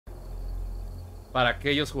Para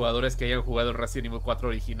aquellos jugadores que hayan jugado el Resident Evil 4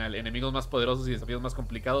 original. Enemigos más poderosos y desafíos más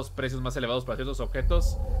complicados. Precios más elevados para ciertos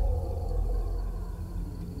objetos.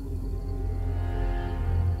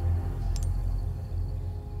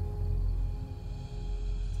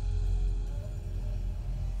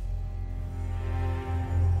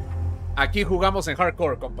 Aquí jugamos en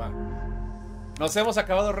hardcore, compa. Nos hemos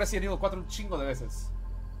acabado Resident Evil 4 un chingo de veces.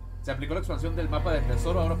 Se aplicó la expansión del mapa del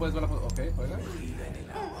tesoro. Ahora puedes ver la... Ok, juega.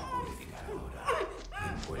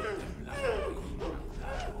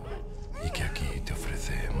 Y que aquí te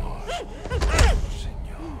ofrecemos,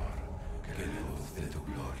 Señor, que la luz de tu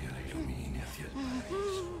gloria la ilumine hacia el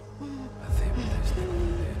paraíso. Acepta este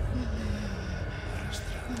cordero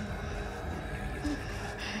arrastrado por la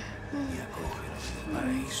furia y acógenos en el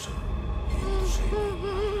paraíso y en tu seno.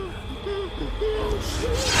 Oh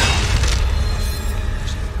Señor.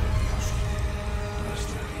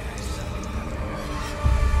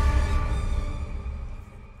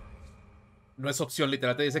 No es opción,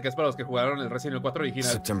 literal, te dice que es para los que jugaron el Resident Evil 4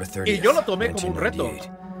 original. September 30th, Y yo lo tomé como un reto.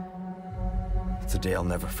 1998. It's a day I'll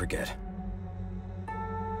never forget.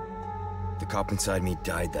 The cop inside me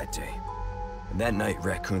died that day. And that night,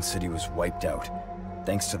 Raccoon City was wiped out,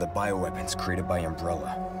 thanks to the bioweapons created by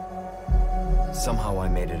Umbrella. Somehow I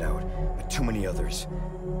made it out, but too many others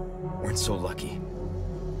weren't so lucky.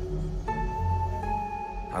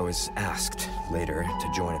 I was asked later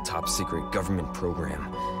to join a top-secret government program.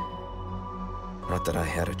 Not that I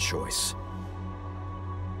had a choice.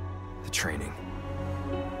 The training,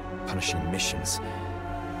 punishing missions,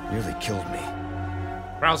 nearly killed me.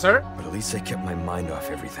 Krauser? But at least I kept my mind off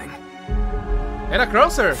everything. Era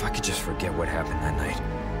Krauser. If I could just forget what happened that night.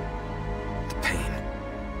 The pain,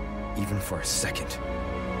 even for a second.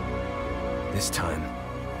 This time,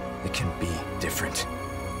 it can be different.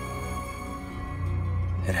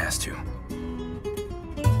 It has to.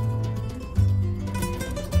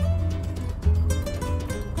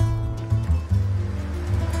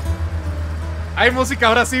 Hay música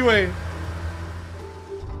ahora sí, güey.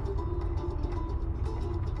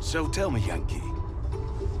 So tell me, Yankee,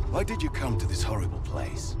 why did you come to this horrible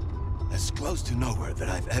place? As close to nowhere that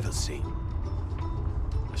I've ever seen.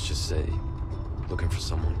 Let's just say, looking for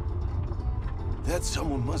someone. That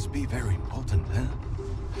someone must be very important, huh?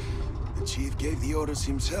 The chief gave the orders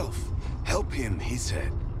himself. Help him, he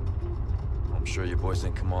said. I'm sure you boys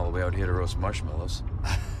didn't come all the way out here to roast marshmallows.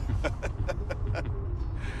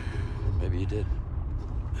 Maybe you did.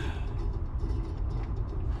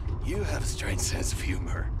 You have a strange sense of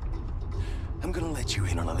humor. I'm gonna let you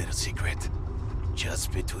in on a little secret.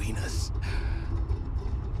 Just between us.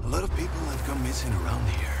 A lot of people have gone missing around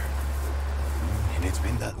here. And it's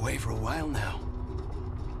been that way for a while now.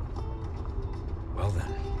 Well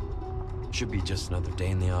then, should be just another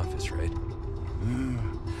day in the office, right?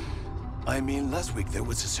 I mean, last week there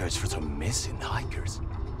was a search for some missing hikers.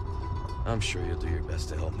 I'm sure you'll do your best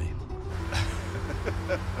to help me.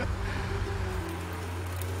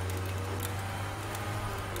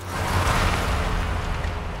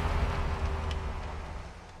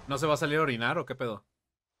 ¿No se va a salir a orinar o qué pedo?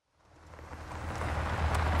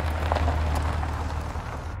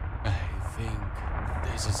 I think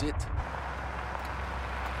this is it.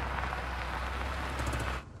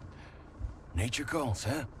 Nature calls,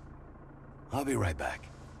 huh? I'll be right back.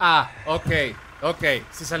 Ah, ok, ok.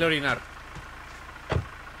 Sí salió a orinar.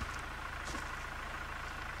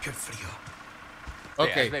 Qué frío.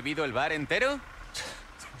 Ok. ¿Te has bebido el bar entero?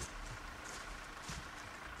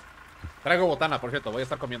 Traigo botana, por cierto. Voy a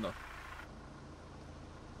estar comiendo.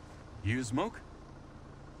 You smoke?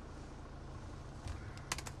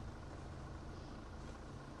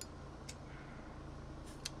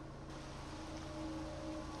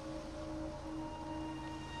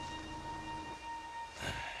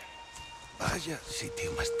 Vaya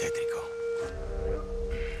sitio más tétrico.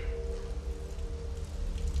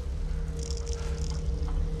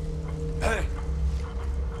 ¡Eh!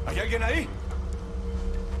 ¿Hay alguien ahí?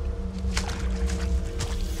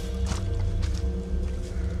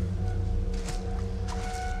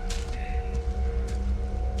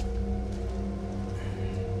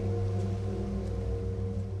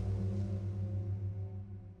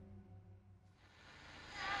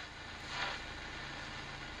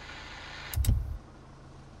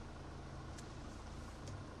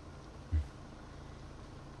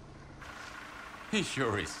 He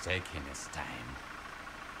sure is taking his time.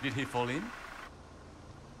 Did he fall in?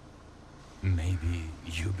 Maybe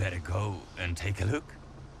you better go and take a look.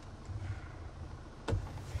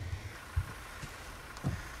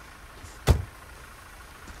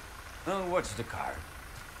 Oh, what's the car?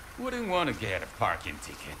 Wouldn't want to get a parking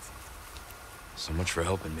ticket. So much for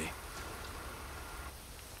helping me.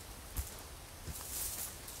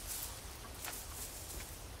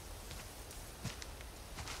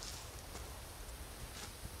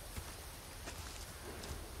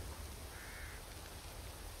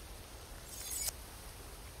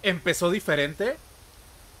 empezó diferente.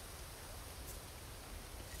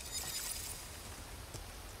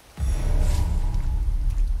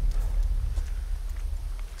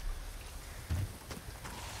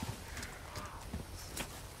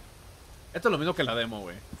 Esto es lo mismo que la demo,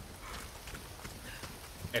 güey.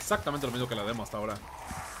 Exactamente lo mismo que la demo hasta ahora.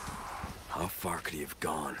 How far could he have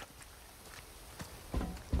gone?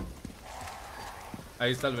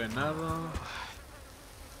 Ahí está el venado.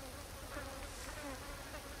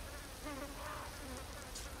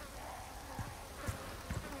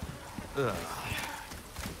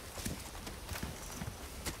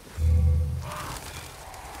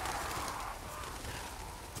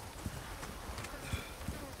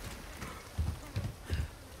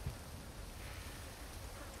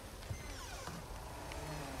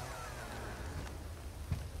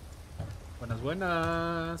 Buenas,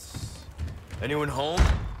 buenas. Anyone home?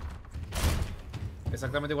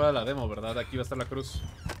 Exactamente igual a la demo, ¿verdad? Aquí va a estar la cruz.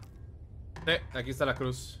 Sí, aquí está la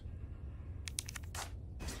cruz.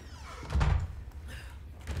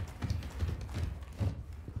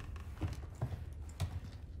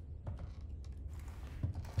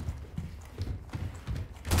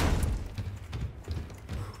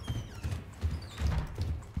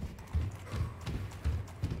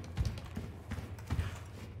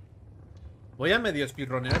 Voy a medio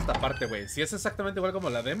speedronear esta parte, güey. Si es exactamente igual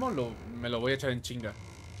como la demo, me lo voy a echar en chinga.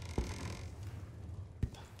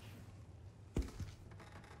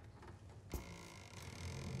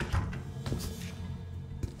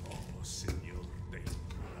 Oh, Señor de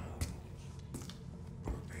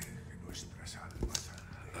protege nuestras almas.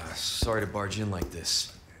 Sorry to barge in like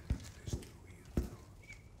this.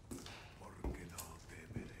 Porque no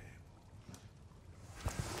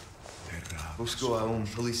temeremos. Busco a un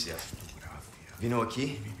policía. ¿Vino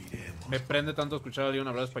aquí? Me prende tanto escuchar a alguien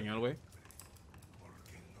hablar español, güey.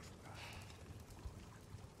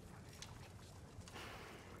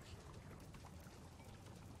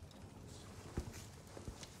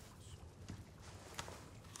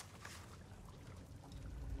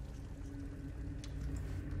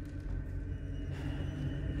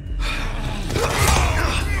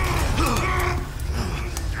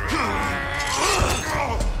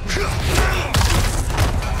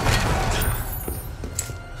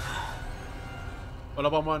 Hola,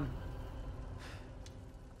 Bomón.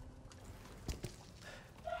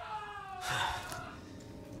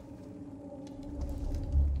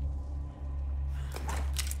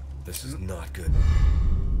 This is not good.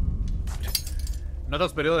 No te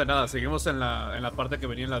has perdido de nada. Seguimos en la parte que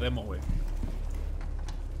venía en la demo, güey.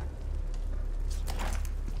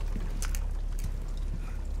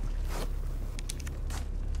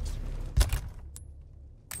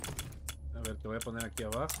 A ver, te voy a poner aquí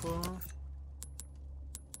abajo.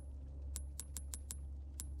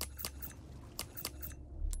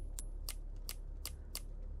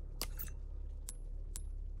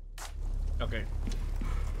 Ok.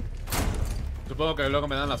 Supongo que luego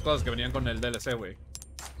me dan las cosas que venían con el DLC, güey.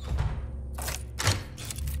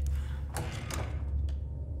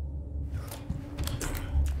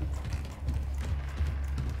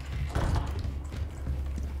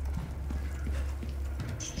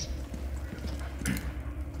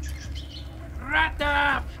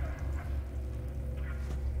 ¡Rata!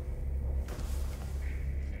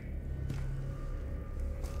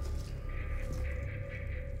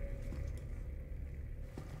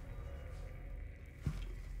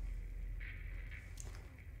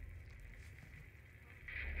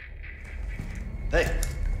 Hey!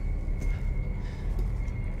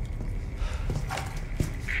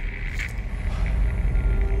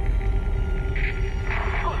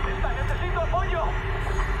 ¡Contesta, necesito apoyo!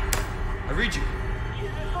 I read you.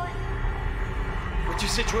 ¿Quién soy? What's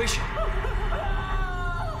your situation?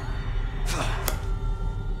 What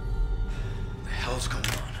the hell's going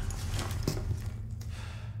on?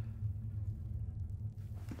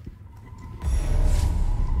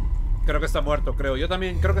 Creo que está muerto, creo. Yo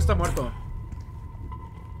también creo que está muerto.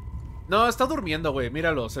 No, está durmiendo, güey.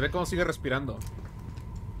 Míralo, se ve cómo sigue respirando.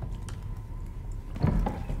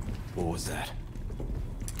 What was that?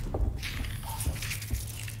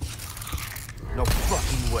 No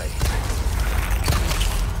fucking way.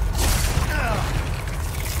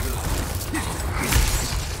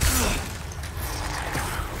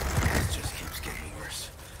 It just keeps getting worse.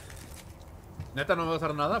 ¿Neta no me va a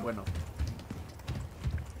hacer nada? Bueno.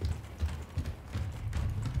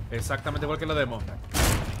 Exactamente igual que la demo.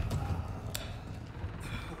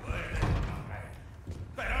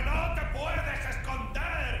 ¡Pero no te puedes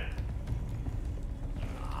esconder!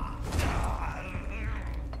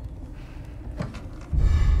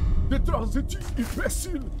 ¡Detrás de ti,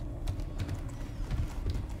 imbécil!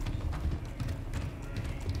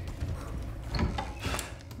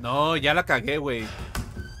 No, ya la cagué, güey.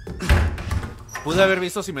 Pude haber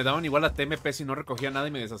visto si me daban igual a TMP si no recogía nada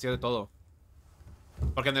y me deshacía de todo.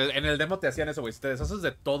 Porque en el demo te hacían eso, güey. Si te deshaces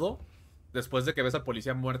de todo, después de que ves al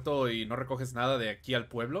policía muerto y no recoges nada de aquí al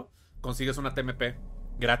pueblo, consigues una TMP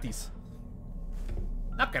gratis.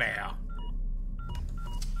 No creo.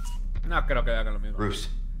 No creo que hagan lo mismo. Bruce,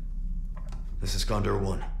 this is Condor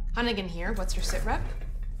 1. Hunnigan here. What's your sit rep?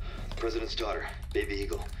 President's daughter, Baby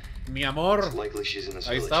Eagle. Mi amor. It's likely she's in this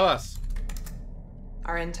Ahí village. estabas.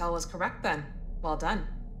 Our intel was correct then. Well done.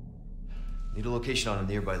 Need a location on a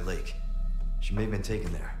nearby lake. She may have been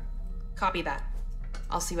taken there. Copy that.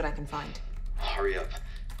 I'll see what I can find. Hurry up.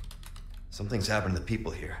 Something's happened to the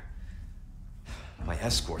people here. My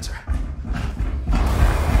escorts are...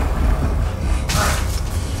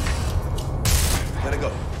 Gotta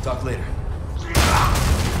go. Talk later.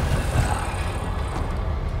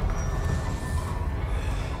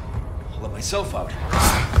 I'll let myself out.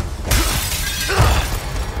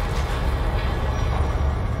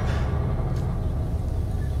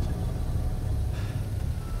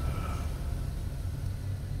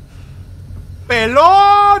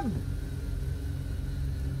 ¡Pelón!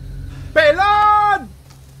 ¡Pelón!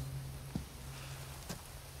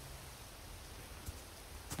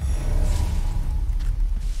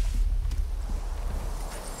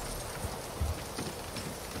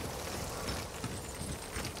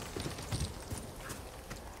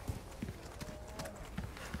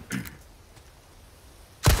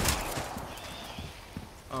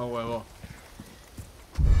 Oh, huevo.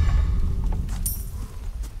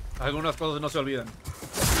 Algunas cosas no se olvidan.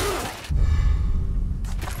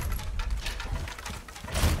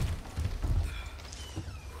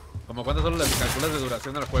 ¿Cómo cuántas son las calculas de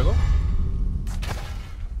duración del juego?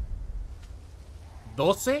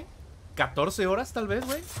 ¿12? ¿14 horas tal vez,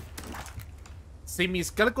 güey? Si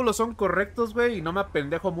mis cálculos son correctos, güey, y no me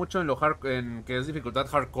apendejo mucho en lo en que es dificultad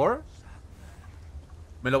hardcore,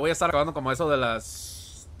 me lo voy a estar acabando como eso de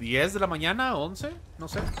las 10 de la mañana, 11, no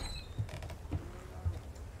sé.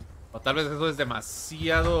 O tal vez eso es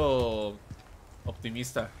demasiado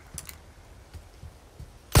optimista.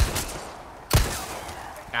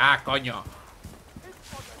 Ah, coño.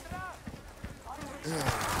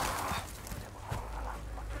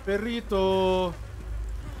 Perrito.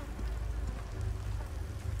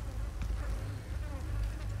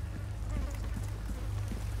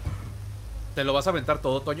 ¿Te lo vas a aventar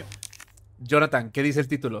todo, Toño? Jonathan, ¿qué dice el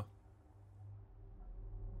título?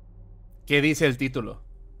 ¿Qué dice el título?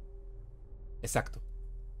 Exacto.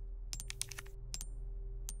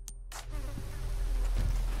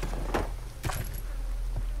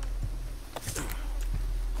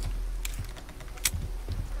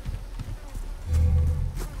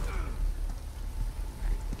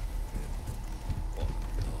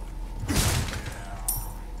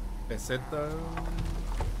 Peseta.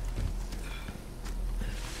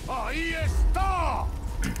 ¡Ahí está!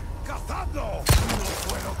 ¡Cazadlo! ¡No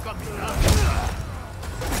puedo caminar!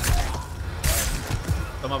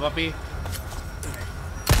 Toma, papi.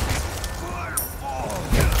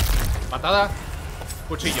 Patada.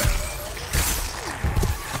 Cuchillo.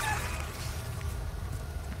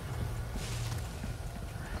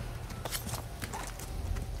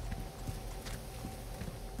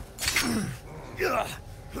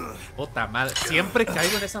 Puta madre. Siempre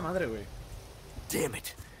caigo en esa madre, güey. Damn it.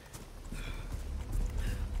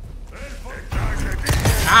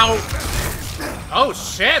 ¡Au! ¡Oh,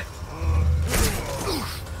 shit!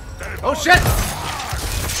 ¡Oh, shit!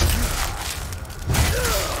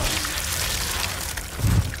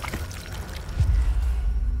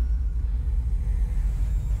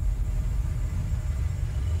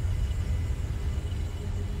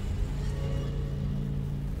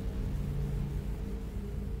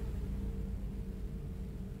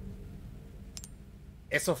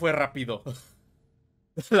 Eso fue rápido.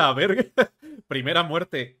 La verga. Primera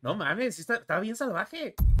muerte. No mames, está bien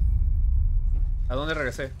salvaje. ¿A dónde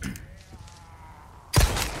regresé?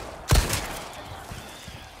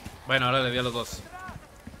 Bueno, ahora le di a los dos.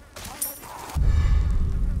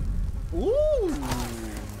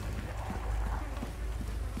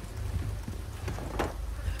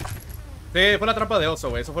 Sí, fue la trampa de oso,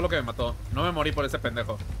 güey. Eso fue lo que me mató. No me morí por ese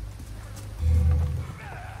pendejo.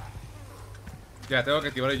 Ya, tengo que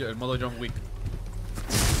activar el modo John Wick.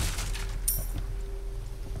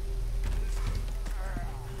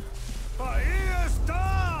 ¡Ahí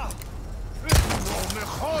está! ¡No me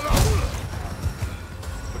jodas!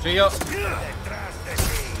 Cuchillo. ¡Detrás de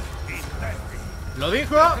ti, imbécil! ¿Lo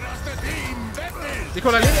dijo? ¡Detrás de ti, imbécil!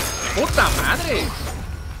 Dijo la línea. ¡Puta madre!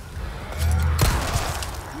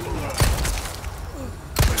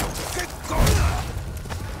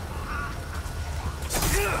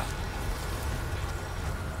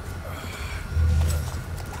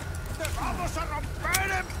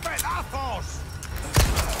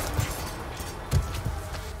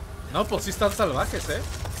 No, pues sí están salvajes,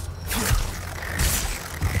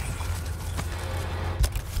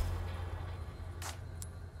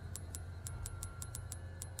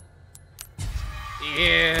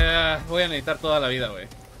 Yeah, voy a necesitar toda la vida, güey.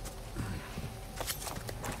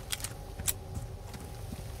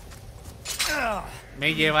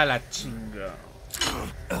 Me lleva la chinga.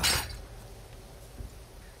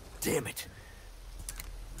 Damn it.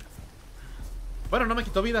 Bueno, no me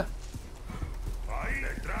quitó vida. Ahí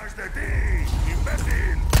detrás de ti,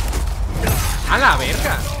 imbécil. ¡A la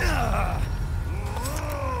verga!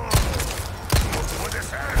 No puede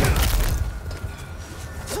ser.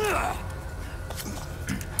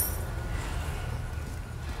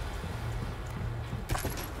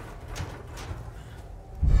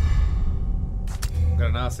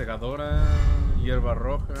 Granada segadora, hierba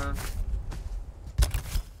roja.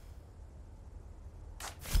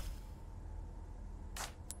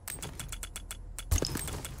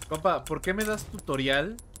 Compa, ¿por qué me das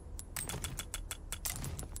tutorial?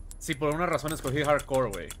 Si por una razón escogí hardcore,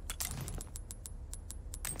 güey.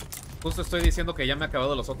 Justo estoy diciendo que ya me he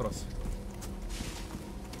acabado los otros.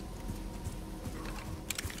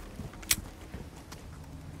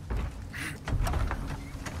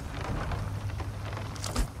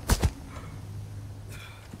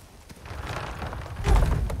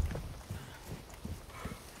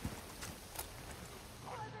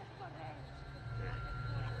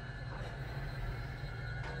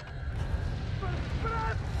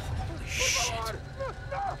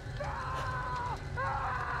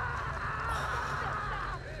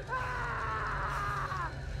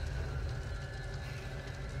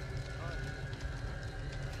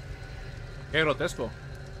 Qué grotesco.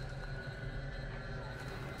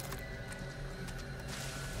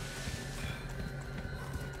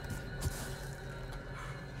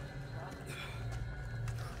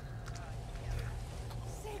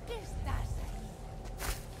 Sé que estás ahí.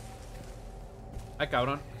 Ay,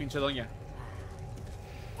 cabrón, pinche doña.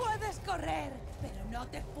 Puedes correr, pero no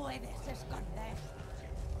te puedes esconder.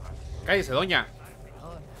 Cállese, doña.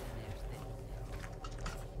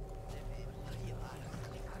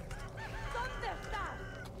 ¿Dónde estás?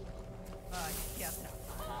 Ay, qué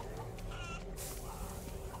atrapado.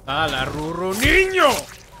 ¡A la rurru, niño!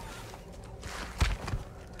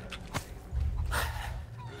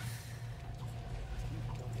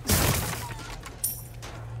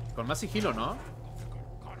 Con más sigilo, ¿no?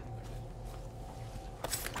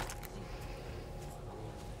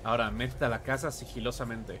 Ahora, métete a la casa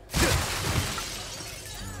sigilosamente.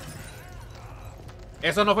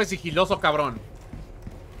 Eso no fue sigiloso, cabrón.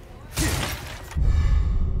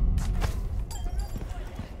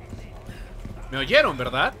 Me oyeron,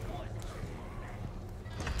 ¿verdad?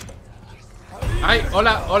 Ay,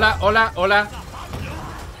 hola, hola, hola, hola.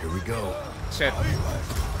 Here we go. Shit.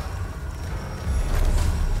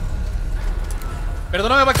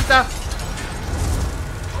 Perdóname, vaquita.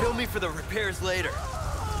 Bill me for the repairs later.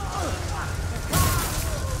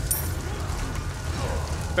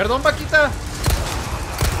 Perdón, vaquita.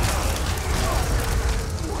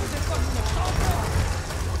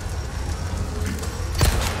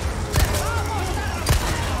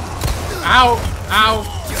 Au, au.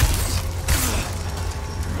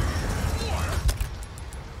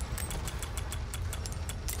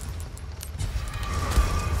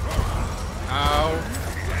 Au.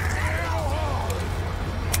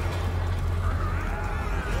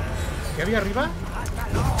 ¿Qué había arriba?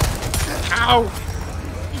 Au.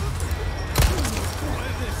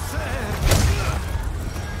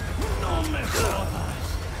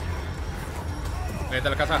 Vete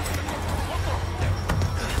a la casa.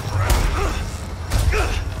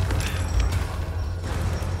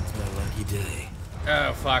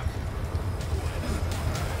 Oh, fuck.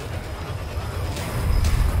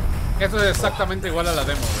 Esto es exactamente igual a la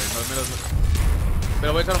demo, güey.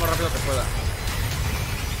 Pero voy a echar lo más rápido que pueda.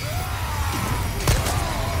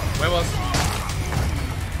 Huevos.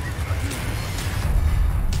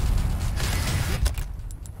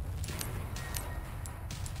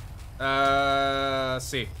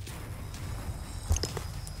 Sí.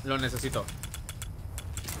 Lo necesito.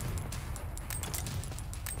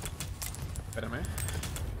 Espérame.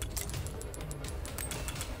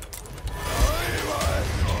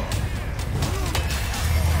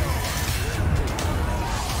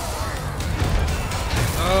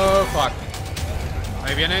 Oh, fuck.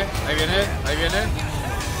 Ahí viene, ahí viene, ahí viene.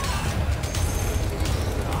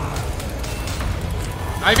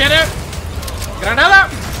 Ahí viene. Granada.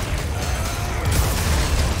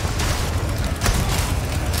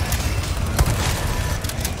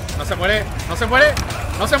 No se muere, no se muere,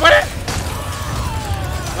 no se muere.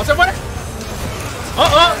 No se muere.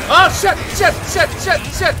 Oh, shit, shit, shit, shit,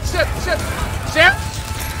 shit, shit, shit, shit.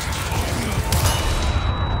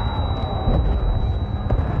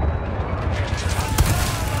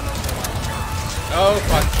 Oh,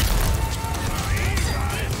 fuck.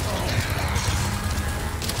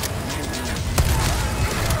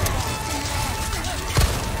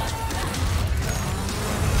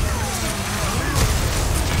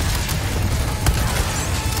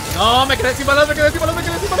 No, me quedé sin balas, me quedé sin balas, me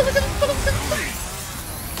quedé sin balas, me quedé sin balas.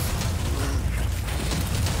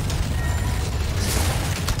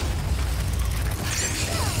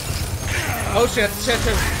 Oh, shit, shit,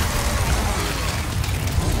 shit.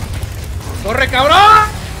 ¡Corre, cabrón!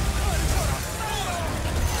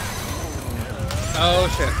 Oh,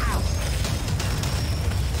 shit.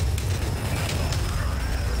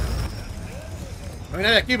 No hay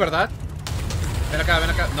nadie aquí, ¿verdad? Ven acá, ven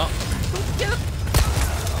acá. No.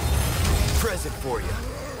 Present for you.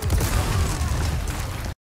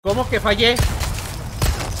 ¿Cómo que fallé?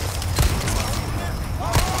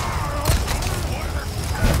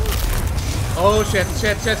 Oh, shit,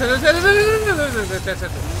 shit, shit, shit, shit, shit,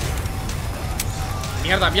 shit.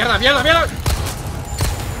 Mierda, mierda, mierda, mierda.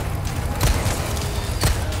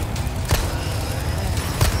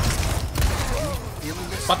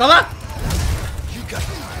 ¡Patada!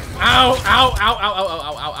 ¡Au, au, au, au, au,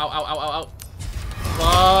 au, au, au, au, au, au, au!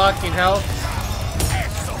 Fucking hell.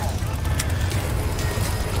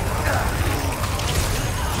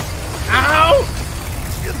 ¡Au!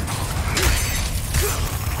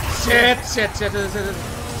 Shit, shit, shit, shit,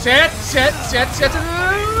 shit, shit, shit, shit.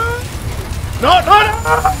 No, no, no.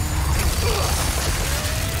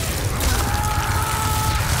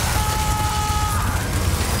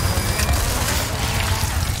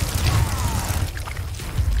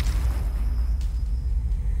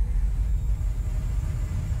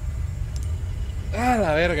 A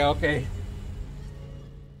la verga, ok.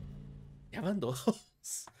 Ya van dos.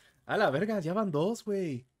 A la verga, ya van dos,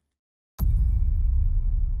 güey.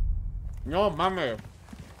 No mames.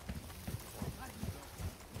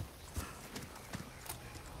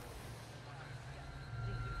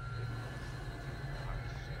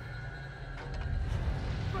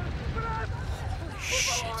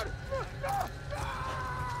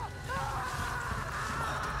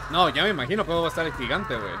 No, ya me imagino cómo va a estar el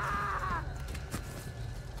gigante, güey.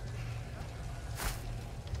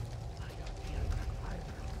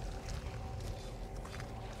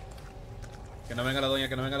 Que no venga la doña,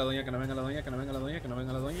 que no venga la doña, que no venga la doña, que no venga la doña, que no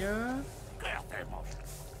venga la doña. ¿Qué hacemos?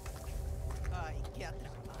 Hay que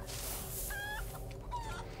atrapar.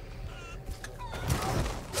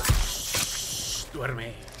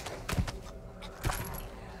 Duerme.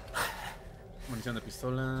 Munición de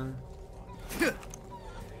pistola.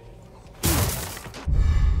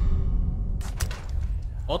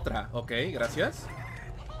 Otra, ok, gracias.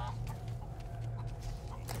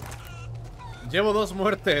 Llevo 2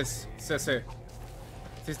 muertes, CC.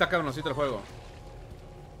 Sí está cabroncito el juego.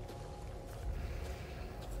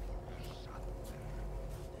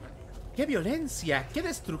 ¡Qué violencia! ¡Qué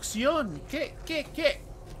destrucción! ¡Qué! ¡Qué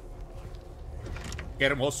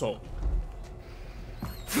hermoso!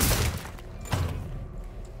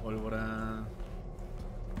 Pólvora.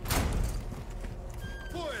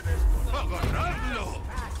 ¡Puedes agarrarlo!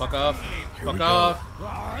 Fuck off. Fuck off.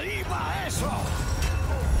 ¡Ahí va eso!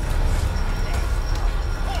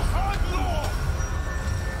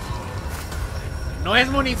 No es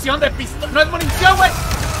munición de pistola. No es munición, güey.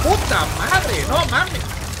 Puta madre. No mames.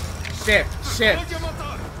 Shit, shit. ¡Voy a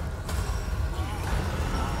matar!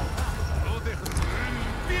 ¡No dejes!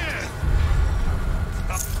 ¡Bien!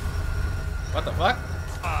 What the fuck?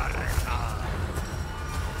 ¡Arreta!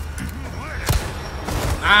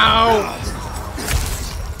 ¡Au!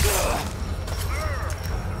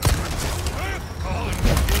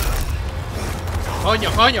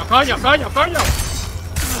 Coño, coño, coño, coño, coño.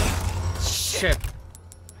 Shit.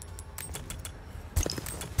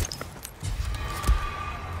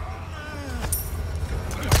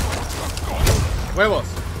 Huevos.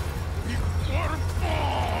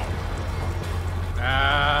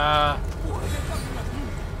 Ah.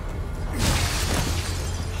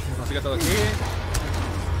 Consigue todo aquí.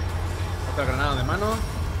 Otra granada de mano.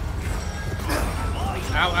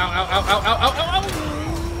 Au, au, au, au, au, au, au, au.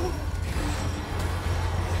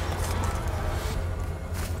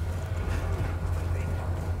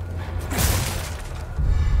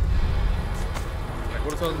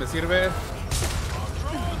 Recursos me sirve.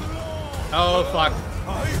 Oh, fuck.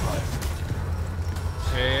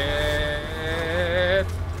 Shit.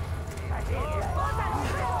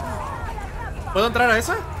 ¿Puedo entrar a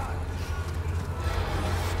esa?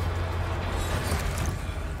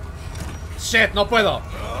 Shit, no puedo.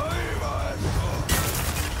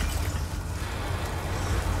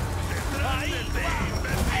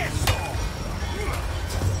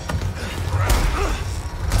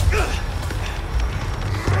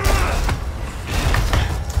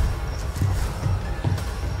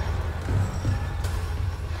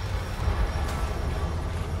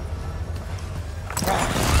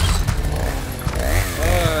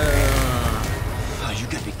 Oh, you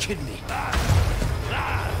gotta be kidding me.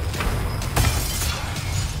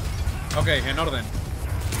 Ok, en orden.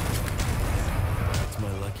 It's my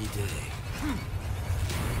lucky day.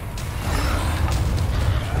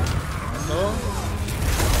 Esto.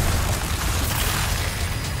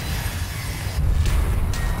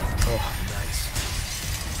 Oh, nice.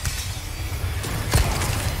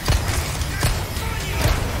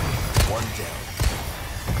 One down.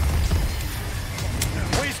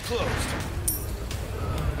 Way's closed.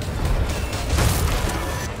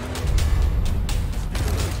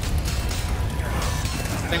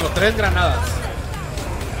 Tengo 3 granadas.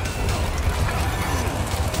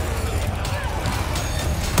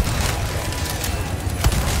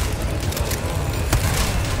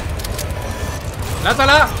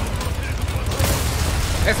 ¡Lánzala!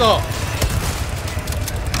 ¡Eso!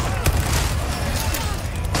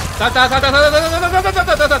 ¡Salta, salta, salta, salta, salta, salta,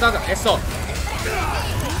 salta, salta, salta! ¡Eso!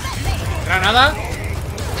 ¡Granada!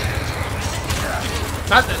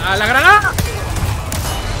 ¡Salta! ¡A la granada!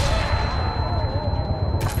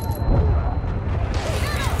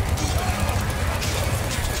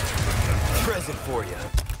 Present for you.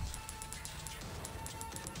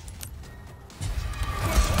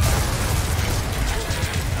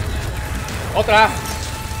 ¡Otra!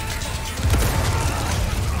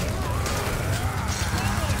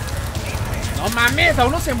 ¡No mames!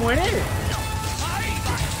 ¡Aún no se muere!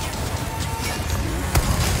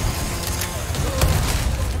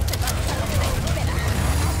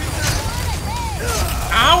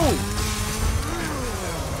 ¡Au!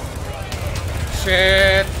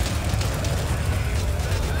 ¡Shit!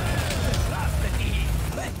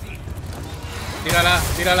 Tírala,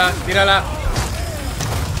 tírala, tírala.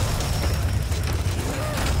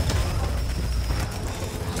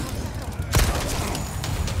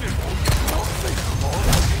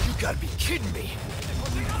 You gotta be kidding me.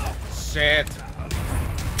 Shit.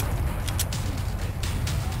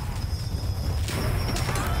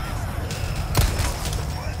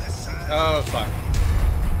 Oh, fuck.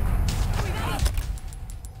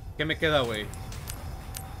 ¿Qué me queda, güey?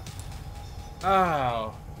 Ah.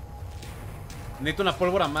 Necesito una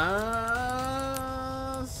pólvora más.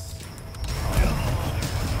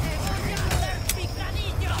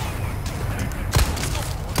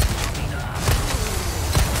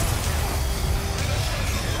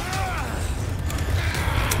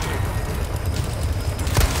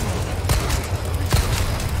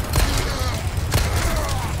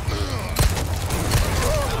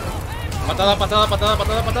 Patada, patada, patada,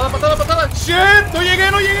 patada, patada, patada, patada. ¡Shit! ¡No llegué,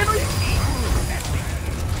 no llegué, no llegué!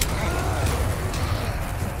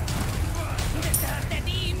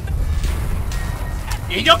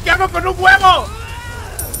 ¿Y yo qué hago con un huevo?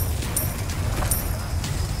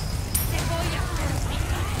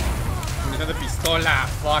 Munición de pistola,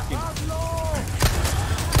 fucking.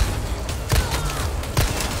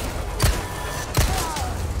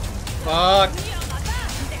 Fuck.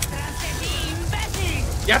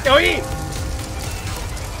 ¡Ya te oí!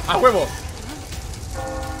 ¡A huevo!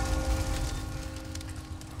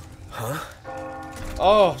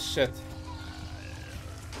 Oh, shit.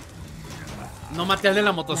 No maté al de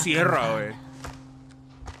la motosierra, güey.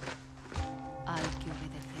 Hay que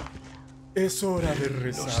obedecerla. Es hora de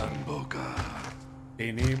rezar.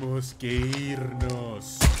 Tenemos que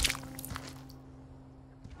irnos.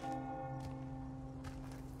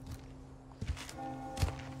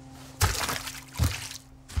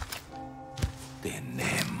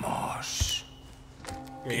 Tenemos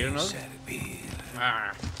 ¿Que irnos? servir.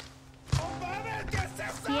 Ah.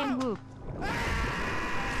 100 Whoop.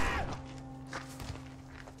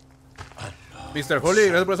 Mr. Holly,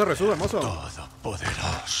 gracias por esa resuba, hermoso.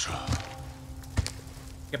 Todopoderoso.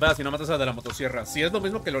 ¿Qué pasa si no matas a de la motosierra? Si es lo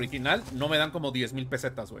mismo que el original, no me dan como 10,000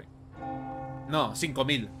 pesetas, güey. No,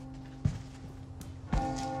 5,000.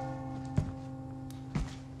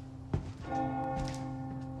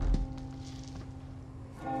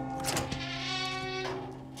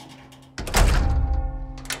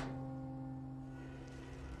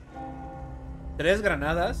 Tres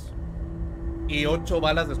granadas y 8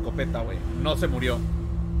 balas de escopeta, güey. No se murió.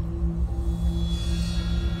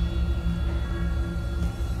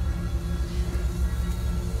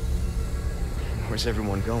 Where's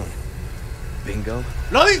everyone going? Bingo?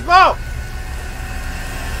 ¡Lo dijo!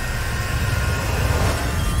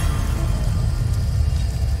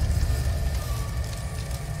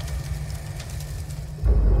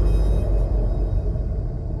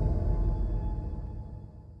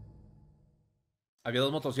 Había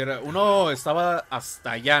dos motosierras. Uno estaba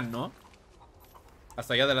hasta allá, ¿no?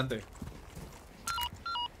 Hasta allá adelante.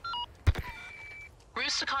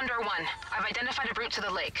 Routes to Condor 1. I've identified a route to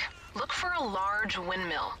the lake. Look for a large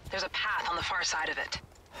windmill. There's a path on the far side of it.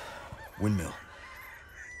 Windmill.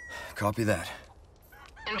 Copy that.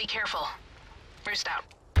 And be careful. Roost out.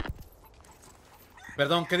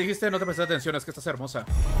 Perdón, ¿qué dijiste? No te presté atención, es que estás hermosa.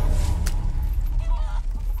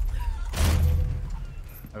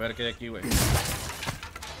 A ver, ¿qué hay aquí, güey?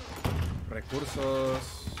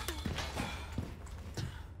 Recursos.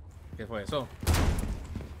 ¿Qué fue eso?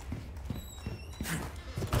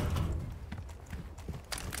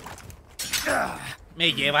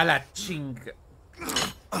 Me lleva la chinga.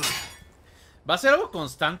 ¿Va a ser algo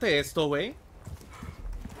constante esto, güey?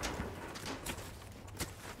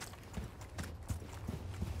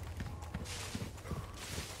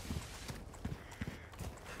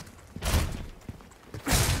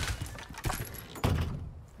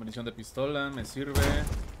 Munición de pistola, me sirve.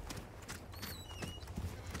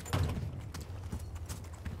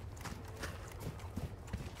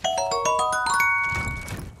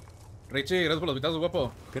 Richie, gracias por los vitazos,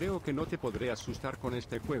 guapo. Creo que no te podré asustar con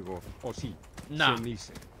este juego, ¿o sí? No.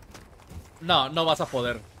 No, no vas a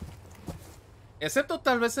poder. Excepto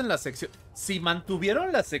tal vez en la sección... Si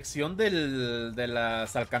mantuvieron la sección de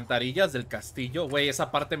las alcantarillas del castillo, güey,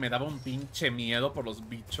 esa parte me daba un pinche miedo por los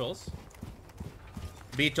bichos.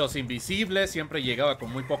 Bichos invisibles, siempre llegaba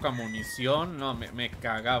con muy poca munición. No, me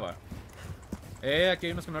cagaba. Aquí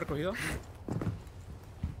hay unos que no he recogido.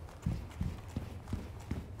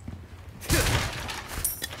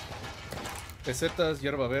 Pesetas,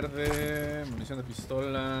 hierba verde, munición de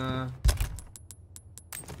pistola.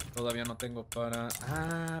 Todavía no tengo para...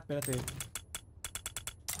 Ah, espérate.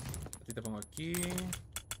 A ti te pongo aquí.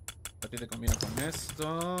 A ti te combino con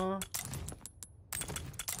esto.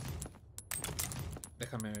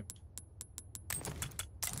 Déjame...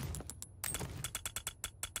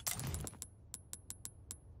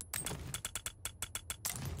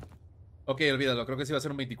 Ok, olvídalo. Creo que sí va a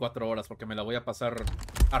ser un 24 horas porque me la voy a pasar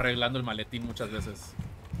arreglando el maletín muchas veces.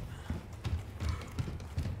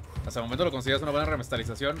 Hasta el momento lo consideras una buena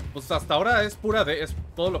remasterización. Pues hasta ahora es pura es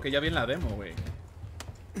todo lo que ya vi en la demo, güey.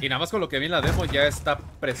 Y nada más con lo que vi en la demo ya está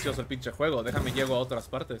precioso el pinche juego. Déjame llego a otras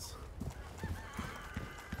partes.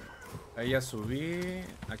 Ahí ya subí.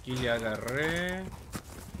 Aquí ya agarré.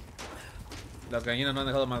 Las gallinas no han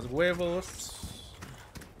dejado más huevos.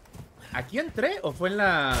 ¿Aquí entré o fue en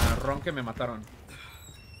la ROM que me mataron?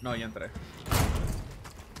 No, ya entré.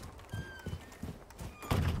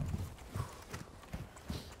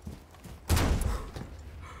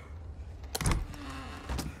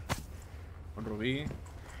 Con Rubí.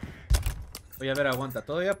 Oye, a ver, aguanta.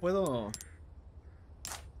 Todavía puedo...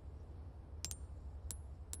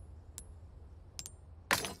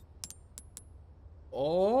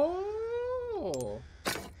 ¡Oh!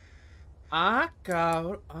 ¡Ah,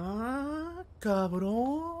 cabrón! ¡Ah,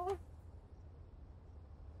 cabrón!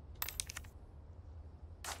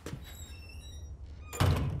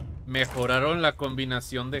 Mejoraron la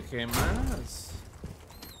combinación de gemas.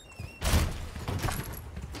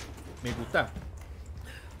 Me gusta.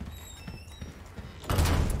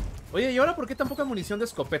 Oye, ¿y ahora por qué tan poca munición de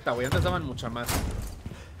escopeta, güey? Antes daban mucha más.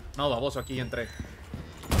 No, baboso, aquí ya entré.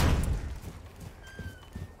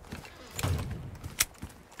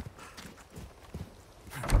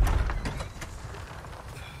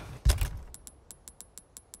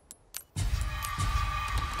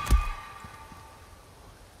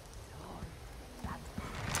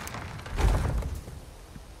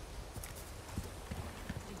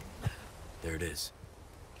 There it is.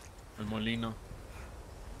 El molino.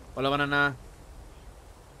 Hola, banana.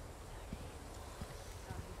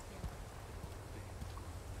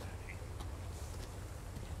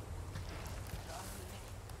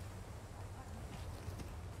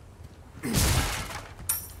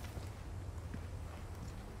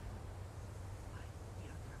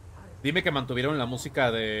 Dime que mantuvieron la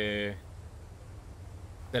música del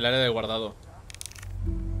área de guardado.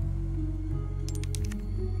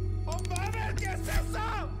 ¿Qué es eso?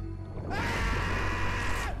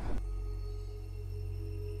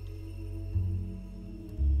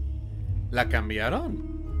 ¿La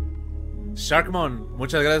cambiaron? Sharkmon,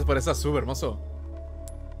 muchas gracias por esa sub, hermoso.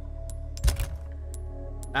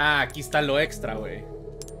 Ah, aquí está lo extra, güey.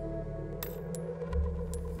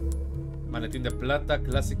 Maletín de plata,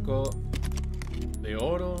 clásico de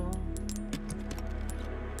oro.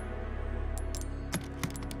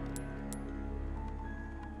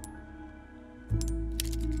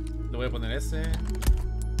 Le voy a poner ese.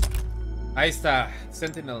 Ahí está,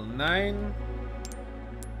 Sentinel 9.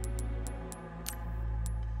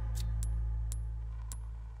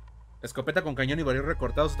 Escopeta con cañón y barril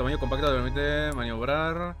recortado. Su tamaño compacto le permite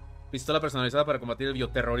maniobrar. Pistola personalizada para combatir el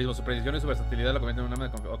bioterrorismo. Su precisión y su versatilidad la convierten en un arma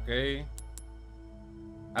de confianza. Ok.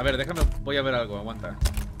 A ver, déjame. Voy a ver algo. Aguanta.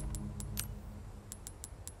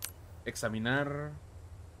 Examinar.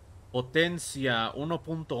 Potencia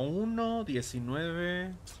 1.1,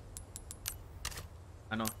 19.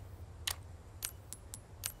 Ah, no.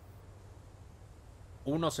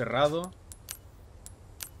 1 cerrado.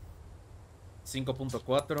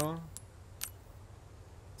 5.4.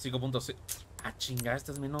 5.6. Ah, chinga,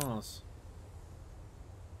 esta es menos.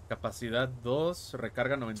 Capacidad 2.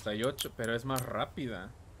 Recarga 98. Pero es más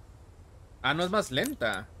rápida. Ah, no, es más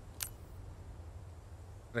lenta.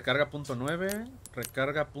 Recarga .9.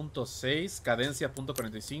 Recarga .6. Cadencia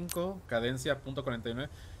 .45. Cadencia .49.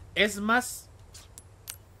 Es más.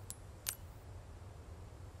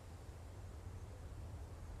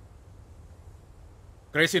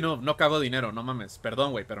 Crazy Noob, no cago dinero, no mames.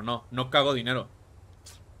 Perdón, güey, pero no cago dinero.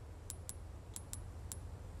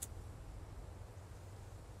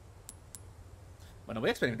 Bueno, voy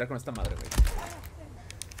a experimentar con esta madre, güey.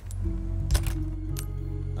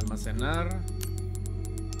 Almacenar.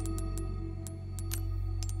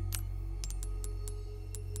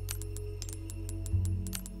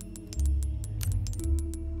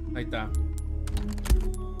 Ahí está.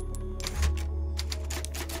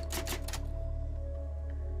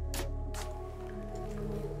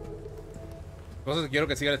 Cosas que quiero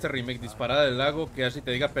que siga este remake. Disparada del lago, que Ashley te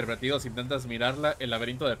diga pervertido si intentas mirarla. El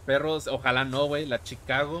laberinto de perros. Ojalá no, güey. La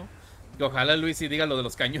Chicago. Que ojalá Luis sí diga lo de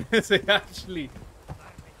los cañones de Ashley.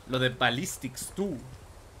 Lo de Ballistics 2.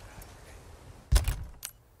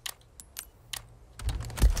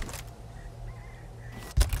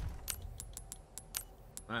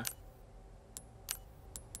 Ah.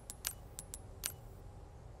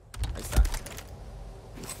 Ahí está.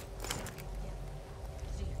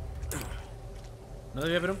 ¿No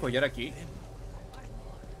debía haber un collar aquí?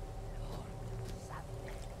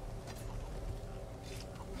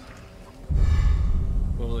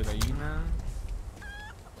 Huevo de gallina.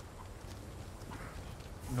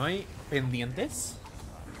 ¿No hay pendientes?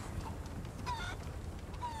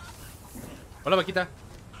 Hola, vaquita.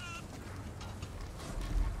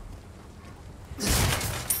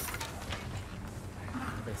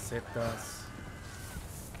 Pesetas.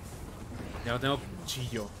 Ya no tengo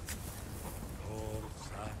cuchillo.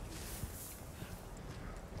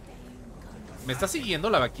 ¿Me está siguiendo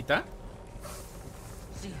la vaquita?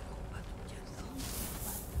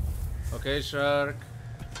 Ok, Shark.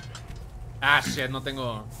 Ah, shit, no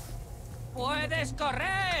tengo. ¡Puedes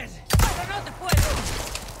correr! ¡Pero no te puedo!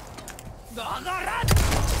 ¡Agarrar!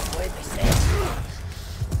 ¡Puede ser!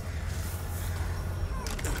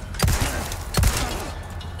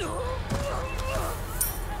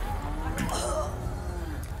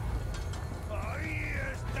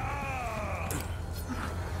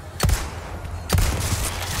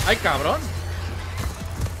 ¡Ay, cabrón!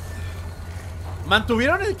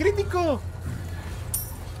 ¡Mantuvieron el crítico!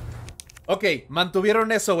 Ok,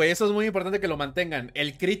 mantuvieron eso, güey. Eso es muy importante que lo mantengan.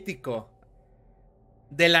 El crítico.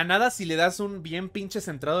 De la nada, si le das un bien pinche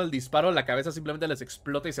centrado el disparo, la cabeza simplemente les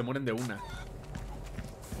explota y se mueren de una.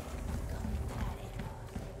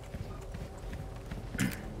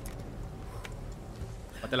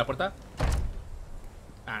 ¿Bate la puerta?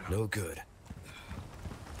 Ah, no. No good.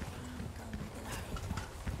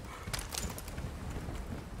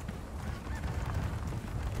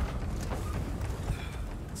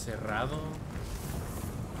 Cerrado.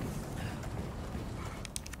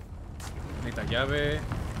 Necesita llave.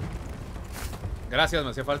 Gracias, me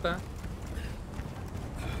hacía falta.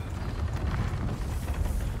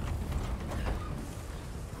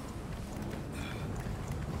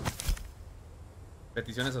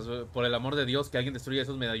 Peticiones azules. Por el amor de Dios, que alguien destruya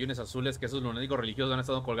esos medallones azules que esos lunáticos religiosos han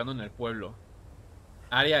estado colgando en el pueblo.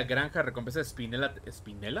 Área granja, recompensa de Spinella.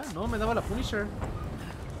 ¿Spinella? No, me daba la Punisher.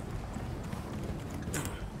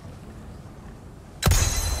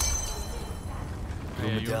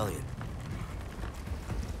 Medallion.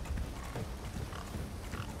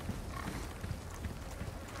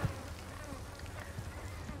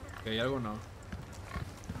 ¿Que hay algo o no?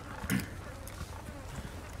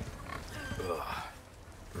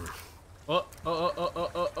 Oh.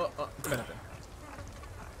 Espérate.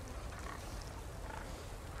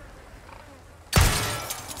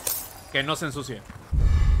 Que no se ensucie.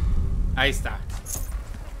 Ahí está.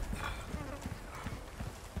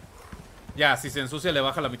 Ya, si se ensucia le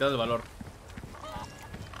baja la mitad del valor.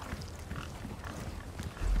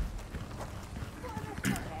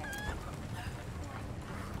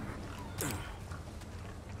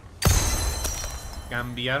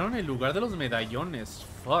 Cambiaron el lugar de los medallones.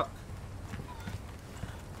 Fuck.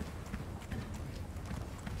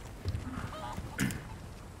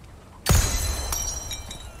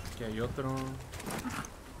 otro.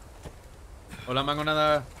 Hola,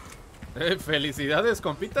 mangonada. Felicidades,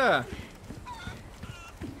 compita.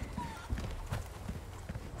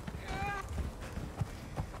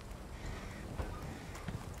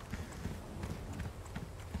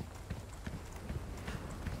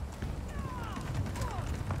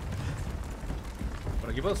 Por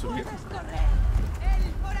aquí puedo subir.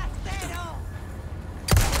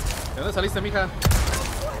 ¿De dónde saliste, mija?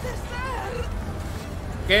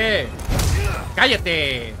 ¿Qué?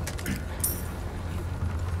 ¡Cállate!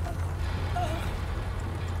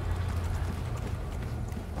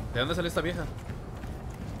 ¿De dónde salió esta vieja?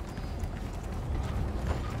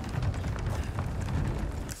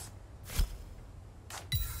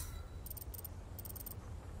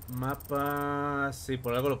 Mapa... Sí,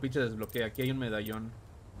 por algo lo pinche desbloquea. Aquí hay un medallón.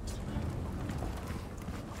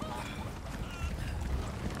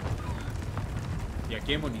 Y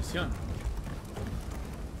aquí hay munición.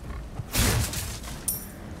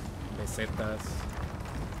 Pesetas.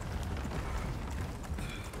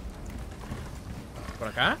 ¿Por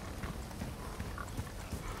acá?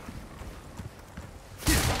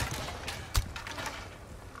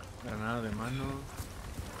 Granada de mano.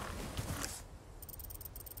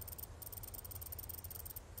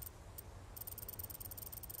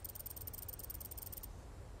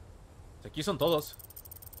 Aquí son todos.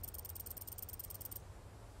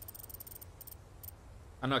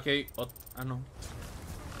 Ah, no, aquí hay... Ah, no.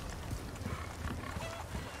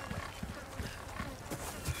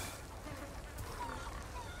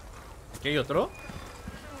 ¿Aquí hay otro?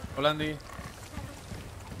 Hola, Andy.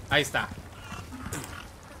 Ahí está.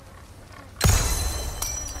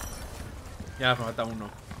 Ya me mata uno.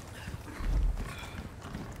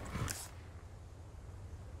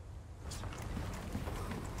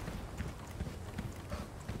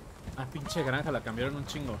 Ah, pinche granja, la cambiaron un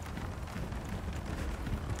chingo.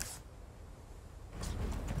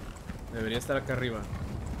 Debería estar acá arriba.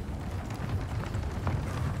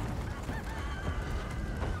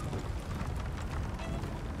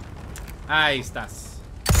 Ahí estás.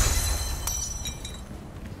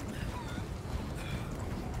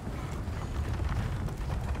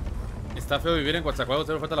 Está feo vivir en Coatzacoalcos,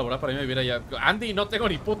 te falta laborar para mí vivir allá. Andy, no tengo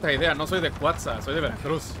ni puta idea, no soy de Coatza, soy de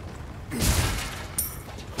Veracruz.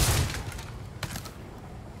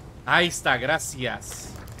 Ahí está,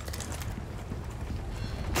 gracias.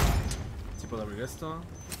 ¿Sí puedo abrir esto?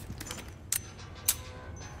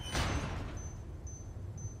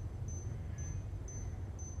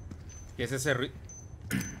 ¿Qué es ese ruido?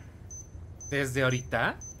 ¿Desde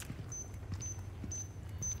ahorita?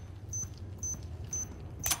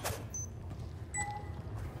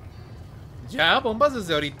 ¿Ya? ¿Bombas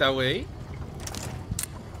desde ahorita, güey?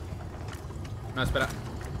 No, espera.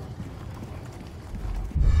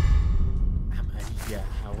 Amarilla,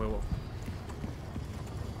 a huevo.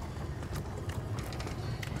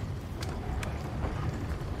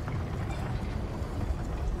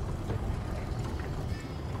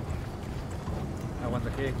 Aguanta,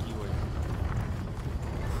 ¿qué hay aquí, güey?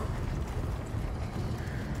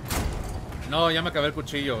 No, ya me acabé el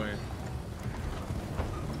cuchillo, güey.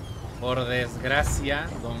 Por desgracia,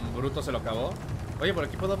 Don Bruto se lo acabó. Oye, por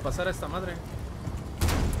aquí puedo pasar a esta madre.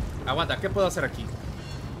 Aguanta, ¿qué puedo hacer aquí?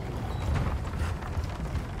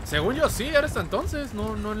 Según yo sí, era hasta entonces.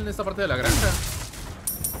 No en esta parte de la granja.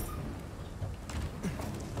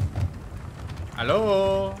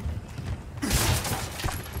 ¡Aló!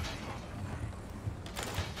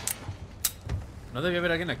 ¿No debía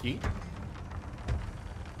haber alguien aquí?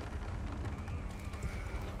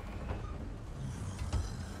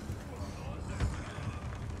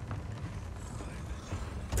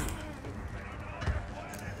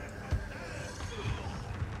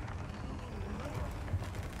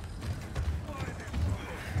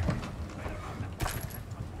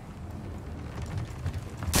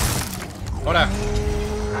 ¡Hora!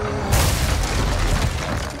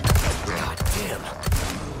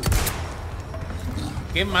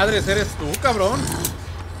 ¿Qué madres eres tú, cabrón?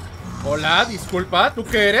 Hola, disculpa, ¿tú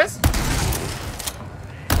qué eres?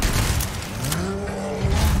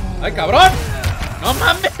 ¡Ay, cabrón! ¡No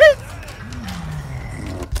mames!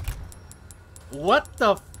 What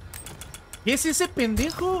the f... ¿Qué es ese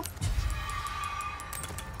pendejo?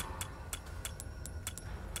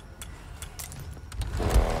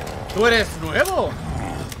 ¡Tú eres nuevo!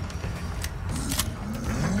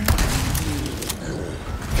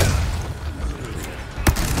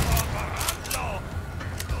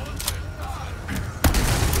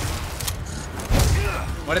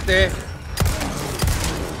 ¡Muérete!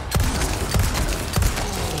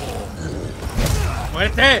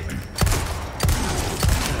 ¡Muérete!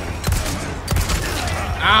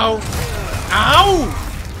 ¡Au! ¡Au!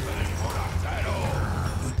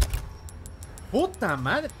 ¡Puta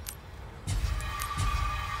madre!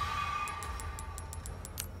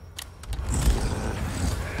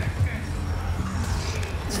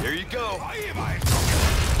 Here you go.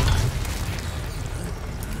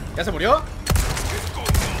 ¿Ya se murió?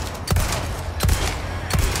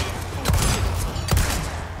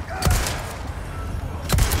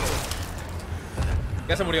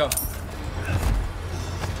 Ya se murió.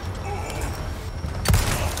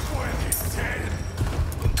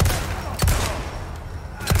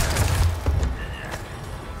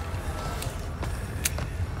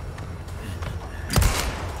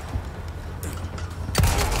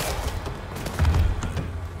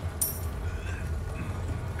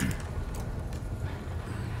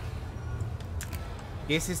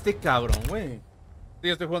 ¿Qué es este cabrón, güey? Sí,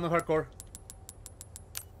 estoy jugando hardcore.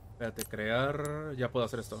 Espérate, crear... Ya puedo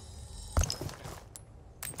hacer esto.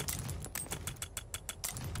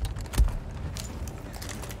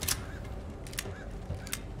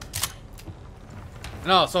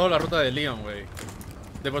 No, solo la ruta de Leon, güey.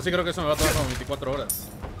 De por sí creo que eso me va a tomar como 24 horas.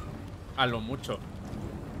 A lo mucho.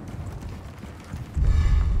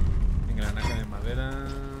 Engranaje de madera.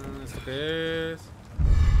 ¿Esto qué es?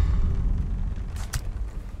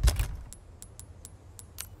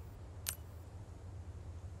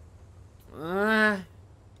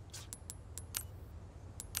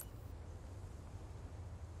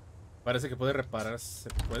 Parece que puede reparar. ¿Se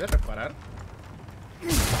puede reparar?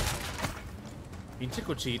 Pinche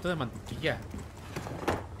cuchillito de mantequilla.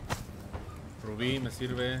 Rubí me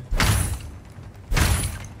sirve.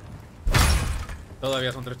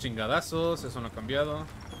 Todavía son 3 chingadazos. Eso no ha cambiado.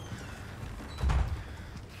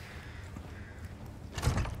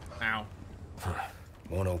 Ow.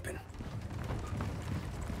 Won't open.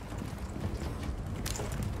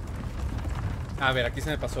 A ver, aquí se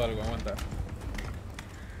me pasó algo. Aguanta.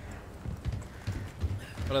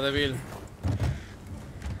 Hola, débil.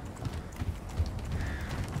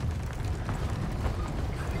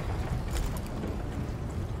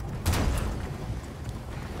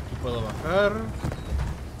 Aquí puedo bajar.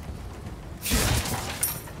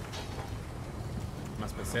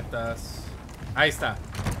 Más pesetas. Ahí está.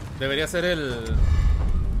 Debería ser el...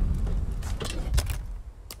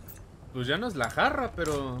 Pues ya no es la jarra,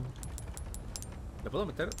 pero... ¿Le puedo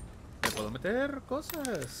meter? ¿Le puedo meter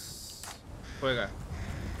cosas? Juega.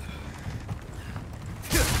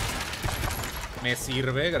 Me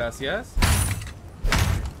sirve, gracias.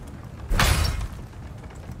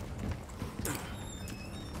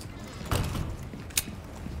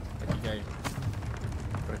 Aquí qué hay.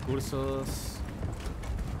 Recursos.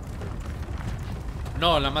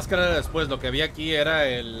 No, la máscara era después. Lo que había aquí era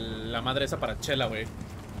la madre esa para chela, güey.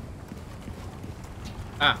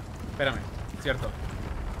 Ah, espérame. Cierto.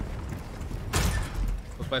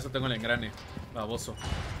 Pues para eso tengo el engrane. Baboso.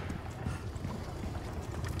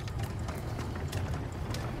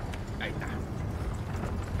 Ahí está.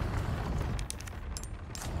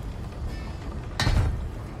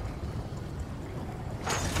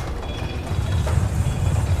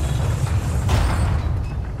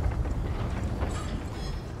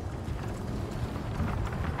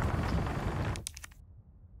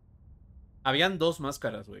 Habían 2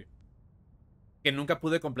 máscaras, güey. Que nunca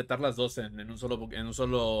pude completar las 2 en un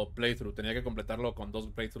solo playthrough. Tenía que completarlo con 2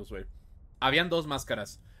 playthroughs, güey. Habían 2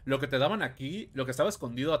 máscaras. Lo que te daban aquí, lo que estaba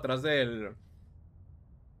escondido atrás del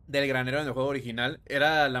granero en el juego original,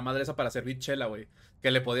 era la madre esa para servir chela, güey. Que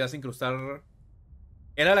le podías incrustar.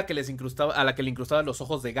 Era la que les incrustaba, a la que le incrustaban los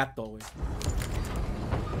ojos de gato, güey.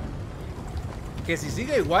 Que si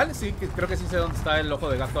sigue igual, sí, creo que sí sé dónde está el ojo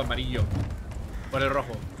de gato amarillo. Por el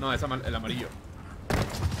rojo. No, es el amarillo.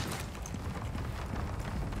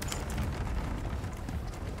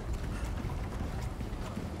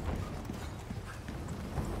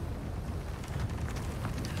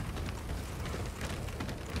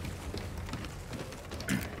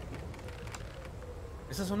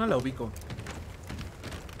 Esa zona la ubico.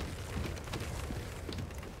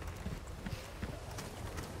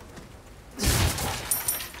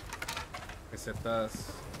 Recetas.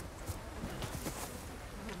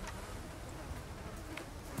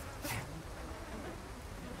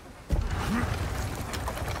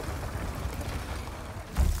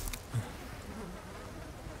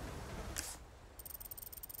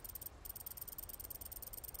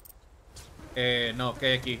 No, ¿qué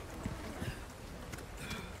hay aquí?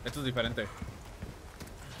 Esto es diferente.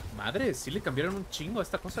 Madre, sí le cambiaron un chingo a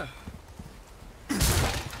esta cosa.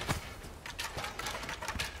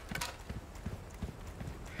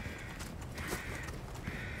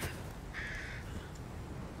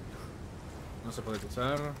 No se puede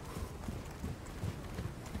cruzar.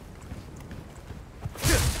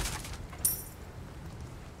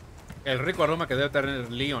 El rico aroma que debe tener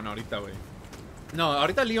Leon ahorita, güey. No,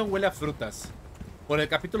 ahorita Leon huele a frutas. Por el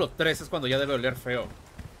capítulo 3 es cuando ya debe oler feo.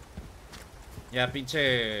 Ya,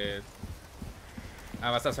 pinche... Ah,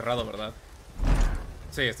 va a estar cerrado, ¿verdad?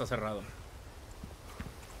 Sí, está cerrado.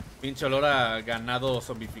 Pinche olor a ganado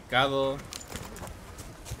zombificado.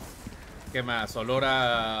 ¿Qué más? Olor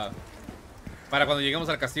a... Para cuando lleguemos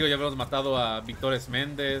al castillo ya habremos matado a Víctores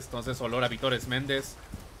Méndez. Entonces olor a Víctores Méndez.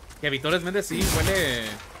 Que Víctores Méndez sí huele...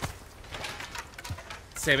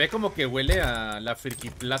 Se ve como que huele a la Friki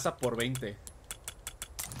Plaza por 20.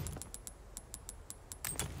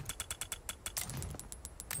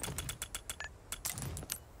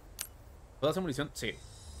 ¿Puedo hacer munición? Sí.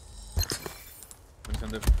 Munición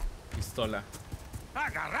de pistola.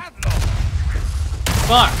 ¡Agarradlo!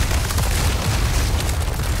 ¡Fuck!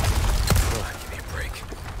 Give me a break.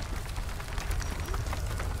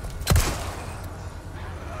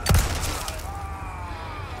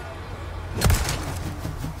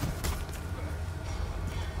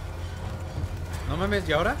 No mames,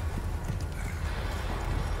 ¿y ahora?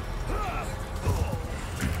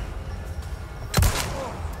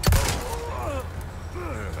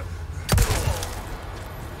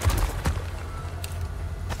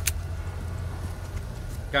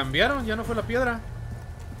 Cambiaron, ya no fue la piedra.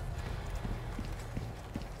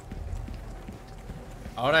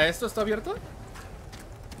 ¿Ahora esto está abierto?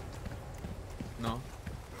 No.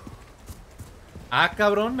 Ah,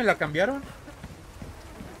 cabrón, me la cambiaron.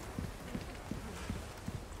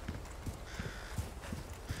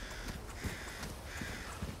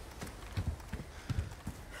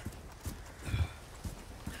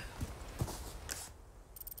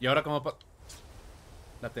 ¿Y ahora cómo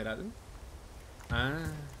lateral? Ah.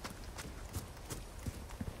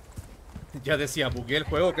 Ya decía, bugué el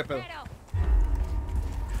juego, qué pedo.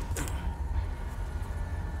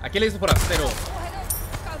 ¿A quién le hizo forastero?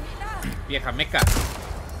 Vieja meca.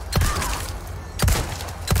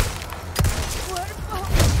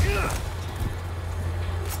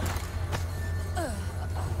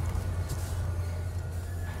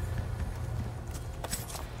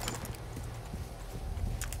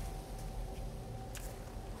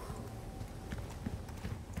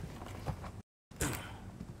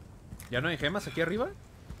 ¿Ya no hay gemas aquí arriba?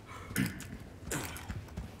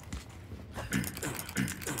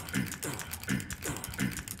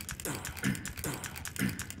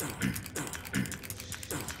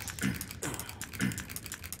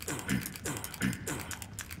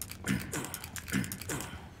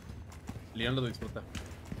 Leon lo disfruta.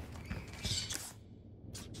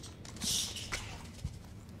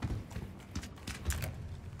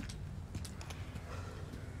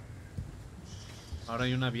 Ahora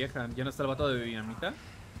hay una vieja. ¿Ya no está el vato de dinamita?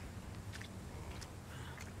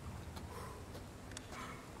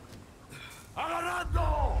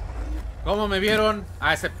 ¡Agarradlo! ¿Cómo me vieron?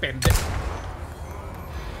 Ah, ese pendejo.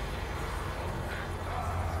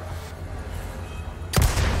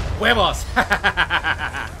 ¡Huevos!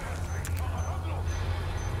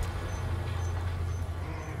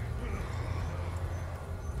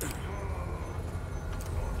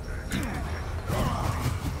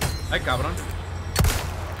 Ay, cabrón.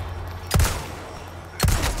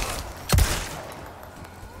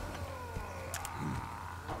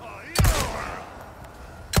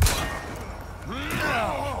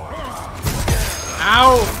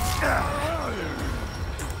 ¡Au!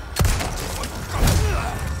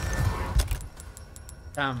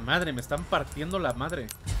 ¡Ah, madre! Me están partiendo la madre.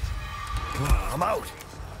 I'm out.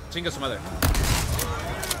 Chinga su madre.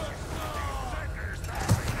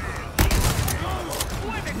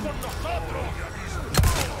 ¡Puede con nosotros!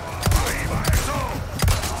 ¡Ahí va eso!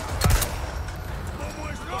 ¡Como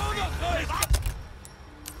es!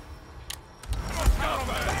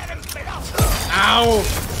 ¡Au!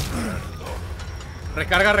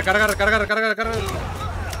 Recarga, recarga, recarga, recarga, recarga.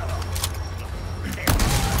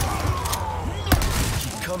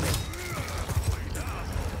 Keep coming.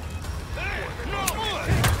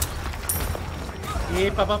 Y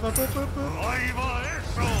pa. ¡Ahí va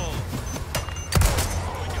eso!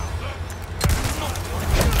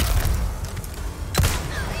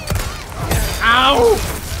 ¡Au!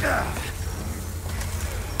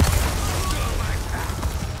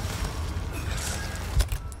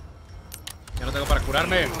 Ya no tengo para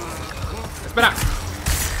curarme. Espera.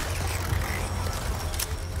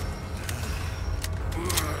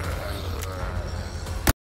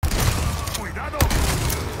 ¡Cuidado!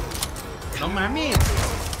 No mames.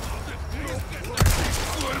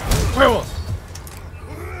 ¡Huevos!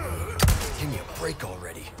 Give me a break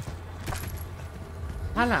already.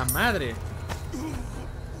 ¡A la madre!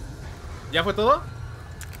 ¿Ya fue todo?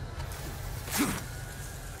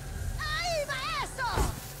 ¡Ahí va eso!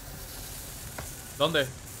 ¿Dónde?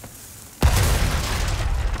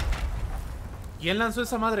 ¿Quién lanzó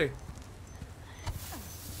esa madre?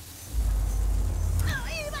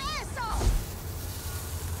 ¡Ahí va eso!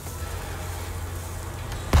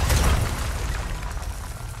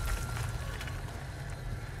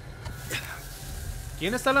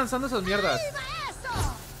 ¿Quién está lanzando esas mierdas? ¡Ahí va eso!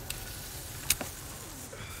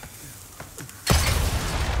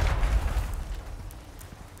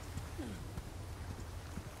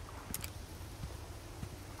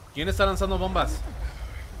 ¿Quién está lanzando bombas?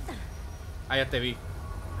 Ah, ya te vi.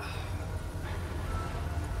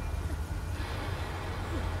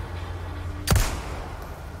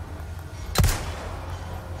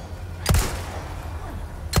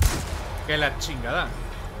 Que la chingada.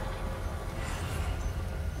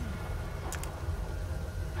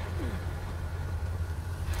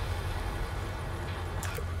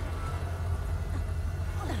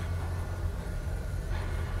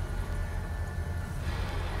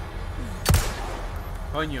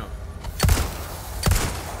 Coño.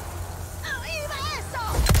 ¡Ahí va eso!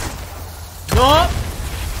 ¡No!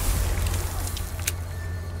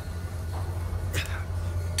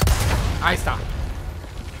 Ahí está.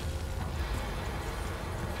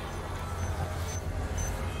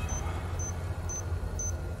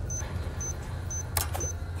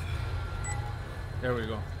 There we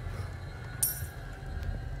go.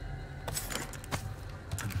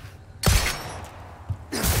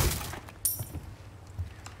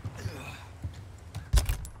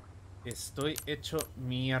 Estoy hecho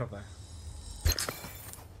mierda.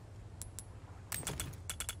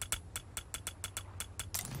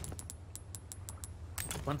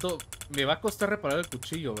 ¿Cuánto me va a costar reparar el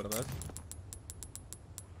cuchillo, verdad?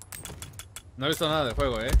 No he visto nada del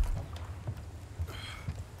juego, ¿eh?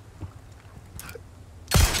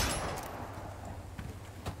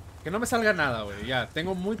 Que no me salga nada, güey. Ya,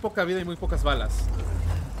 tengo muy poca vida y muy pocas balas.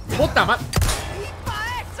 ¡Puta madre! ¡Y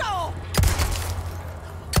pa' eso!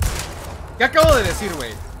 ¿Qué acabo de decir,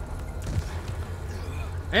 güey?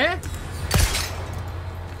 ¿Eh?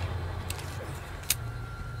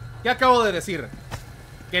 ¿Qué acabo de decir?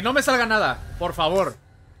 Que no me salga nada, por favor.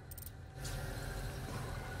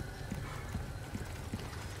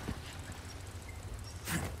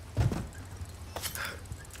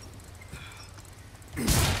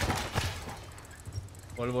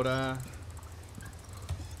 Pólvora.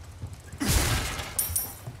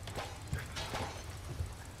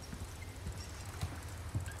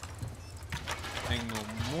 Tengo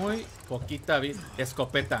muy poquita vida.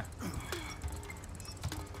 Escopeta.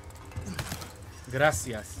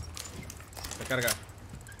 Gracias. Se carga.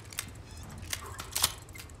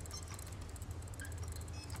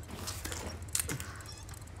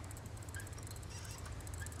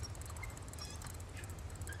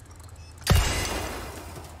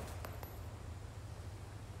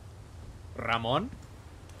 Ramón.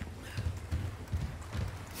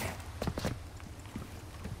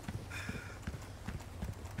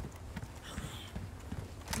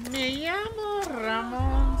 Me llamo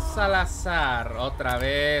Ramón Salazar. Otra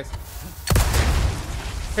vez.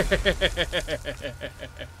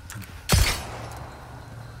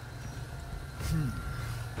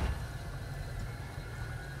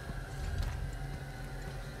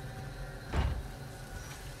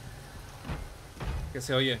 ¿Qué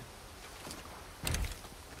se oye?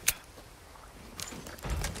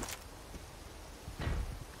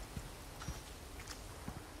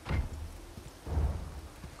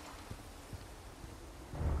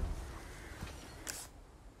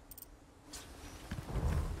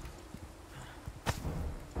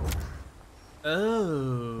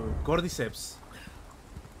 Oh, Cordyceps.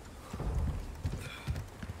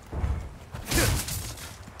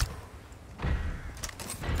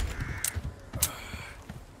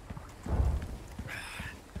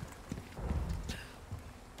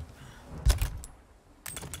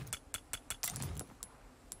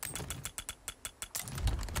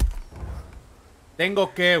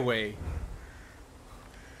 Tengo que, güey.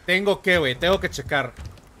 Tengo que checar.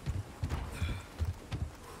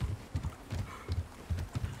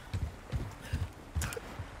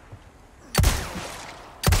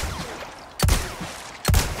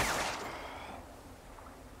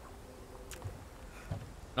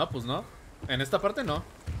 No, pues no. En esta parte no.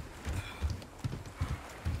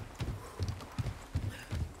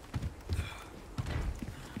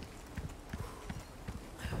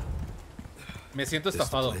 Me siento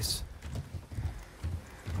estafado.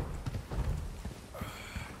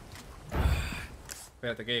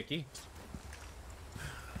 Espérate, ¿qué hay aquí?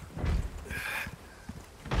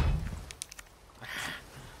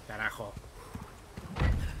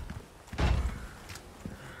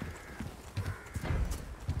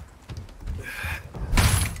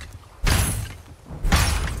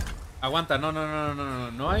 Aguanta,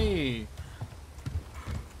 no hay...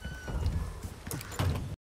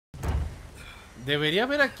 Debería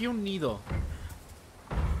haber aquí un nido.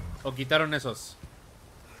 O quitaron esos.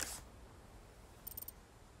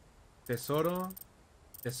 Tesoro.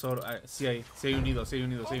 Tesoro. Sí hay un nido, sí hay un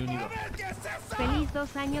nido. Feliz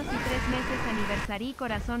 2 años y 3 meses aniversario,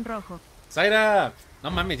 corazón rojo. Zaira. No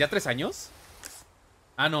mames, ¿ya 3 años?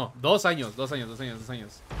 Ah, no, 2 años.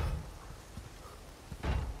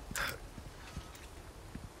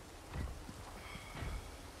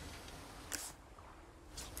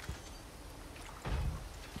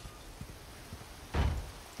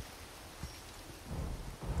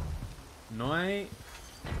 No hay...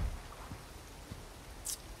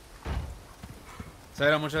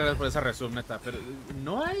 Zaira, muchas gracias por esa resum, neta. Pero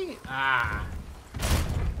no hay... Ah.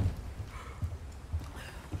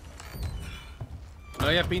 No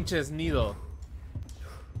haya pinches nido.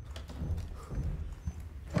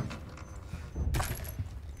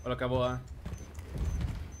 Hola, Caboa.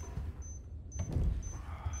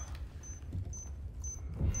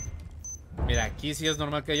 Mira, aquí sí es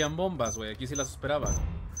normal que hayan bombas, güey. Aquí sí las esperaba.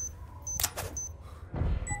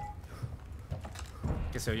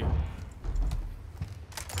 ¿Qué se oye?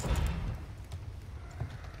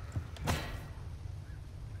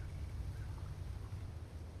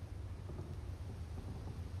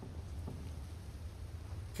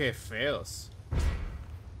 Qué feos.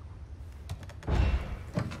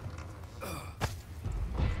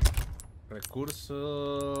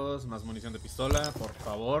 Recursos, más munición de pistola, por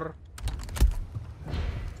favor.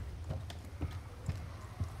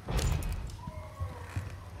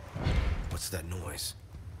 What's that noise?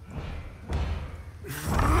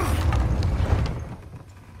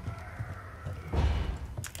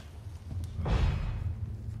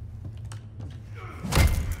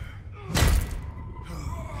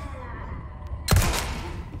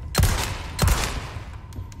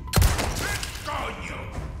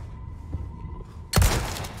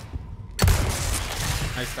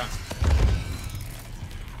 Ahí está.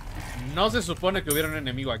 No se supone que hubiera un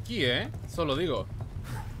enemigo aquí, ¿eh? Solo digo.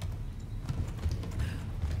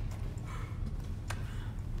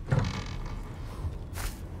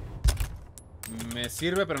 Me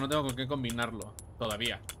sirve, pero no tengo con qué combinarlo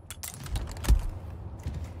todavía.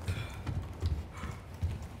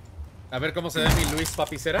 A ver cómo se ve mi Luis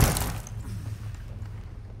Papicera.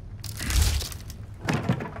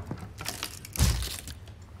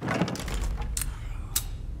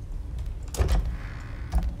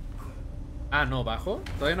 Ah, no, bajo.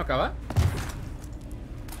 ¿Todavía no acaba?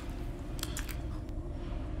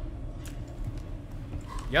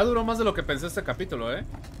 Ya duró más de lo que pensé este capítulo, ¿eh?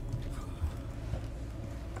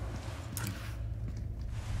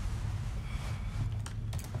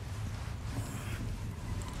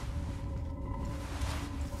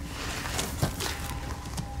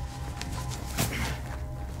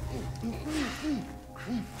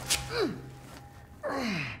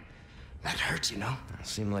 That hurts, you know?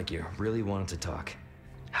 Seemed like you really wanted to talk.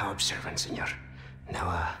 How observant, senor.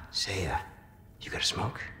 Now, say, you got a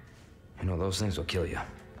smoke? You know, those things will kill you.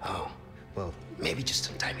 Oh, well, maybe just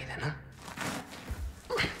untie me then, huh?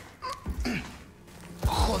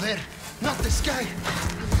 Joder, not this guy!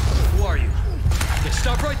 Who are you? Okay,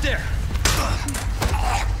 stop right there!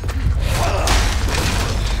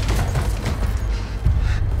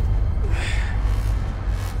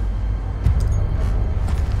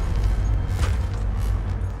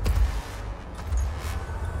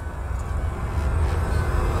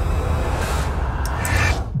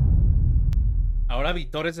 ¿Ahora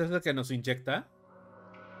Vitores es el que nos inyecta?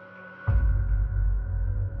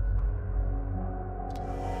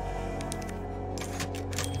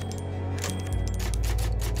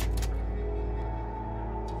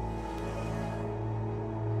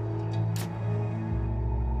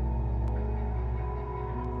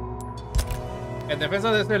 En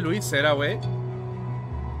defensa de este Luis Cera, güey.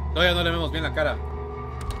 Todavía no le vemos bien la cara.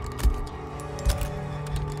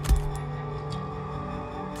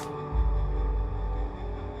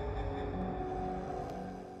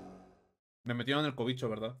 Me metieron el cobicho,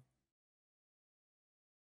 ¿verdad?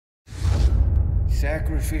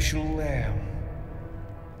 Sacrificial lamb,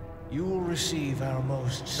 you will receive our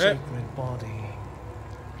most sacred body.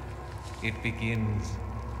 It begins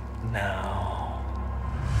now.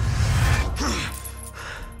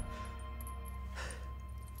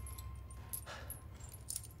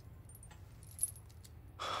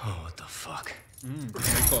 Oh, what the fuck?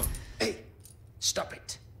 Rico. Hey, stop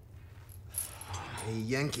it. Hey,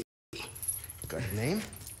 Yankee. Got your name?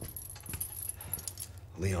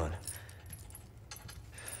 Leon.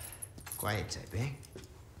 Quiet type, eh?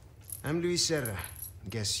 I'm Luis Serra.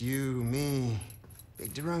 Guess you, me,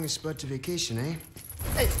 picked the wrongest spot to vacation, eh?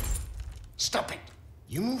 Hey! Stop it!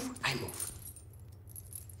 You move, I move.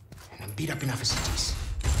 And I'm beat up enough as it is.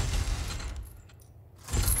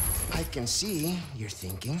 I can see you're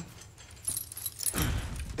thinking.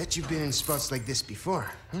 Bet you've been in spots like this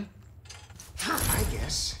before, huh? I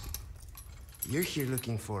guess you're here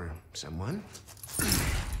looking for someone.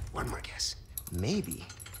 One more guess. Maybe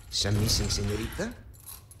some missing señorita?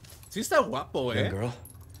 Sí está guapo, Young girl.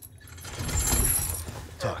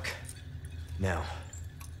 Talk. Now.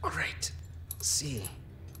 All right. See.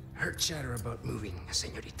 Heard chatter about moving a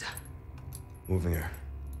señorita. Moving her.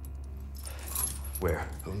 Where?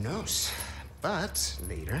 Who knows? But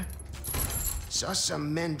later, saw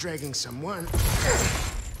some men dragging someone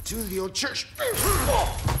to the old church.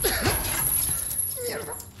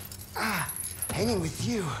 Hanging with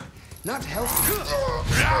you, not healthy.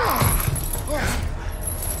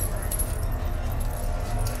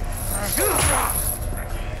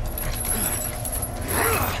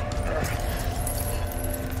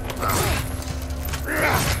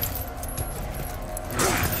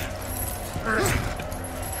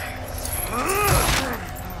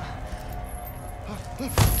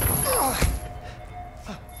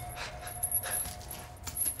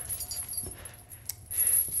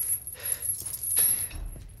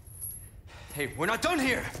 Hey, we're not done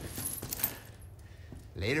here!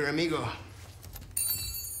 Later, amigo.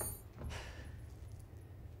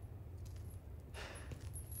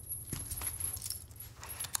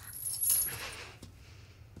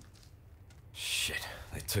 Shit,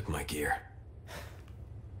 they took my gear.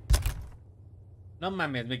 No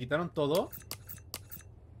mames, me quitaron todo.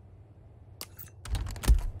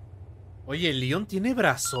 Oye, Leon tiene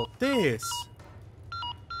brazotes.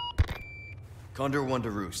 Condor 1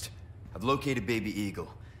 to Roost. I've located Baby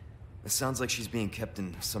Eagle. It sounds like she's being kept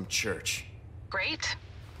in some church. Great.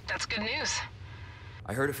 That's good news.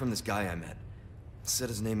 I heard it from this guy I met. Said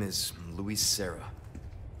his name is Luis Serra.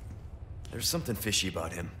 There's something fishy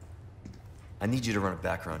about him. I need you to run a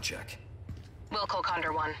background check. We'll call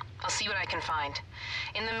Condor 1. I'll see what I can find.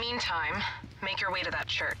 In the meantime, make your way to that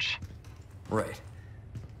church. Right.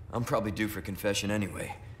 I'm probably due for confession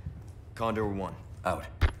anyway. Condor 1, out.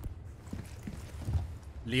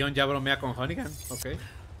 Leon ya bromea con Honeygan. Ok.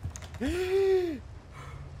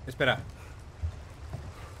 Espera.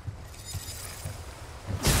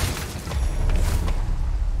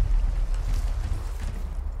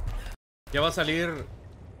 Ya va a salir.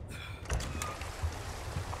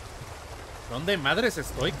 ¿Dónde madres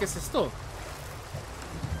estoy? ¿Qué es esto?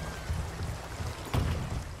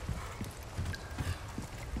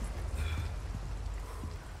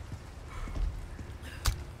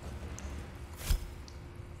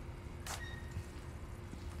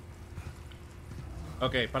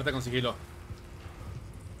 Ok, parte con sigilo.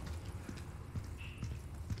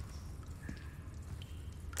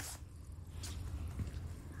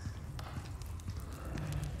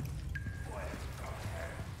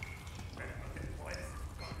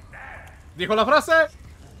 Dijo la frase.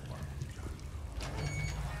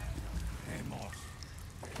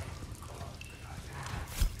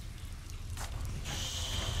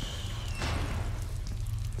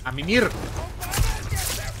 A mimir.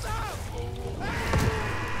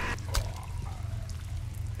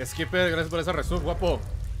 Skipper, gracias por esa resub, guapo.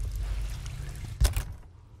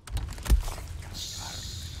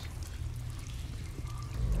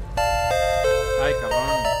 Ay,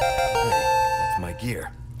 cabrón. That's my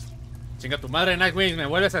gear. Chinga tu madre, Nightwing. Me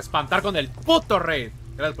vuelves a espantar con el puto raid.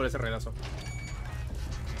 Gracias por ese raidazo.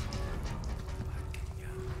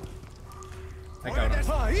 Ay,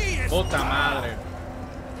 cabrón. Puta madre.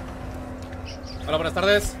 Hola, buenas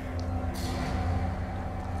tardes.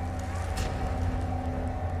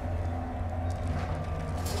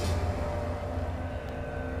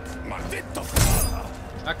 ¡Maldito!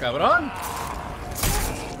 Ah, cabrón.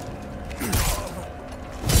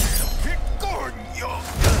 ¿Qué coño?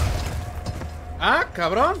 Ah,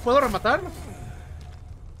 cabrón. ¿Puedo rematar?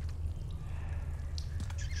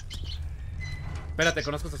 Espérate,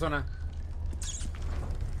 conozco esta zona.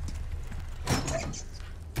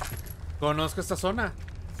 Conozco esta zona.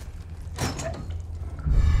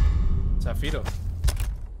 Zafiro.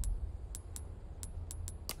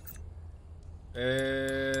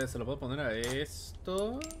 Se lo puedo poner a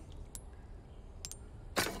esto.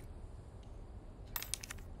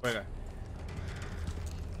 Juega.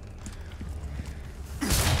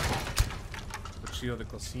 Cuchillo de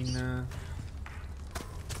cocina.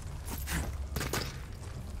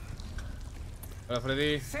 Hola,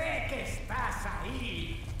 Freddy. Sé que estás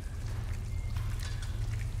ahí.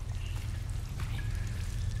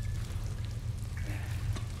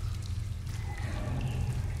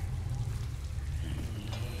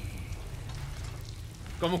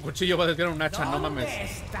 Como un cuchillo va a desviar un hacha, no mames.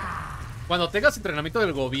 Cuando tengas entrenamiento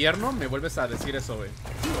del gobierno, me vuelves a decir eso, güey.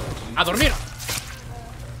 ¡A dormir!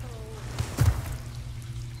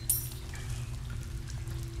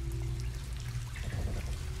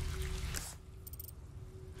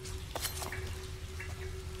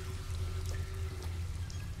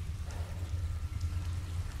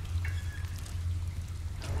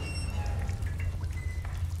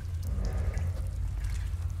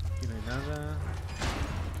 Aquí no hay nada.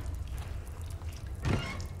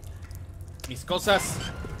 Mis cosas.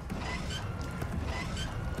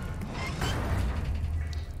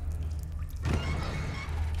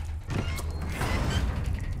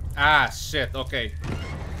 Ah, shit, ok.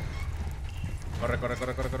 Corre, corre,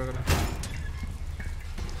 corre, corre, corre, corre.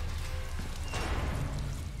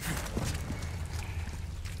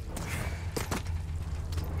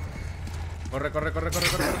 Corre, corre, corre, corre,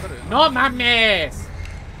 corre, corre. ¡No mames!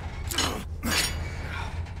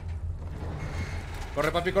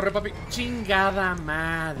 Corre, papi, corre, papi. Chingada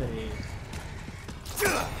madre.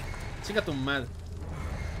 Chinga tu madre.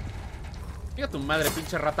 Chinga tu madre,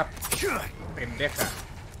 pinche rata pendeja.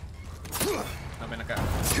 No, ven acá.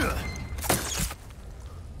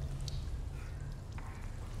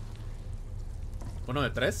 ¿Uno de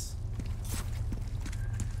 3?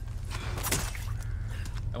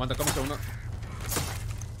 Aguanta, ¿cómo que uno?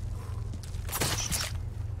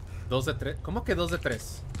 2 de 3. ¿Cómo que 2 de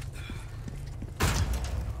 3?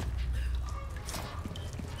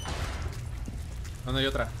 ¿Dónde hay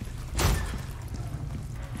otra?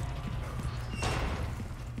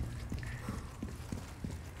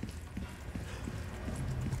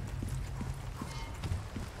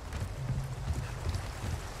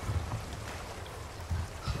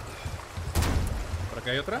 ¿Por aquí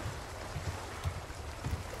hay otra?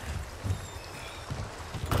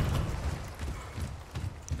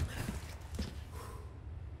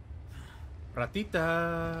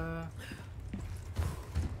 Ratita.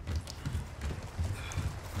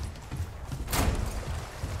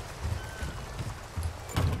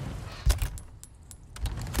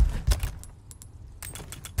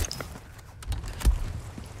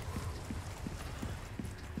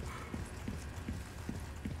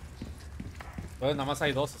 Entonces nada más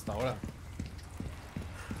hay 2 hasta ahora.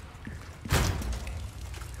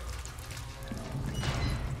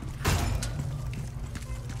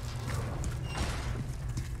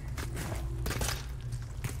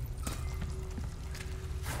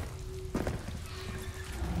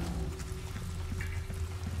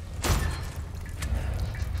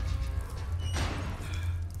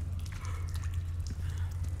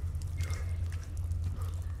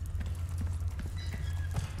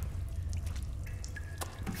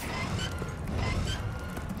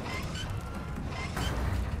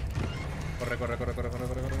 Corre, corre, corre, corre,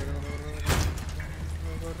 corre, corre,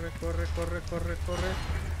 corre, corre, corre, corre, corre, corre.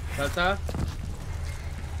 Salta.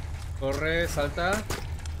 Corre, salta.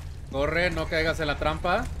 Corre, no caigas en la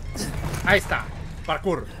trampa. Ahí está.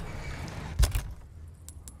 Parkour.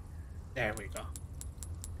 There we go.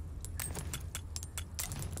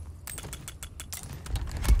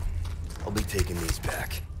 I'll be taking these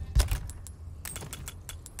back.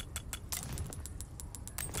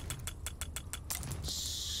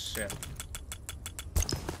 Shit.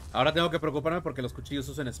 Ahora tengo que preocuparme porque los cuchillos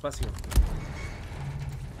usan espacio.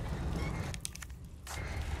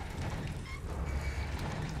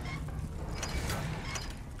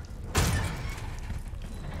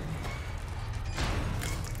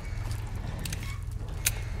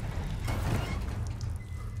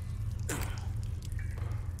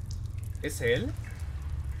 ¿Es él?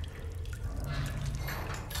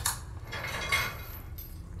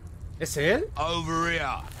 ¿Es él? Over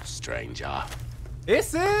here, stranger.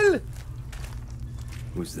 ¡Es él!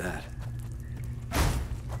 Who's that?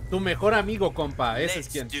 Tu mejor amigo, compa. Ese es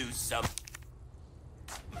quien.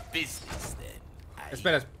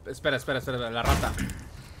 Espera, espera, espera, espera. La rata.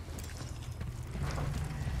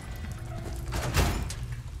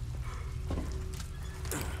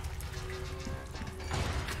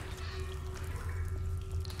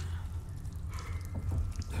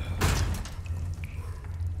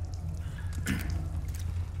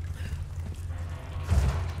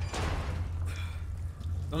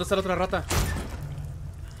 ¿Dónde está la otra rata?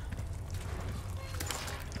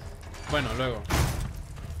 Bueno, luego.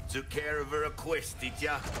 Took care of her request, did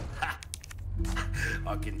ya?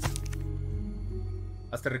 I can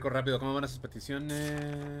Hazte rico rápido. ¿Cómo van esas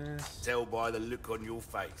peticiones? tell by the look on your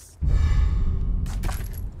face.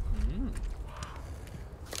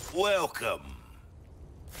 Welcome.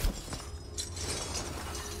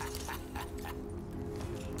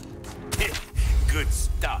 Good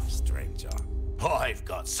stuff, stranger. I've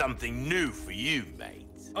got something new for you, mate.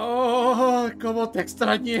 Oh, cómo te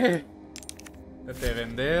extrañé. De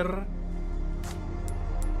vender.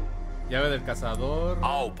 Llave del cazador.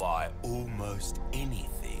 I'll buy almost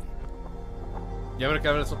anything. Llave que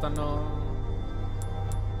abre el sótano.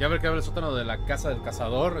 Llave que abre el sótano de la casa del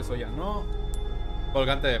cazador. Eso ya no.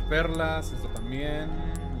 Colgante de perlas. Esto también.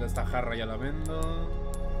 Esta jarra ya la vendo.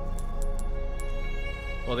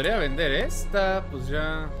 Podría vender esta. Pues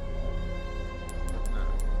ya.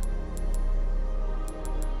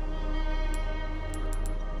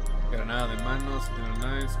 Granada de manos,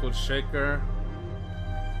 Skull Shaker.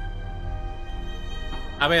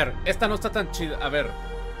 A ver, esta no está tan chida. A ver.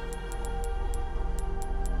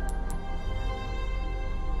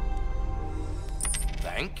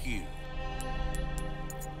 Thank you.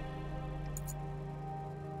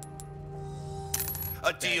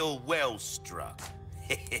 A deal well struck.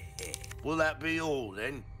 Will that be all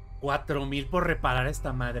then? 4,000 por reparar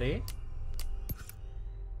esta madre.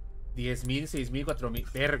 10,000, 6,000, 4,000.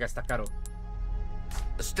 Verga, está caro.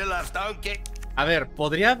 A ver,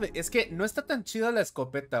 podría... Es que no está tan chida la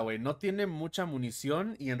escopeta, güey. No tiene mucha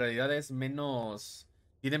munición y en realidad es menos...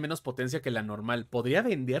 Tiene menos potencia que la normal. Podría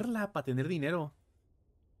venderla para tener dinero.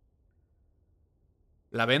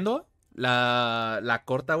 ¿La vendo? La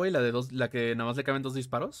corta, güey. La de dos... La que nada más le caben 2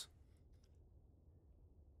 disparos.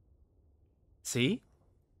 ¿Sí?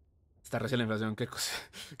 Está recién la inflación. ¿Qué cosa?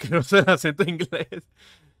 Que no sé el acento inglés.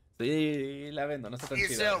 Sí, la vendo, no está tan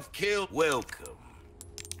chida. Welcome.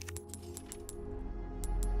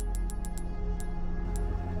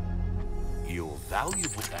 You're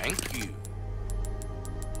valuable, thank you.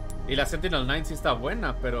 Y la Sentinel 9 sí está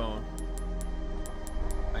buena, pero...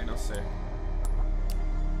 Ay, no sé.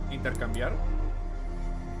 ¿Intercambiar?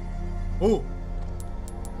 Oh,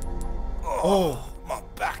 my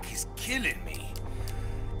back is killing me.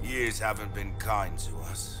 Years haven't been kind to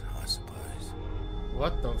us, I suppose.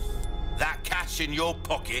 What the f... That cash in your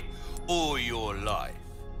pocket or your life?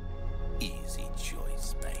 Easy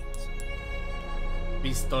choice, mate.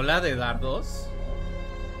 ¿Pistola de dardos?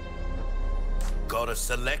 Got a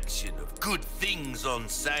selection of good things on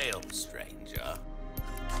sale, stranger.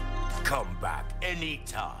 Come back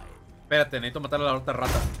anytime. Espérate, necesito matar a la otra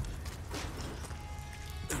rata.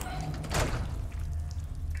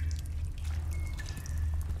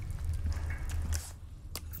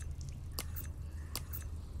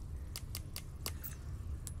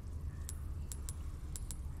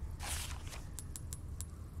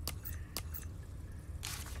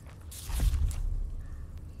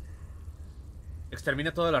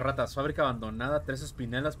 Extermina todas las ratas. Fábrica abandonada, 3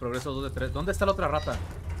 espinelas, progreso 2 de 3. ¿Dónde está la otra rata?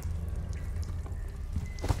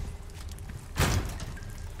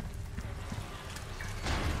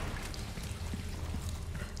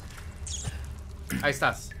 Ahí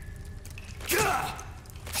estás.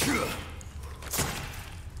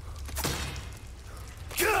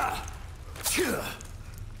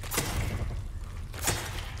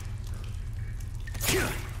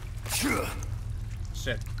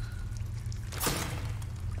 Shit.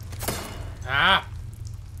 ¡Ah!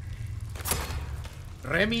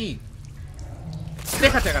 ¡Remy!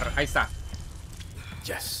 ¡Déjate agarrar! Ahí está.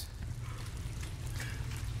 Yes.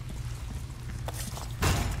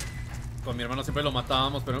 Con mi hermano siempre lo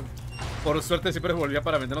matábamos, pero por suerte siempre volvía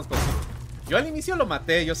para vendernos cosas. Yo al inicio lo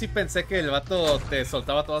maté. Yo sí pensé que el vato te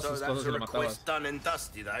soltaba todas sus cosas y lo matabas. Done and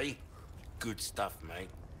dusted, eh? Good stuff, mate.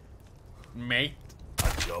 Mate. A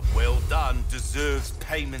job well done deserves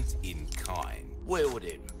payment in kind. Well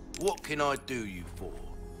then, what can I do you for?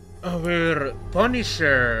 A ver,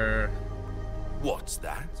 Punisher. What's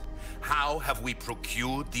that? How have we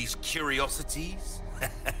procured these curiosities?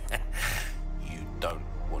 You don't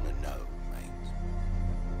want to know, mate.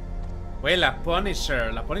 Güey, la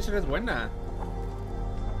Punisher. La Punisher es buena.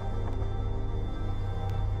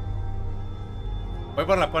 Voy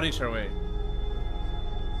por la Punisher, güey.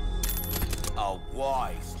 A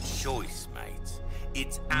wise choice, mate.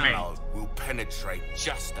 Its ammo will penetrate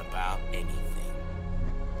just about anything.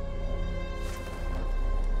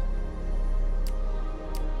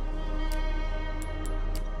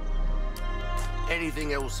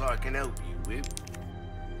 Anything else I can help you with?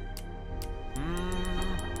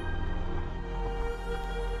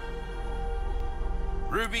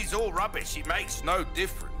 Ruby's all rubbish. It makes no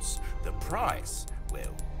difference. The price,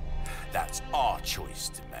 well, that's our choice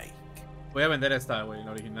to make. Voy a vender esta, güey,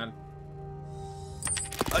 la original.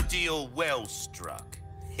 A deal well struck.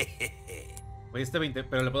 Güey, este 20,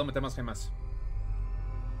 pero le puedo meter más gemas.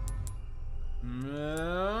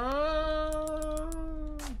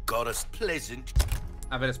 Got us pleasant.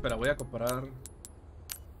 A ver, espera, voy a comparar.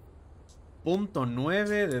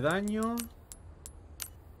 .9 de daño.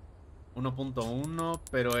 1.1,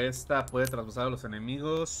 pero esta puede traspasar a los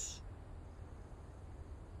enemigos.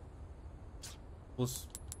 Pues...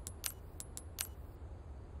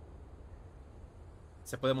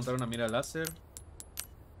 Se puede montar una mira láser.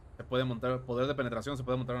 Se puede montar... Poder de penetración, se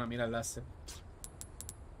puede montar una mira láser.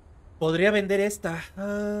 Podría vender esta.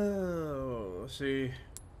 Ah, sí.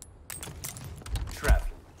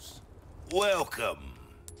 Travels. Welcome.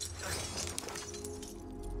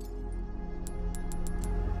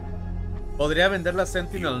 Podría vender la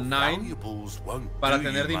Sentinel 9 para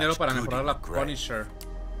tener dinero para mejorar la Punisher.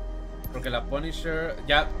 Porque la Punisher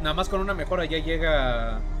ya nada más con una mejora ya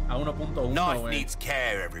llega a 1.1, güey. Needs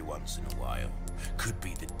care every once in a while. Could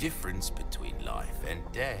be the difference between life and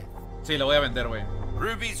death. Sí, lo voy a vender, güey.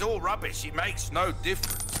 Ruby's all rubbish. It makes no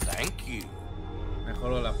difference. Thank you.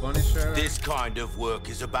 Mejoro la Punisher. This kind of work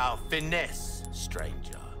is about finesse,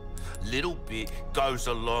 stranger. Little bit goes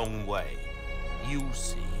a long way. You'll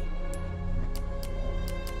see.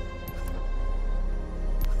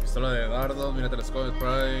 Pistola de dardos, mira telescopio,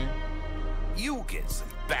 spray. You'll get some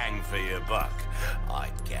bang for your buck. I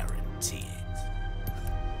guarantee it.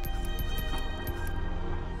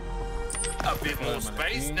 A bit more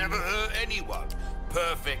space never hurt anyone.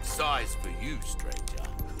 Perfect size for you, stranger.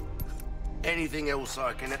 Anything else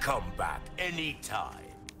I can come back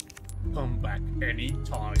anytime. Come back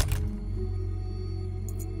anytime.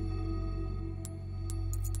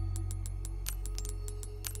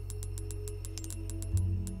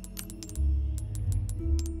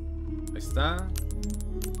 Ahí está.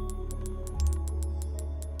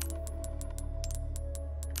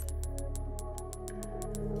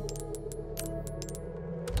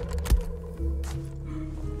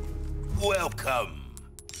 Welcome.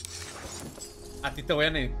 A ti te voy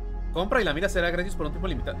a compra y la mira será gratis por un tiempo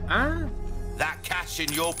limitado. Ah. That cash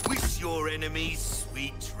in your wish your enemies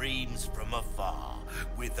sweet dreams from afar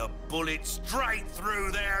with a bullet straight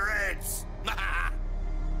through their heads.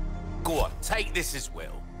 Go on, take this as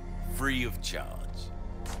well, free of charge.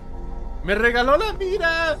 Me regaló la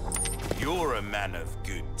mira. You're a man of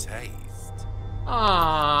good taste.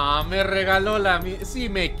 Ah, me regaló la mira. Sí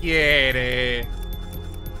me quiere.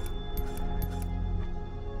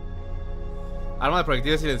 Arma de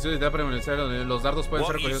proyectiles silenciosos y premonición. Los dardos pueden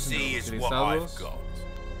ser recogidos y utilizados.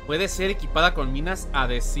 Puede ser equipada con minas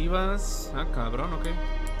adhesivas. Ah, cabrón, ok.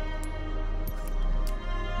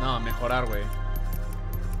 No, mejorar, güey.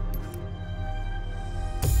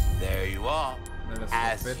 There you are.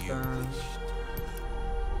 As you wished.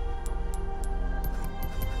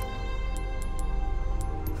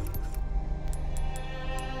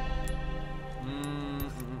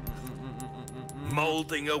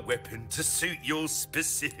 Molding a weapon to suit your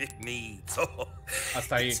specific needs.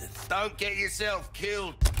 Hasta ahí. Don't get yourself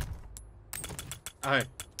killed. A ver.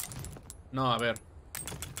 No, a ver.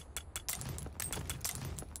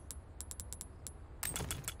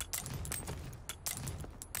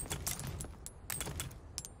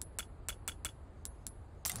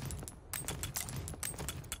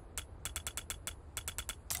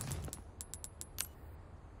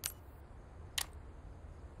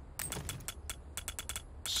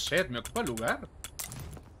 Shit, me ocupa lugar.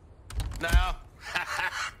 No.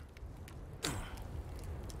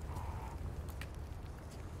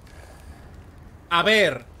 A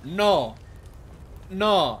ver, no.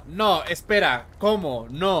 No, no, espera. ¿Cómo?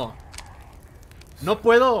 No. No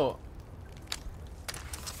puedo.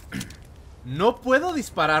 ¿No puedo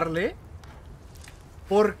dispararle?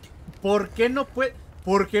 ¿Por qué no puedo?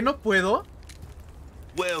 ¿Por qué no puedo?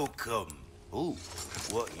 Welcome. Ooh,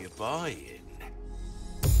 what you buying?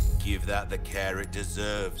 Give that the care it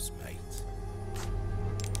deserves, mate.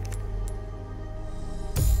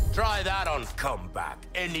 Try that on comeback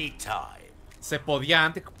anytime. Se podía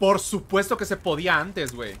antes. Por supuesto que se podía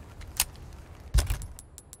antes, güey.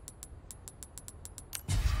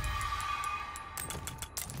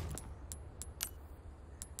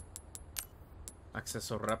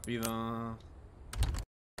 Acceso rápido.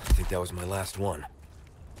 I think that was my last one.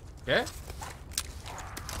 ¿Qué?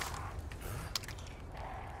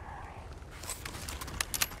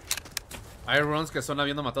 Hay runs que son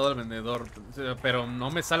habiendo matado al vendedor. Pero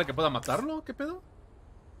no me sale que pueda matarlo. ¿Qué pedo?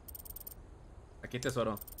 Aquí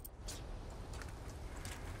tesoro.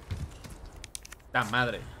 ¡Ta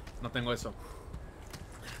madre! No tengo eso.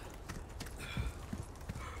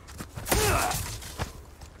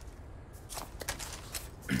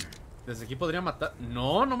 Desde aquí podría matar.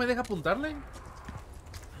 No, no me deja apuntarle.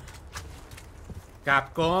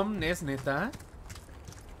 Capcom, ¿es neta?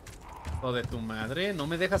 O de tu madre, ¿no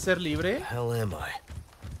me deja ser libre? Hell am I?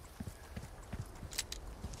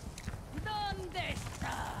 ¿Dónde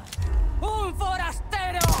está? ¡Un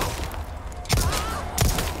forastero!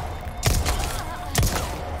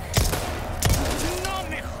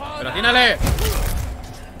 ¡Tínale!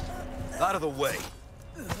 Out of the way.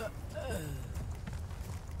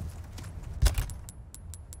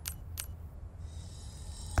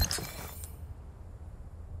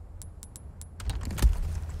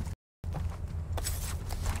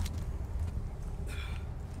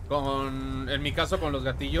 En mi caso, con los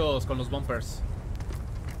gatillos, con los bumpers.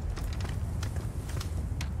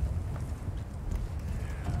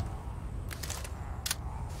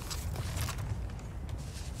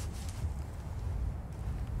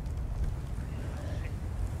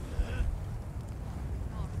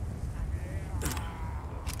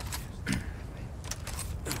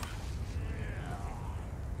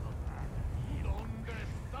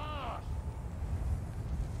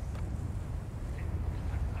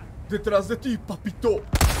 Detrás de ti, papito.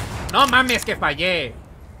 No mames, que fallé.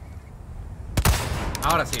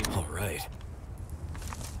 Ahora sí. All right.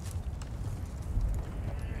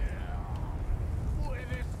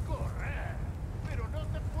 Puedes correr, pero no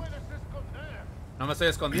te puedes esconder. No me estoy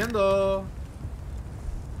escondiendo.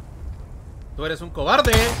 Tú eres un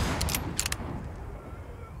cobarde.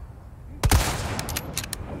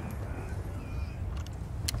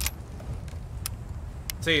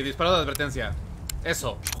 Sí, disparo de advertencia.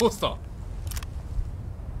 Eso, justo.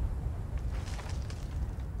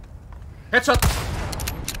 Headshot.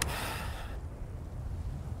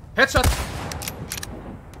 Headshot.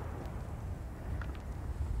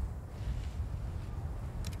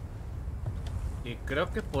 Y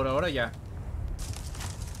creo que por ahora ya.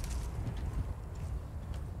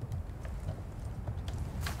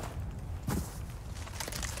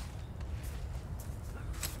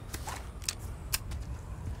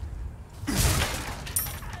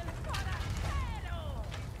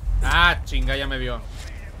 Ah, chinga, ya me vio.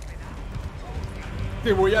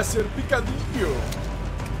 Te voy a hacer picadillo.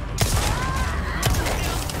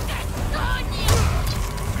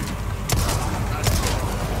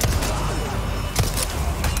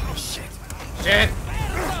 Shit.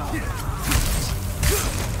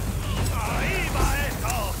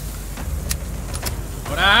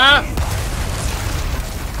 ¡Ahora!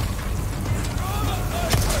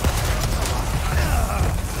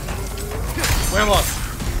 ¡Huevos!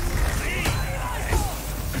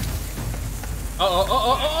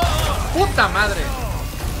 ¡Oh! ¡Puta madre!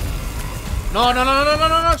 No.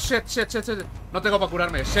 Shit. No tengo para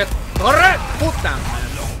curarme. Shit. ¡Corre! ¡Puta madre!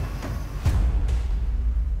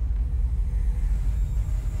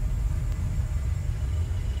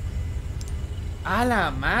 ¡A la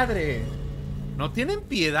madre! No tienen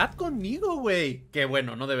piedad conmigo, güey. Que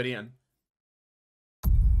bueno, no deberían.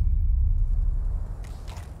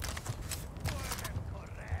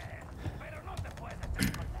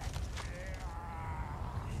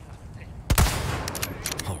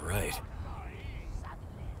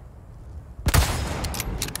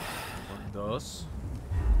 Dos.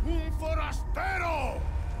 ¡Un forastero!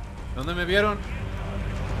 ¿Dónde me vieron?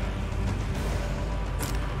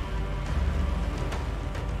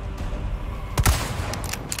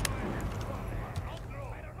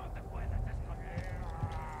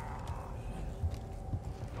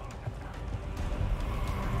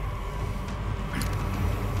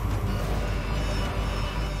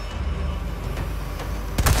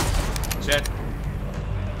 Shit.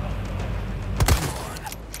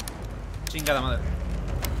 Chingada madre.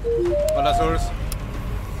 Hola, Source.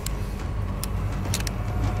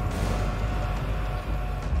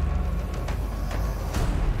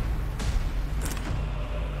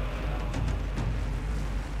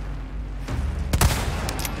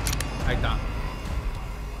 Ahí está.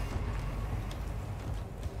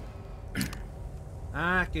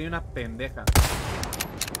 Ah, que hay una pendeja.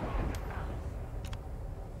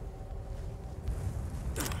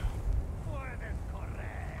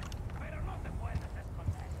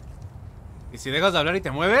 ¿Y si dejas de hablar y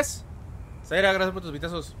te mueves? Zaira, gracias por tus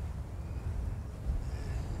vitazos.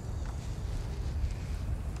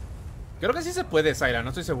 Creo que sí se puede, Zaira, no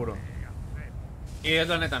estoy seguro. Y es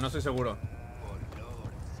la neta, no estoy seguro.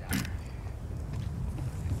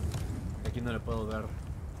 Aquí no le puedo dar.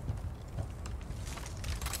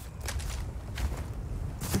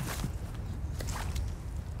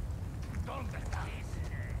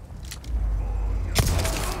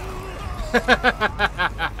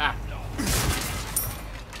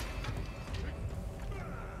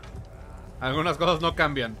 Algunas cosas no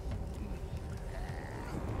cambian.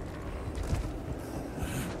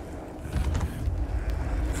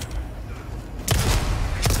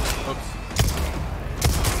 Ups.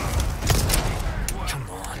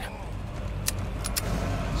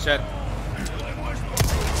 Shit.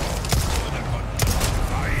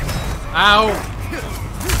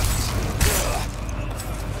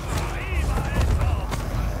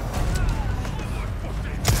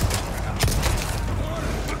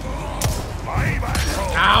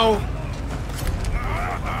 ¡Au!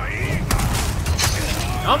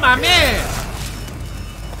 ¡No mames!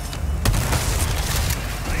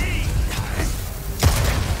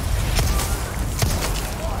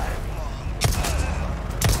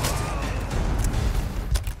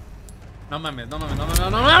 No mames, no mames, no mames, no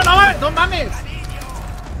mames, no mames, no mames.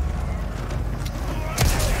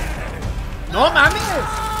 ¡No mames!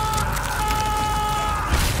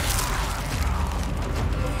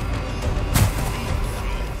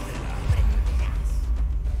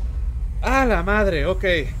 ¡A la madre! Ok.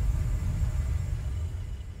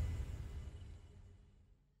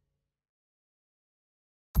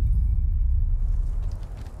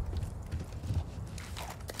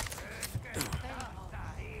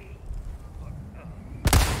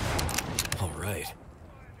 All right.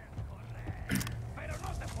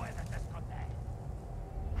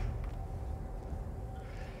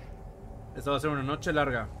 Esta va a ser una noche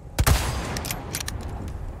larga.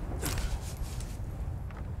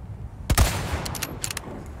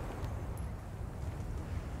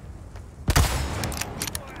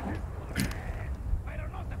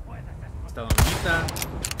 Esta donita.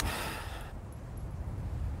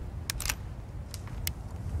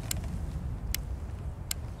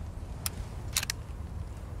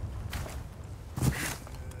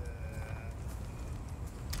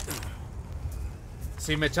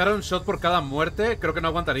 Si me echara un shot por cada muerte, creo que no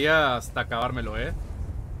aguantaría hasta acabármelo, ¿eh?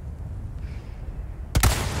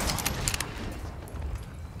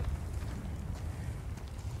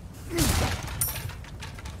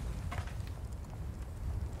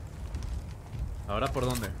 ¿Ahora por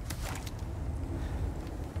dónde?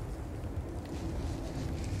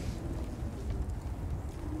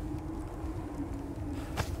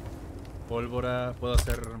 Pólvora. ¿Puedo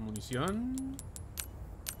hacer munición?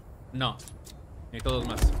 No. Necesito dos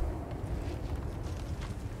más.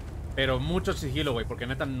 Pero mucho sigilo, güey. Porque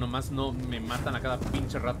neta nomás no me matan a cada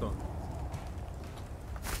pinche rato.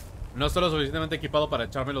 No estoy lo suficientemente equipado para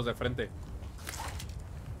echármelos de frente.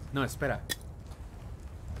 No, espera.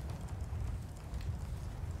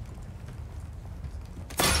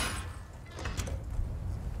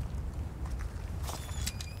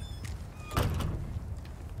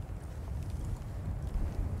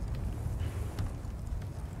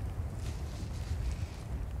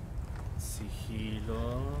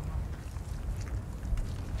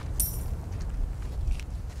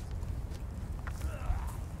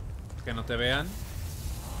 Que no te vean.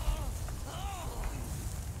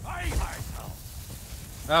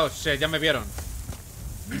 Oh shit, ya me vieron.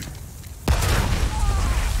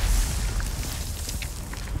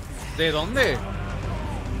 ¿De dónde?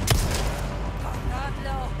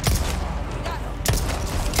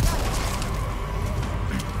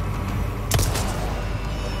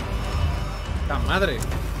 ¡La madre!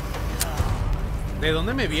 ¿De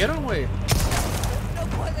dónde me vieron, güey?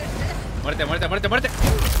 Muerte, muerte, muerte, muerte.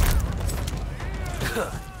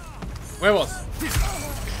 Huevos.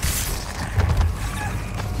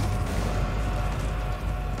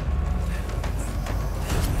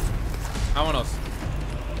 Vámonos.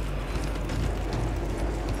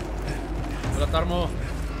 Hola, Tarmo.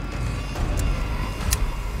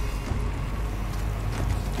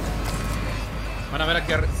 Van a ver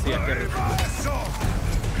aquí. Sí, aquí arriba.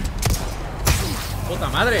 ¡Puta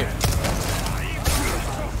madre!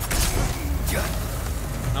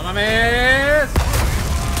 ¡No mames!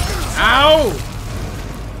 ¡Au!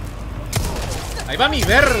 Ahí va mi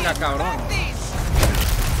verga, cabrón.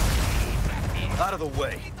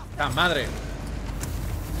 ¡Ta madre!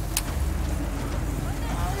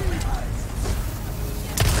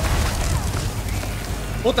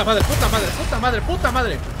 ¡Puta madre, puta madre, puta madre, puta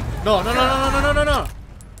madre! No, no, no, no, no, no, no, no.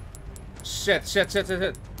 Shit, shit, shit, shit,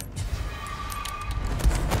 shit.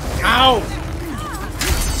 ¡Au!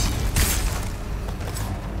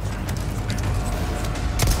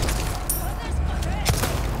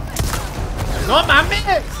 ¡No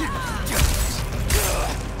mames!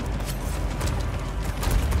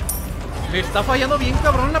 Me está fallando bien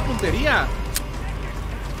cabrón la puntería.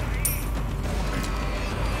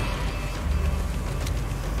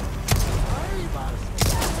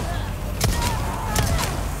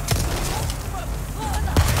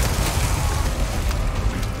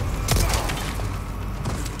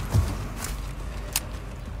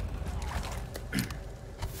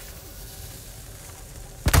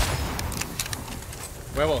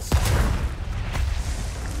 Huevos.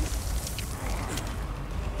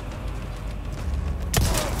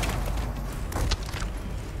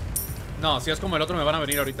 No, si es como el otro me van a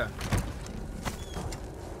venir ahorita.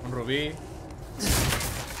 Un rubí.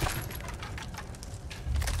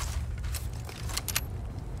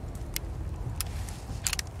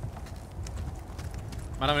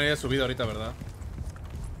 Van a venir de subida ahorita, ¿verdad?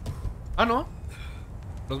 Ah, no.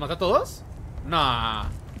 ¿Los maté a todos? Nah.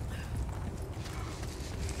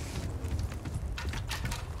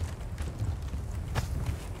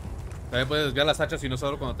 También puedes desviar las hachas y no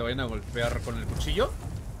solo cuando te vayan a golpear con el cuchillo.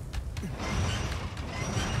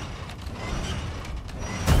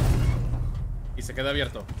 Y se queda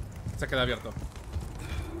abierto. Se queda abierto.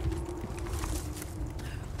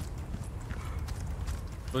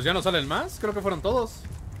 Pues ya no salen más. Creo que fueron todos.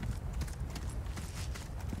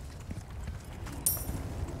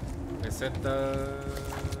 Recetas.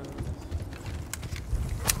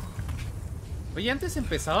 Oye, antes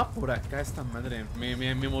empezaba por acá esta madre.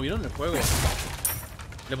 Me movieron el juego.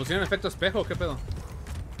 ¿Le pusieron efecto espejo o qué pedo?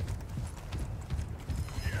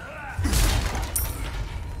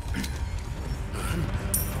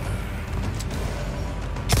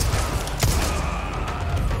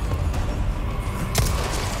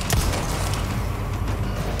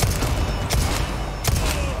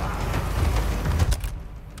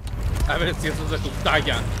 A ver si eso es de tu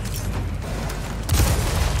talla.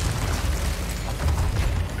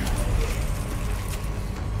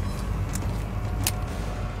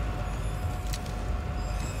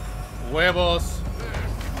 Huevos.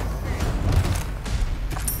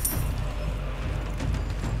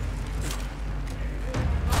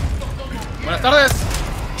 Buenas tardes.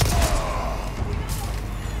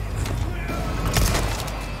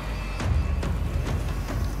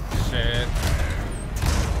 Shit.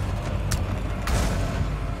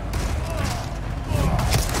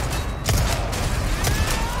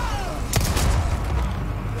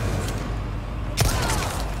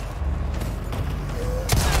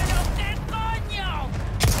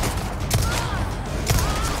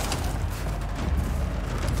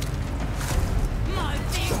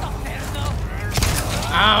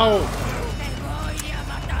 ¡Au!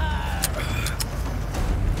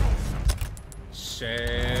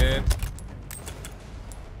 Shit.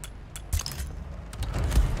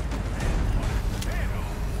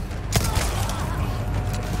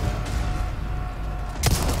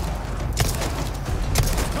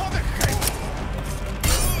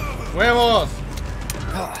 ¡Huevos!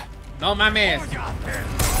 ¡No mames!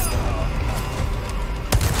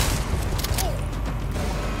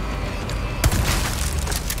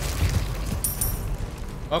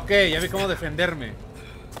 Ok, ya vi cómo defenderme.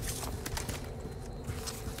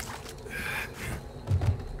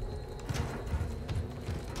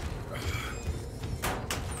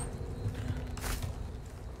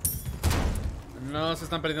 No se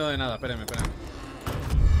están perdiendo de nada, espérenme.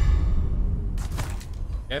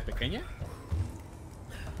 ¿Qué? ¿Pequeña?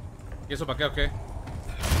 ¿Y eso para qué o qué?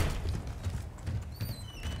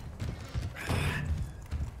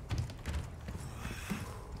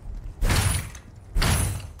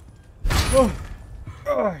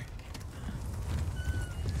 Ay.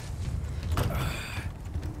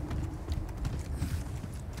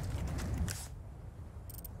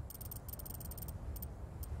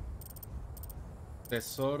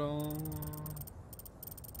 Tesoro.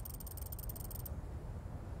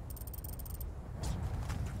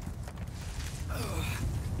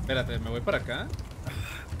 Espérate, me voy para acá.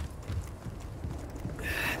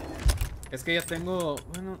 Es que ya tengo...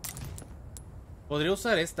 Bueno... Podría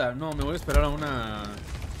usar esta. No, me voy a esperar a una...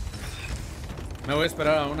 Me voy a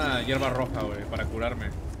esperar a una hierba roja, güey, para curarme.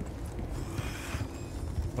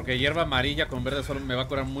 Porque hierba amarilla con verde solo me va a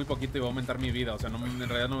curar muy poquito y va a aumentar mi vida. O sea, no, en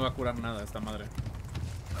realidad no me va a curar nada esta madre.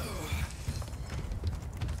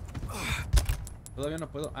 Todavía no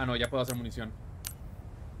puedo... Ah, no, ya puedo hacer munición.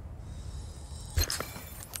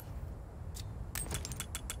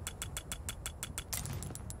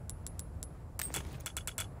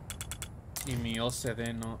 Y mi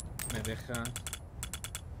OCD no me deja.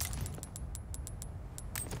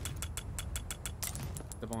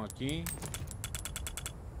 Te pongo aquí.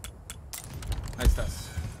 Ahí estás.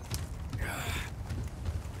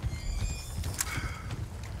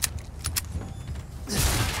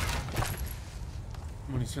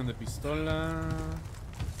 Munición de pistola.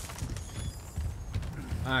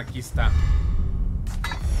 Ah, aquí está.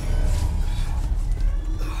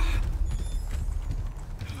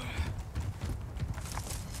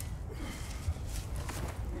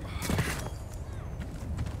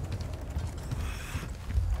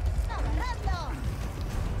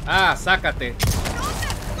 Ah, sácate.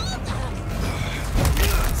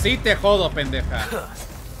 Sí te jodo, pendeja.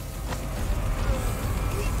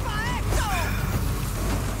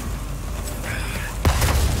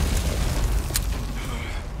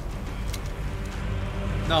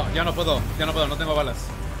 No, ya no puedo, no tengo balas.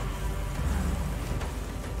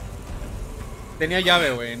 Tenía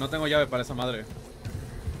llave, güey, no tengo llave para esa madre.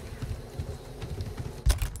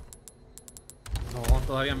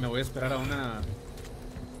 todavía me voy a esperar a una...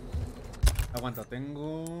 Aguanta,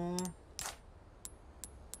 tengo...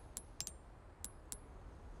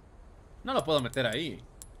 No lo puedo meter ahí.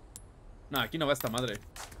 No, aquí no va esta madre.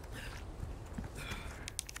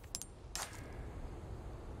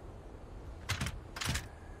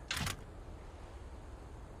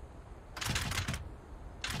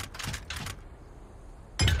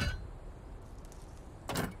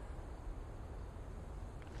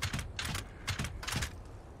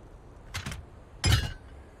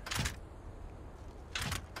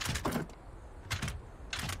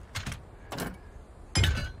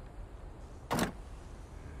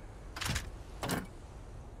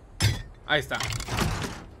 Ahí está.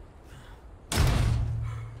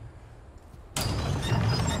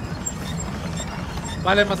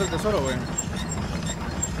 Vale más el tesoro, güey.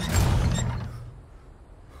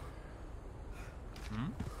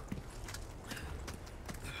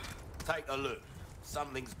 Take a look.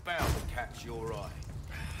 Something's bound to catch your eye.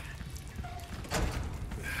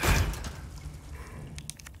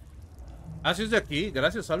 Ah, sí es de aquí.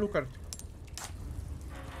 Gracias, Alucard.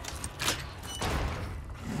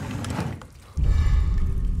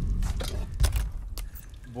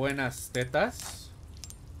 Buenas tetas.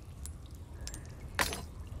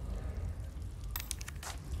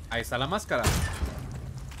 Ahí está la máscara.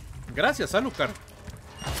 Gracias, Alucard.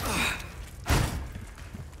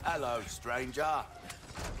 Hello, stranger.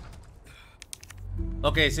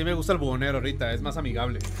 Ok, sí me gusta el buhonero ahorita. Es más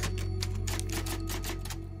amigable.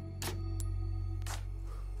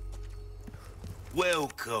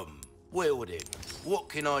 Welcome. Well then, what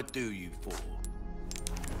can I do you for?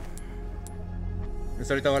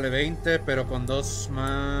 Este ahorita vale 20, pero con 2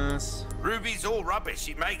 más... Ruby's all rubbish.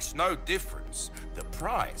 It makes no difference. The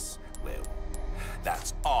price, well,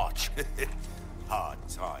 that's arch. Hard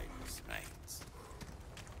times, mate.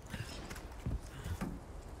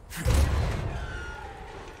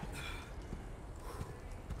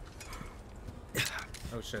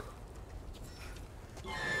 Oh shit.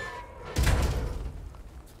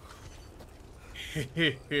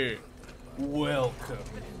 Welcome.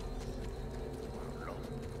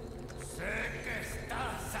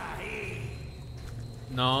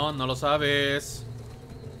 No, no lo sabes.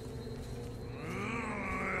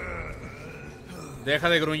 Deja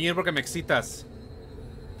de gruñir porque me excitas.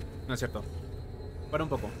 No es cierto. Para un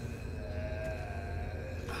poco.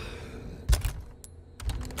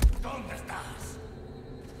 ¿Dónde estás?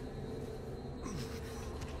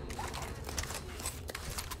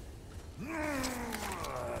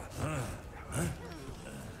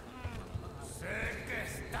 Sé que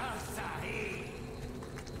estás ahí.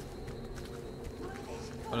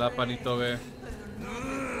 Hola, panito, ve.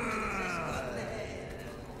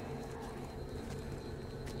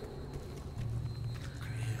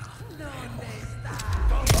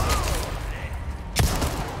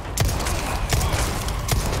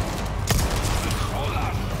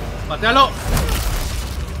 ¡Patealo!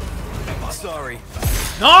 Sorry.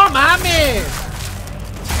 ¡No mames!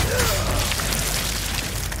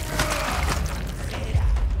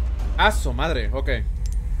 ¡A su madre! Ok.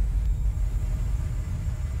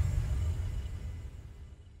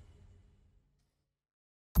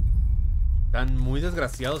 Están muy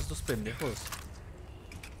desgraciados estos pendejos.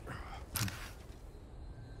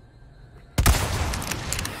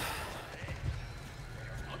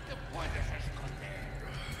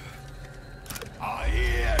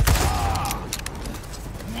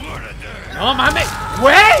 ¡No mames!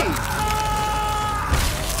 ¡Güey!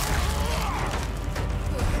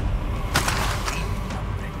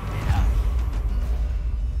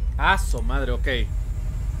 ¡Ah, su madre! Ok.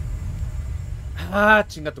 ¡Ah,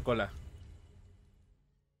 chinga tu cola!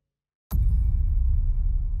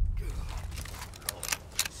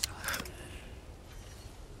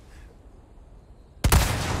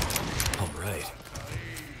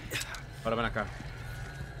 Ahora ven acá.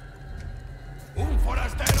 ¡Un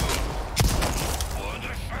forastero!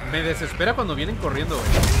 Me desespera cuando vienen corriendo, güey.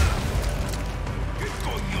 ¿Qué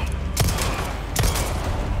coño?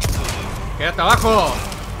 ¡Quédate abajo!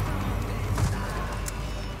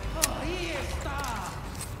 ¡Ahí está!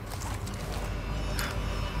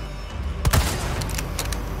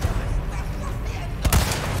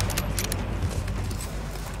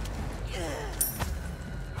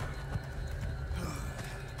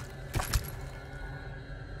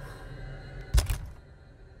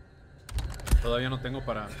 Todavía no tengo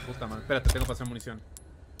para... Puta madre. Espérate, tengo para hacer munición.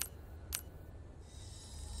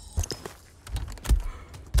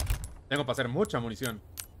 Tengo para hacer mucha munición.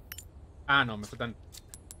 Ah, no, me faltan...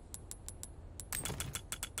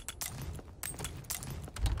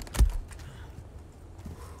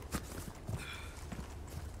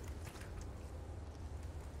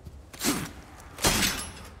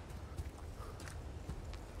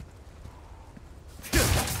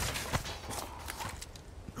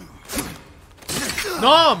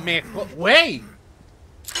 No, güey.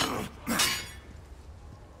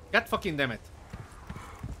 God fucking damn it.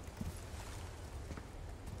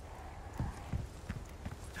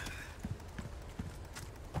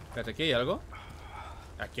 Espérate, ¿aquí hay algo?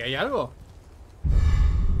 Aquí hay algo.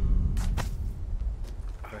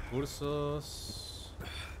 Recursos.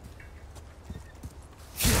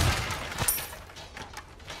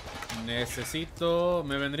 Necesito...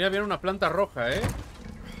 Me vendría bien una planta roja,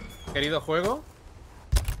 querido juego.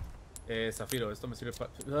 Zafiro, esto me sirve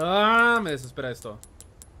para... ¡Ah! Me desespera esto.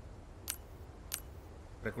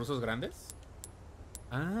 ¿Recursos grandes?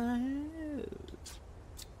 Ah.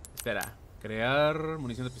 Espera. Crear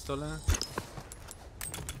munición de pistola.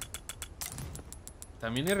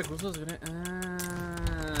 También hay recursos grandes.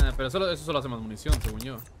 Ah, pero eso solo hace más munición, según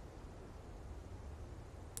yo.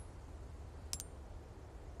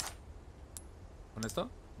 ¿Con esto?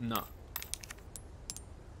 No.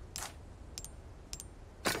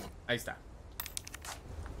 Ahí está.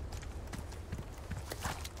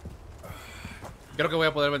 Creo que voy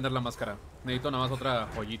a poder vender la máscara. Necesito nada más otra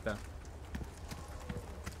joyita.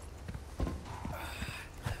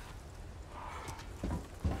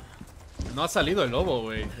 No ha salido el lobo,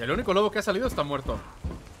 güey. El único lobo que ha salido está muerto.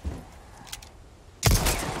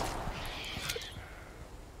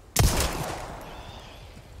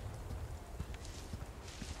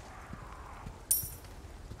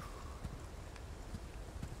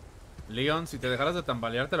 Leon, si te dejaras de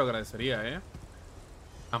tambalear te lo agradecería,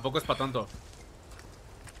 Tampoco es para tanto.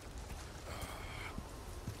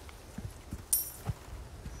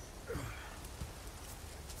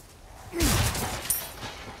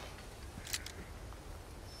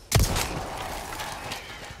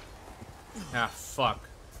 Ah, fuck.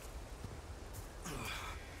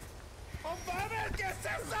 ¿Qué es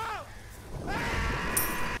eso?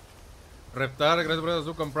 Reptar, gracias por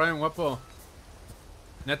eso con Prime, guapo.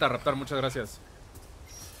 Neta, Reptar, muchas gracias.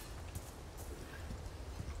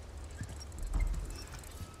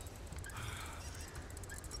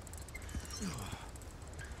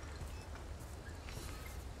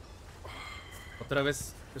 Otra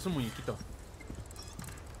vez, es un muñequito.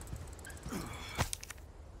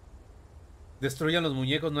 Destruyan los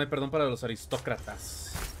muñecos, no hay perdón para los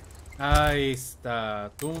aristócratas. Ahí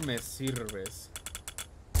está, tú me sirves.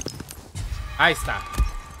 Ahí está.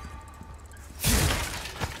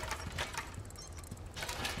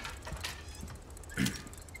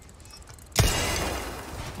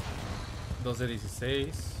 Dos de 16.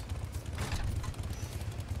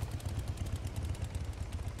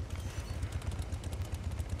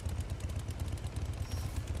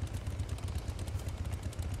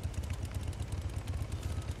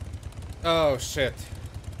 Oh, shit.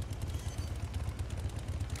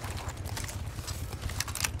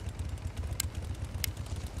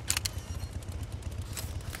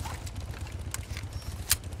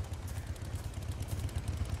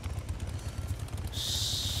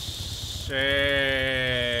 Shit.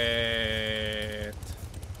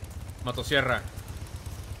 Motosierra.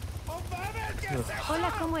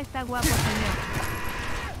 Hola, ¿cómo está, guapo señor?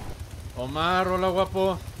 Omar, hola,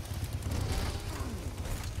 guapo.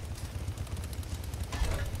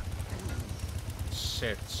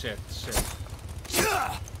 Shit, shit, shit.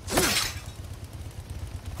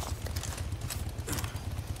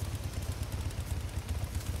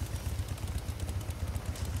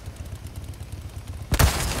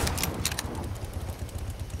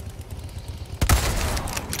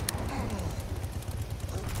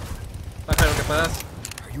 Baja lo que puedas.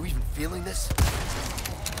 Are you even feeling this?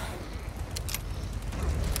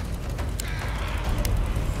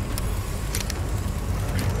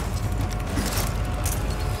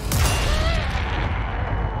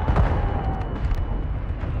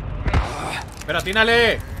 ¡Pero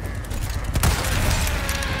atínale!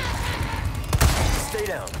 Stay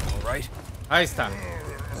down, all right? Ahí está.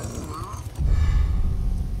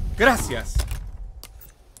 Gracias.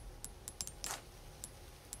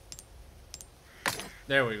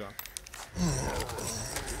 There we go.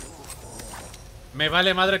 Me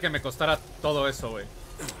vale madre que me costara todo eso, güey.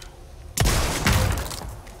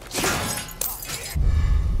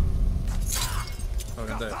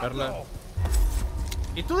 Organta de perla.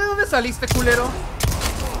 ¿Y tú de dónde saliste, culero?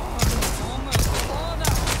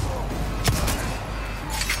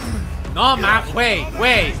 No, ma, güey,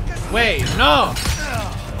 no.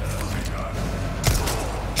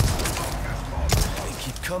 They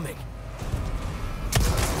keep coming.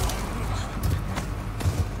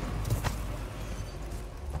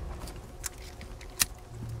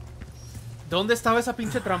 ¿Dónde estaba esa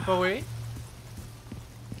pinche trampa, güey?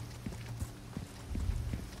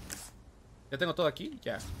 Ya tengo todo aquí,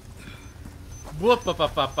 ya.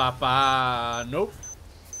 Nope.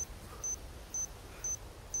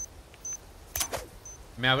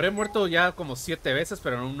 Me habré muerto ya como 7 veces,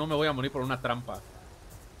 pero no me voy a morir por una trampa.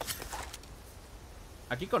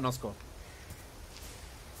 Aquí conozco.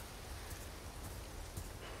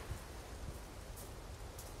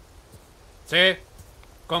 Sí.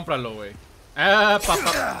 Cómpralo, güey.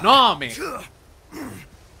 Papá. No, me.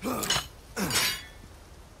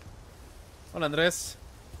 Hola, Andrés.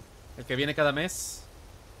 El que viene cada mes.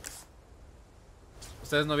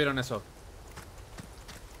 Ustedes no vieron eso.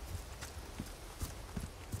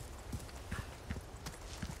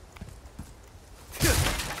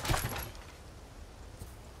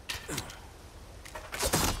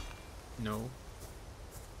 No.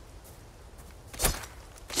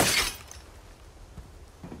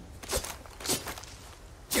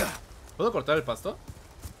 ¿Puedo cortar el pasto?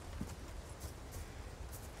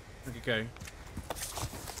 Aquí que hay.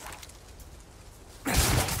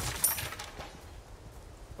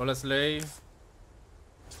 Hola, Slay.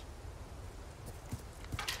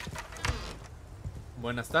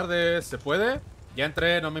 Buenas tardes. ¿Se puede? Ya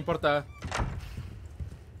entré, no me importa.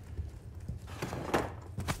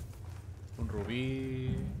 Un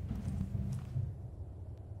rubí.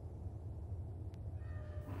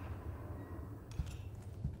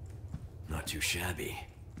 Not too shabby.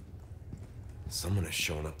 Someone has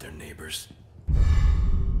shown up their neighbors.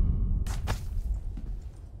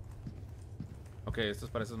 Ok, esto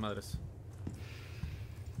es para esas madres.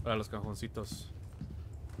 Para los cajoncitos.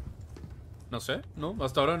 No sé, no,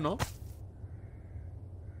 hasta ahora no.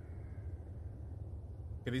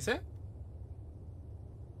 ¿Qué dice?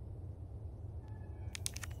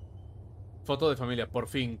 Foto de familia, por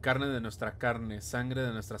fin, carne de nuestra carne, sangre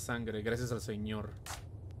de nuestra sangre, gracias al Señor.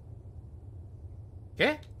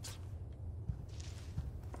 ¿Qué?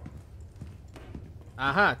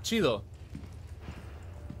 Ajá, chido.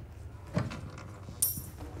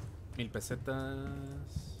 1000 pesetas.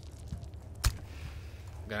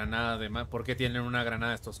 Granada de más. ¿Por qué tienen una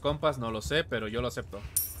granada estos compas? No lo sé, pero yo lo acepto.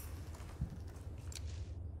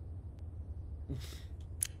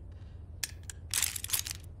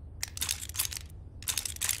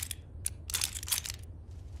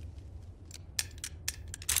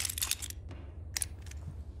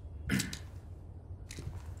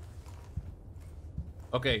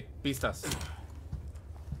 Ok, pistas.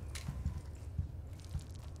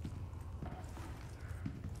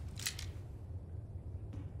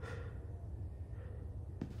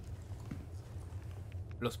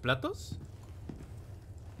 ¿Los platos?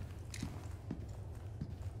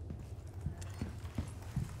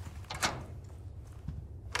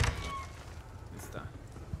 Ahí está.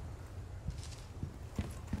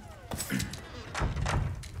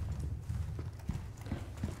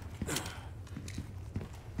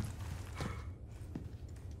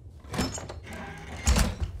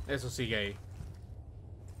 Eso sigue ahí.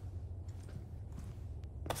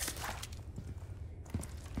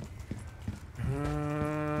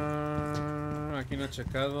 Aquí no he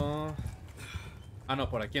checado. Ah, no,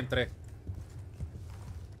 por aquí entré.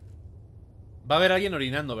 Va a haber alguien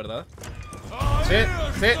orinando, ¿verdad? Sí,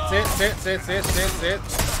 sí, sí, sí, sí, sí, sí, sí.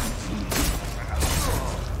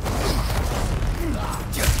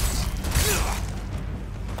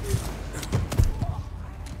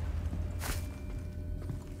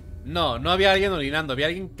 No, no había alguien orinando, había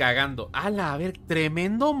alguien cagando. ¡Hala! A ver,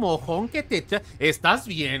 tremendo mojón que te echa. ¿Estás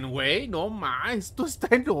bien, güey? No, ma, esto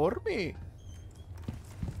está enorme.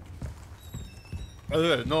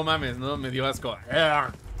 No mames, no, me dio asco.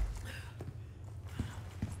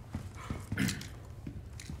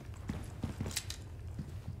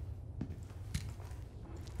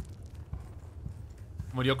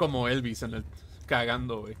 Murió como Elvis en el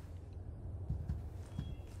cagando, güey.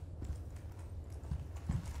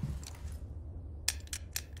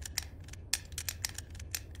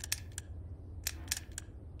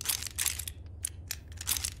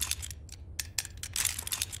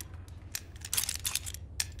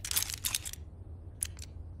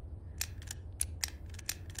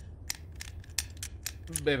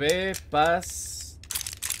 Bebé, paz,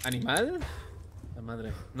 animal. La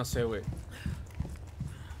madre, no sé, güey.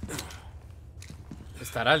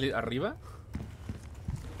 ¿Estará arriba?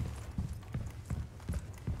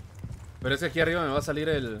 Pero es que aquí arriba me va a salir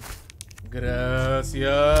el...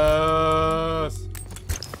 Gracias.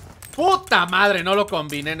 ¡Puta madre! No lo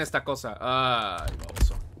combiné en esta cosa. Ay,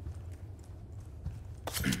 baboso.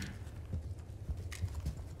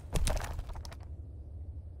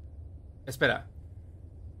 Espera.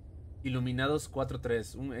 Iluminados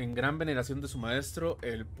 4-3. En gran veneración de su maestro,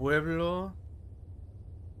 el pueblo...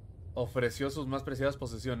 Ofreció sus más preciadas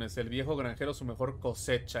posesiones. El viejo granjero su mejor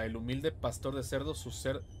cosecha. El humilde pastor de cerdos su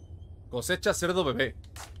cosecha cerdo bebé.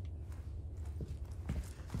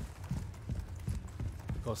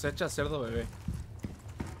 Cosecha cerdo bebé.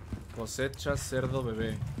 Cosecha cerdo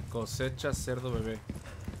bebé. Cosecha cerdo bebé.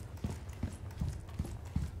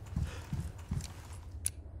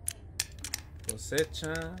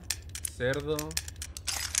 Cosecha cerdo.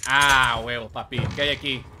 Ah, huevo, papi. ¿Qué hay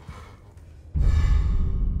aquí?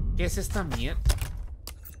 ¿Qué es esta mierda?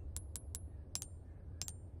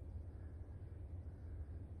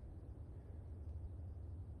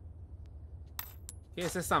 ¿Qué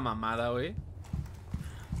es esta mamada, güey?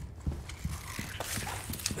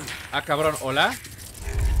 Ah, cabrón, ¿hola?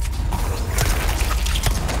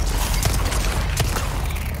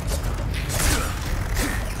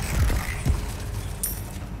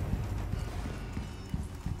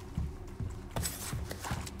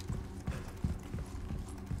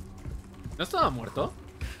 ¿No estaba muerto?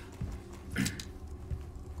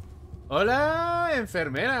 ¡Hola,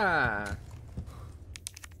 enfermera!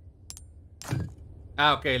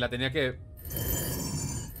 Ah, ok, la tenía que...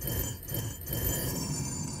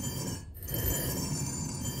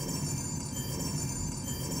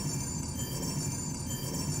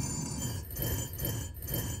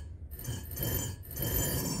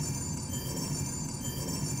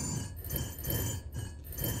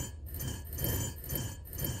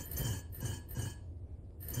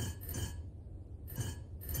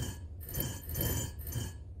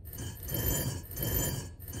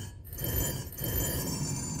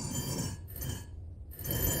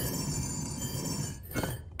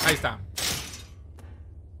 Ahí está.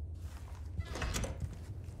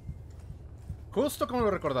 Justo como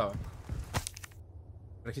lo recordaba.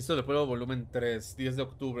 Registro del pueblo, volumen 3, 10 de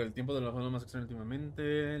octubre. El tiempo de los juegos más extraño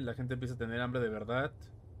últimamente. La gente empieza a tener hambre de verdad.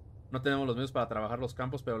 No tenemos los medios para trabajar los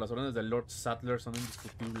campos, pero las órdenes del Lord Sattler son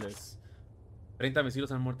indiscutibles. 30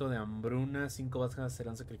 misiles han muerto de hambruna. 5 bajas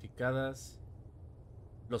serán sacrificadas.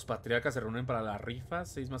 Los patriarcas se reúnen para la rifa.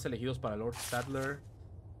 6 más elegidos para Lord Sattler.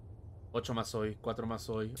 8 más hoy, 4 más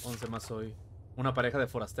hoy, 11 más hoy. Una pareja de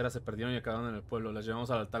forasteras se perdieron y acabaron en el pueblo. Las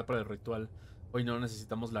llevamos al altar para el ritual. Hoy no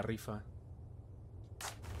necesitamos la rifa.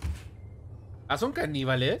 ¿Ah, son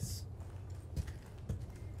caníbales?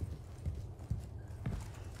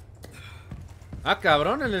 Ah,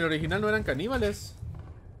 cabrón, en el original no eran caníbales.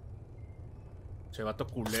 Che, vato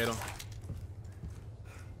culero.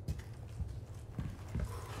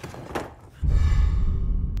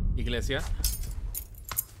 Iglesia.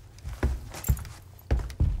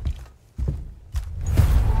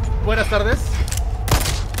 Buenas tardes.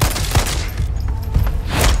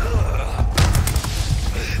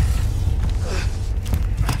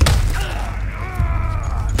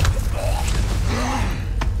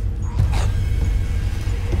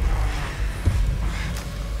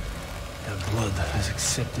 The blood has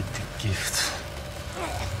accepted the gift.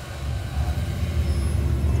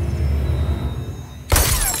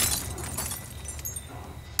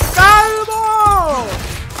 ¡Calvo!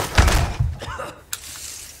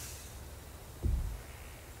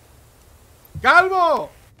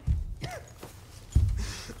 ¡Calvo!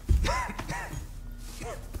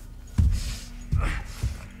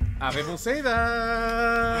 Ave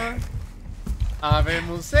Museira. Ave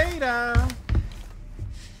Museira.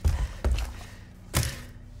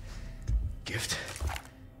 Gift?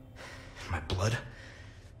 My blood?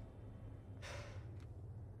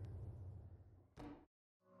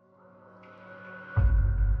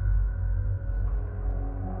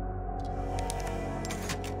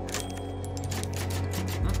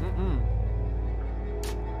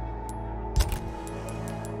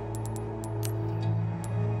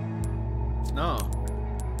 No.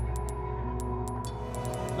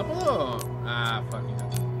 No puedo. Ah, fucking.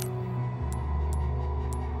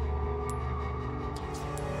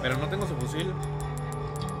 Pero no tengo su fusil.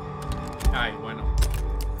 Ay, bueno.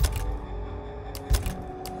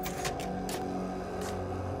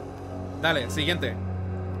 Dale, siguiente.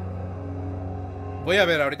 Voy a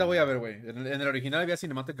ver, ahorita voy a ver, güey. En el original había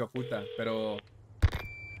cinemática oculta, pero...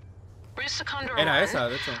 Era esa,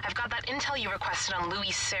 de hecho. I've got that intel you requested on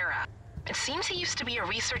Louis Serra. It seems he used to be a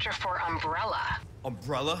researcher for Umbrella.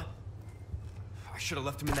 Umbrella? I should have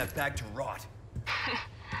left him in that bag to rot.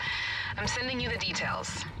 I'm sending you the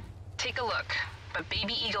details. Take a look, but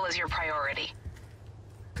Baby Eagle is your priority.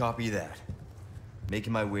 Copy that.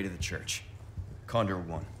 Making my way to the church. Condor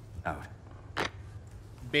 1, out.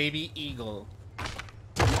 Baby Eagle.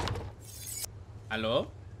 ¿Aló?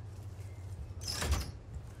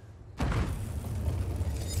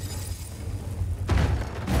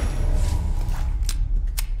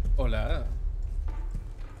 Hola.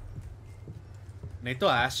 Necesito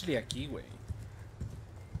a Ashley aquí, güey.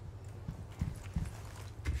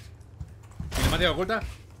 ¿Cinemática oculta?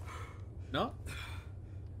 ¿No?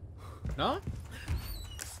 ¿No?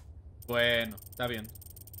 Bueno, está bien.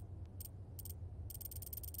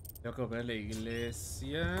 Tengo que volver a la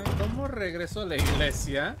iglesia. ¿Cómo regreso a la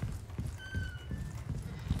iglesia?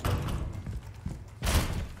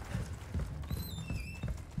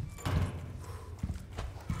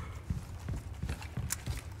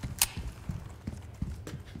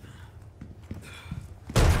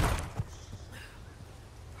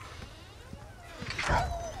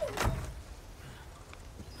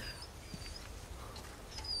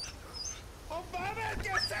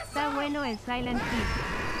 Está bueno el Silent Hill.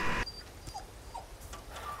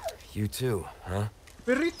 You too, huh?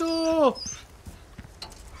 ¡Perrito!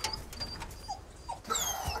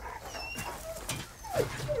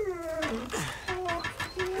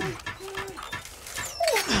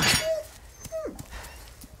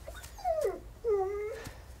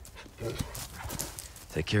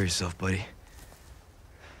 Take care of yourself, buddy.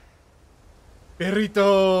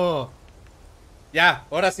 ¡Perrito! Ya,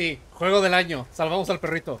 ahora sí. Juego del año. Salvamos al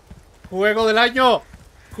perrito. ¡Juego del año!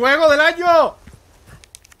 ¡Juego del año!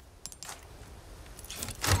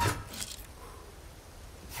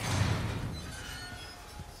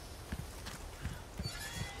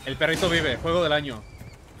 El perrito vive. Juego del año.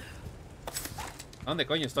 ¿Dónde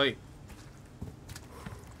coño estoy?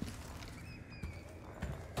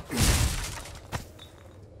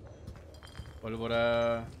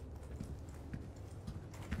 Pólvora.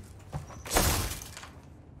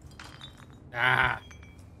 ¡Ah!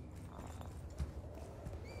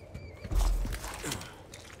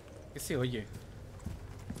 ¿Qué se oye?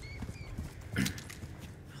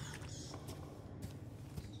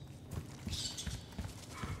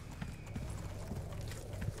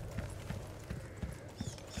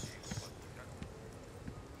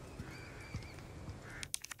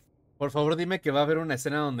 Por favor, dime que va a haber una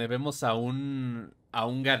escena donde vemos a un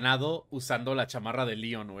ganado usando la chamarra de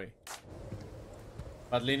Leon, güey.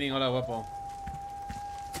 Bad Leaning, hola, guapo.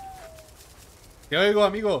 Te oigo,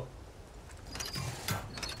 amigo.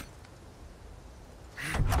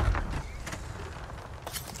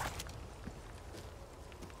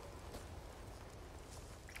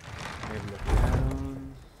 Me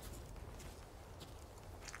bloquearon.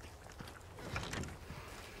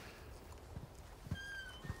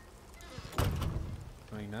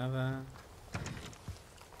 No hay nada.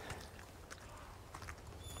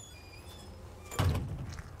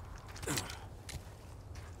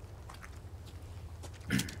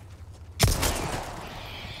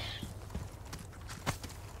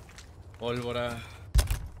 Pólvora.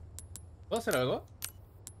 ¿Puedo hacer algo?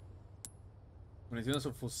 Munición de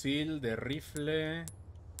subfusil, de rifle.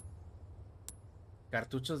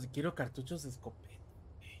 Cartuchos. Quiero cartuchos de escopeta.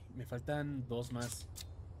 Me faltan 2 más.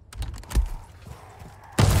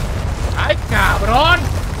 ¡Ay, cabrón!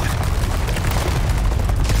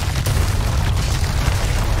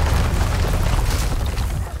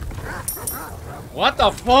 What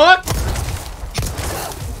the fuck?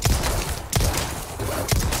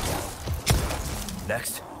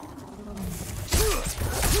 Next.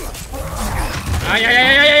 ¡Ay, ay,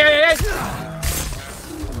 ay, ay, ay, ay,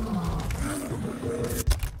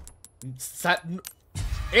 ay!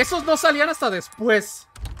 Esos no salían hasta después.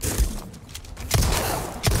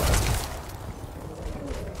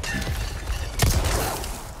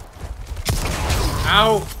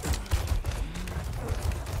 ¡Au!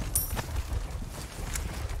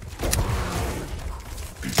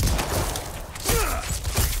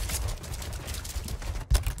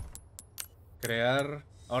 Crear...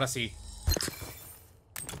 Ahora sí.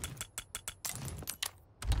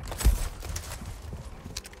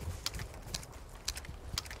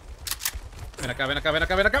 Ven acá, ven acá, ven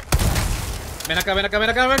acá, ven acá. Ven acá, ven acá, ven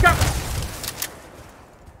acá, ven acá.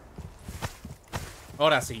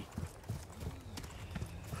 Ahora sí.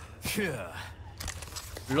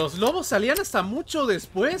 Los lobos salían hasta mucho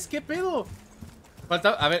después. ¿Qué pedo?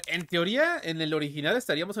 Falta... A ver, en teoría, en el original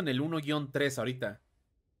estaríamos en el 1-3 ahorita.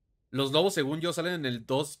 Los lobos, según yo, salen en el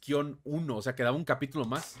 2-1. O sea, quedaba un capítulo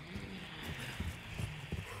más.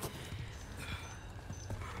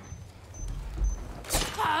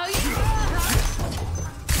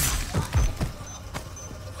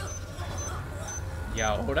 ¿Y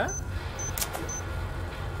ahora?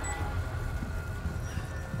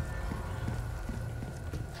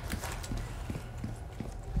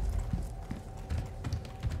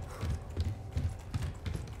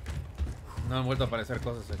 No han vuelto a aparecer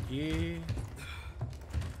cosas aquí.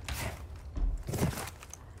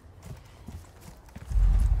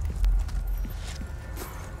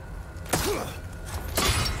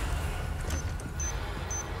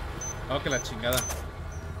 Oh, que la chingada.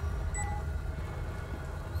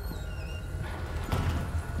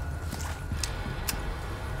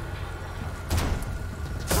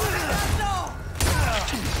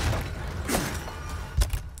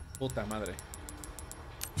 Puta madre.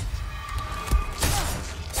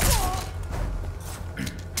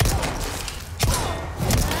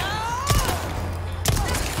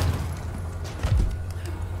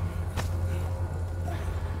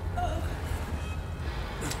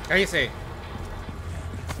 Cállese.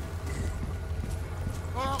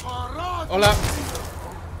 Hola.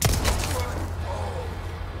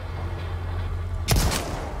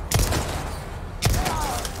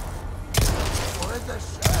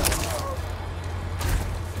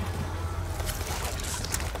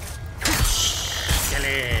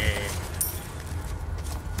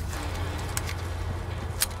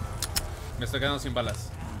 Me estoy quedando sin balas.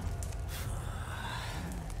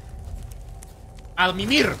 ¡Al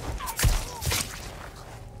mimir!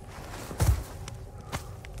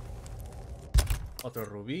 Otro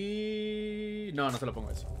rubí. No, no se lo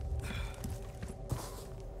pongo eso.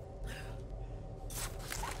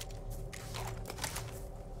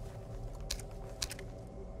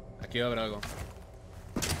 Aquí va a haber algo.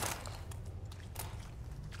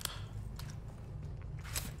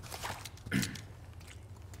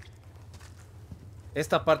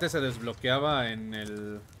 Esta parte se desbloqueaba en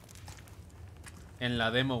el... En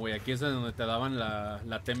la demo, güey. Aquí es donde te daban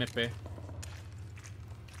la TMP.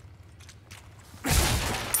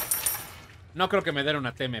 No creo que me den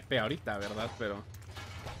una TMP ahorita, ¿verdad? Pero...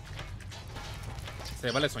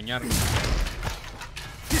 se vale soñar.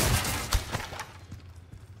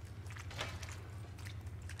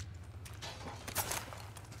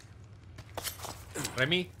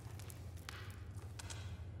 Remy.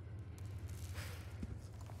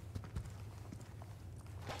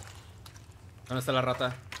 ¿Dónde está la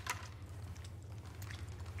rata?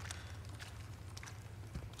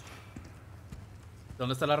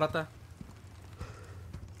 ¿Dónde está la rata?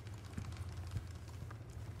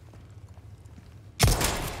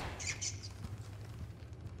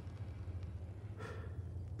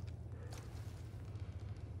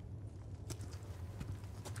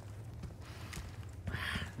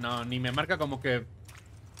 No, ni me marca como que...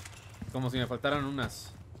 como si me faltaran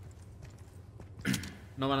unas.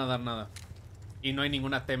 No van a dar nada. Y no hay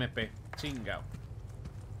ninguna TMP. Chingao.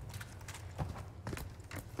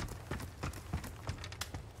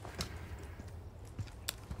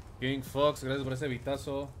 King Fox, gracias por ese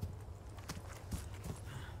vitazo.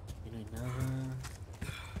 Y no hay nada.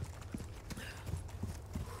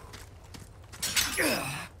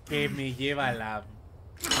 Que me lleva la...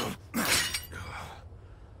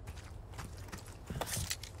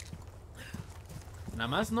 Nada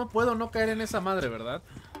más no puedo no caer en esa madre, ¿verdad?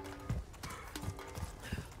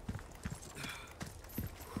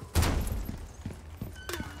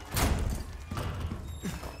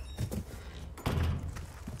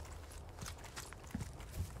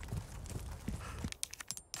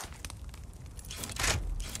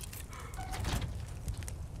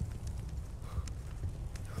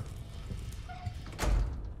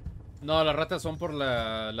 No, las ratas son por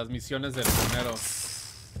las misiones del primero.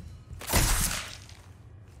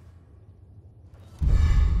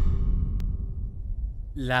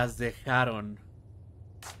 Las dejaron.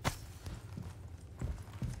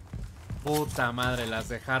 Puta madre, las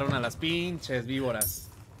dejaron a las pinches víboras.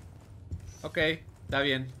 Ok, está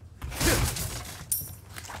bien.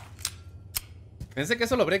 Pensé que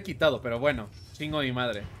eso lo habría quitado, pero bueno. Chingo de mi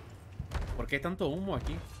madre. ¿Por qué hay tanto humo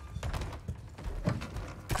aquí?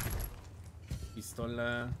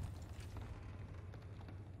 Pistola.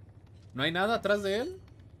 ¿No hay nada atrás de él?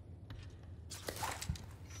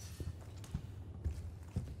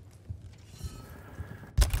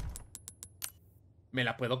 ¿Me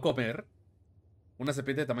la puedo comer? Una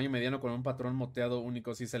serpiente de tamaño mediano con un patrón moteado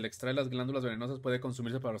único. Si se le extrae las glándulas venenosas puede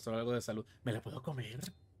consumirse para restaurar algo de salud. ¿Me la puedo comer?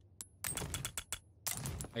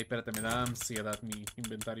 Ay, espérate, me da ansiedad mi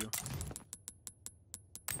inventario.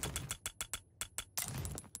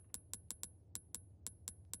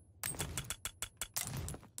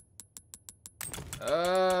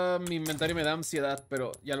 Mi inventario me da ansiedad,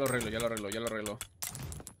 pero ya lo arreglo, ya lo arreglo, ya lo arreglo.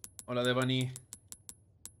 Hola, Devani.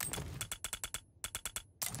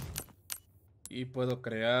 Y puedo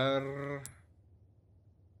crear...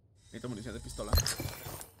 Necesito munición de pistola.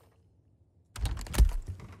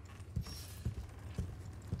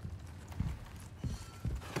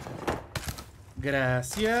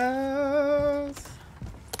 Gracias.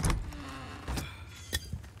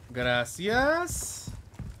 Gracias.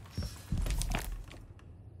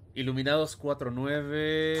 Iluminados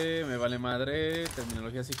 4-9. Me vale madre.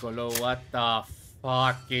 Terminología psicológica. What the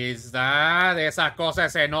fuck is that? Esa cosa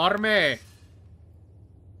es enorme.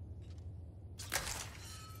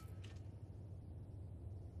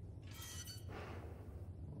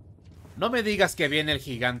 No me digas que viene el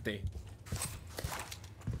gigante.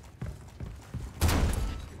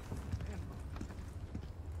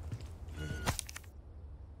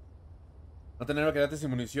 No tener raquetes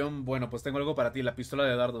sin munición. Bueno, pues tengo algo para ti. La pistola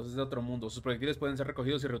de dardos. Es de otro mundo. Sus proyectiles pueden ser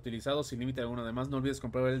recogidos y reutilizados sin límite alguno. Además, no olvides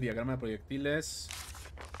comprar el diagrama de proyectiles.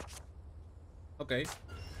 Ok.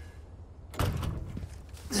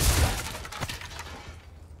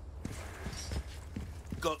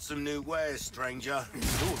 Got some new wares, stranger.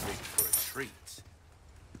 You're ready for a treat.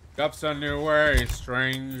 Got some new wares,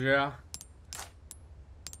 stranger.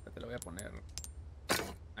 Te lo voy a poner.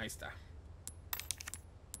 Ahí está.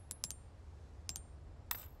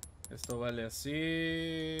 Esto vale así.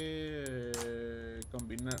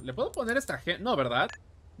 Combinar. ¿Le puedo poner esta gente? No, ¿verdad?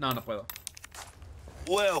 No, no puedo.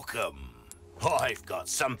 Welcome. I've got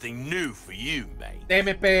something new for you, mate.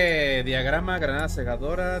 TMP, diagrama, granada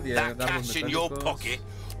cegadora, That dardos cash in your metálicos. pocket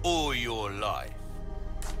or your life.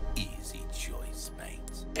 Easy choice, mate.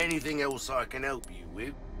 Anything else I can help you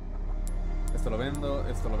with? Esto lo vendo,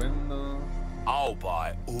 esto lo vendo. I'll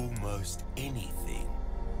buy almost anything.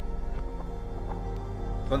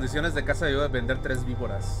 Condiciones de casa de vender 3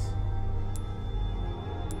 víboras.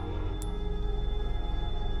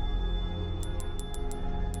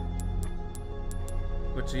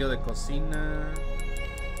 Cuchillo de cocina.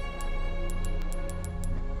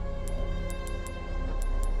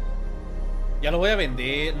 Ya lo voy a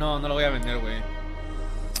vender. No, no lo voy a vender, güey.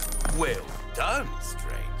 Well done,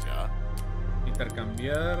 stranger.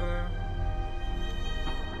 Intercambiar.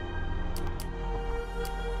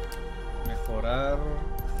 Mejorar.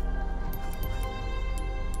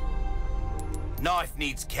 Knife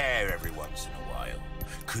needs care every once in a while.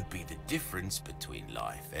 Could be the difference between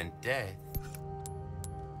life and death.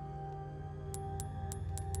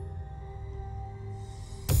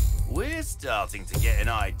 We're starting to get an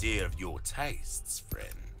idea of your tastes,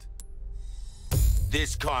 friend.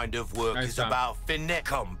 This kind of work is about finesse.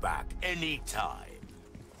 Come back anytime.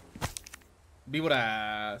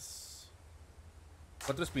 Víboras.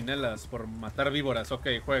 4 espinelas por matar víboras. Ok,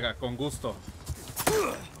 juega, con gusto.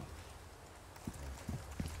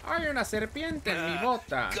 Hay una serpiente en mi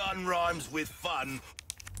bota. Gun rhymes with fun.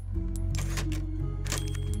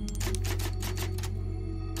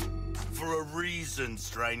 For a reason,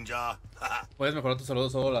 stranger. Puedes mejorar tu salud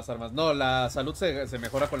solo las armas. No, la salud se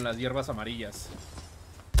mejora con las hierbas amarillas.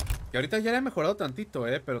 Que ahorita ya le he mejorado tantito,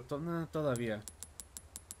 pero todavía.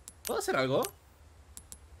 ¿Puedo hacer algo?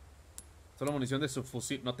 Solo munición de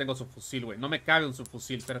subfusil. No tengo subfusil, güey. No me cabe un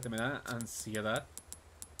subfusil. Espérate, me da ansiedad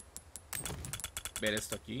ver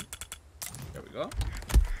esto aquí. There we go.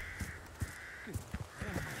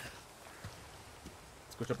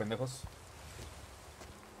 Escucho pendejos.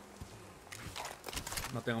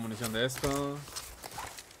 No tengo munición de esto.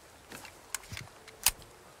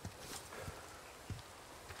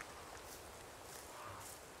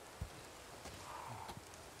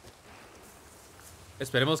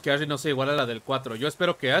 Esperemos que Ashley no sea igual a la del 4. Yo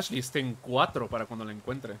espero que Ashley esté en 4 para cuando la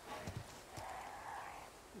encuentre.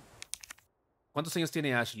 ¿Cuántos años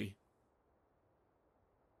tiene Ashley?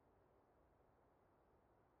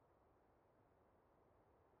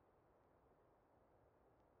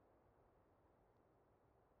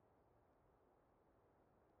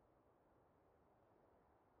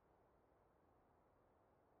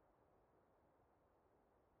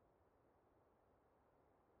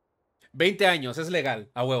 $20 años, es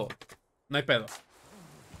legal, a huevo. No hay pedo.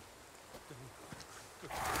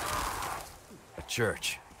 A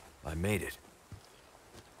church. I made it.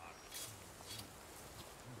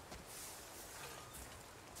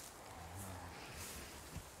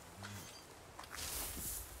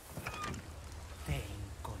 Te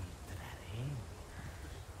encontraré.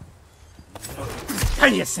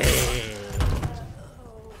 ¡Cállese!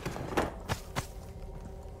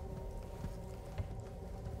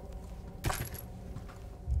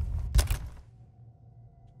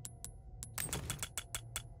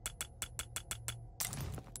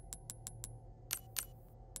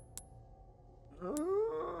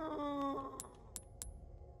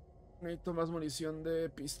 Necesito más munición de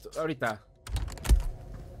pistola. Ahorita.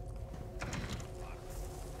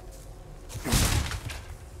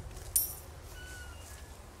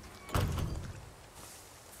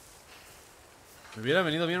 Me hubiera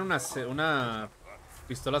venido bien una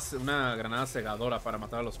pistola, una granada cegadora para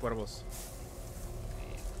matar a los cuervos.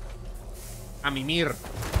 A mimir.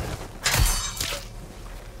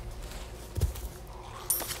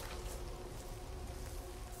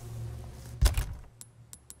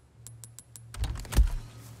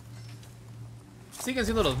 Siguen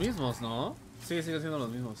siendo los mismos, ¿no? Sí, siguen siendo los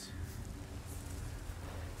mismos.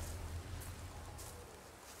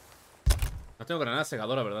 No tengo granada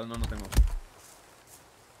cegadora, ¿verdad? No, no tengo.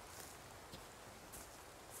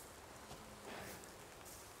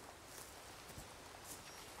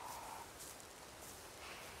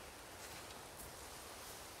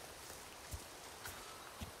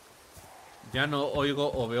 Ya no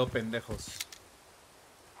oigo o veo pendejos.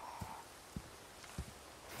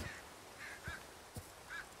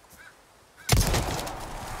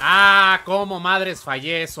 ¡Ah! ¿Cómo madres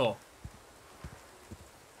fallé eso?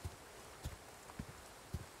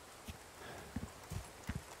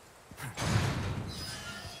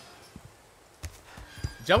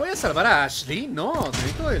 Ya voy a salvar a Ashley, no,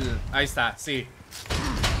 necesito el... Ahí está, sí.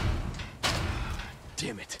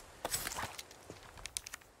 Damn it.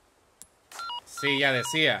 Sí, ya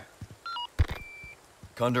decía.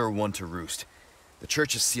 Condor 1 to Roost. The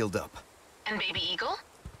church is sealed up. And Baby Eagle?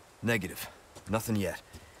 Negative. Nothing yet.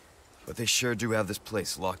 But they sure do have this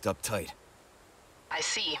place locked up tight. I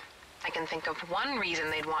see. I can think of one reason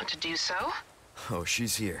they'd want to do so. Oh,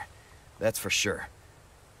 she's here. That's for sure.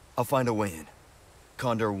 I'll find a way in.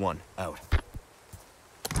 Condor 1, out.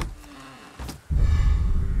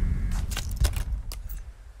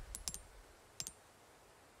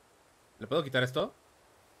 ¿Le puedo quitar esto?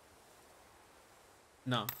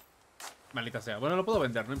 No. Maldita sea. Bueno, lo puedo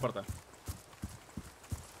vender, no importa.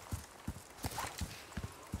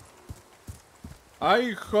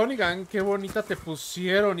 Ay, Honigan, qué bonita te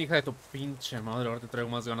pusieron, hija de tu pinche madre. Ahora te traigo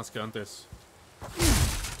más ganas que antes.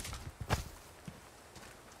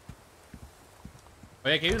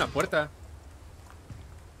 Oye, aquí hay una puerta.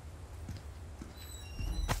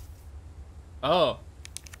 Oh.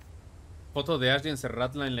 Foto de Ashley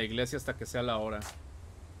encerradla en la iglesia hasta que sea la hora.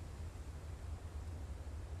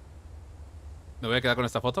 ¿Me voy a quedar con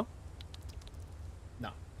esta foto?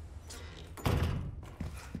 No.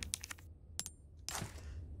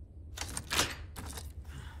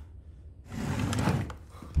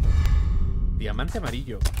 Diamante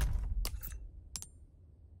amarillo.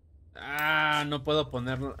 Ah, no puedo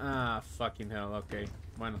ponerlo. Ah, fucking hell, ok.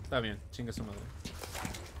 Bueno, está bien, chingue su madre.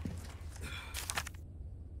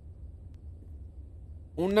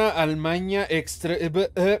 Una almaña extra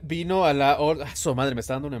vino a la hora. Ah, su madre, me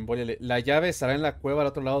está dando una embolia. La llave estará en la cueva al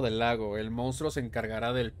otro lado del lago. El monstruo se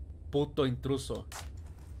encargará del puto intruso.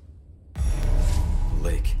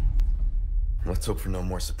 Lake. Let's hope for no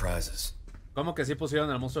more surprises. ¿Cómo que sí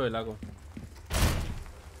pusieron al monstruo del lago?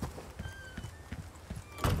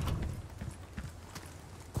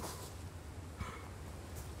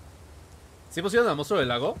 ¿Sí pusieron al monstruo del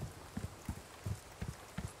lago?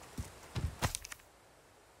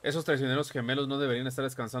 Esos traicioneros gemelos no deberían estar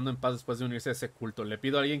descansando en paz después de unirse a ese culto. Le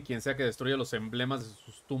pido a alguien quien sea que destruya los emblemas de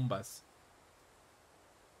sus tumbas.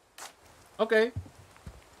 Ok.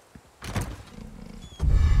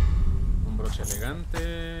 Un broche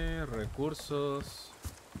elegante. Recursos.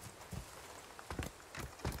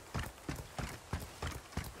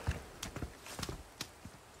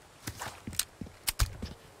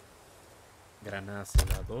 Granada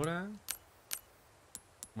celadora.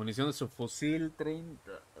 Munición de su fusil 30.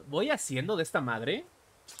 ¿Voy haciendo de esta madre?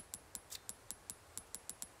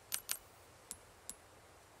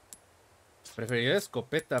 Preferiría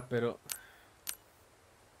escopeta, pero...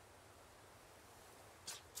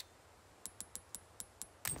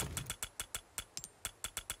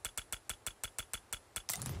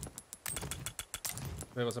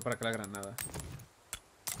 voy a pasar para acá la granada.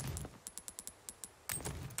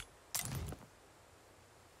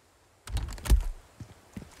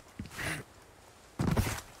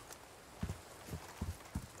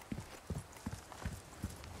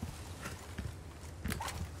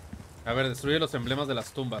 A ver, destruye los emblemas de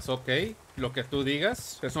las tumbas. Ok, lo que tú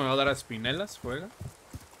digas. Eso me va a dar a espinelas, juega.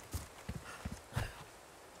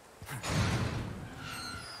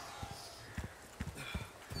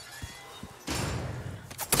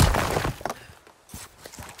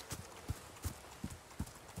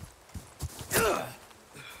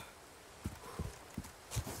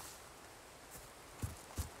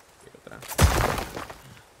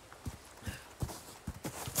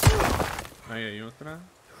 Ahí hay otra.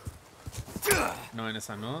 No, en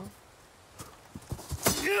esa no.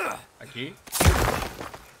 Aquí.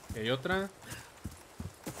 Aquí hay otra.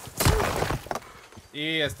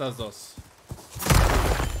 Y estas dos.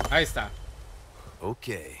 Ahí está. Ok.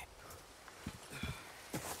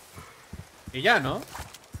 Y ya, ¿no?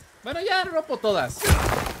 Bueno, ya rompo todas.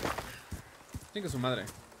 Tiene que su madre.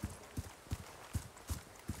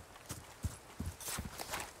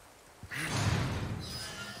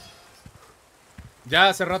 Ya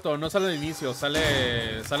hace rato, no sale al inicio, sale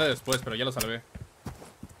después, pero ya lo salvé.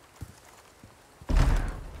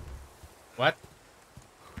 What?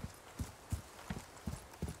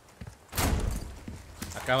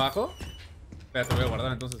 ¿Acá abajo? Espérate, voy a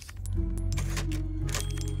guardar entonces.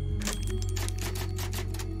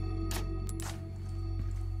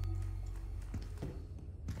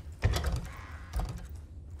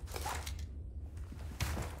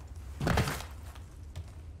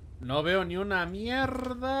 No veo ni una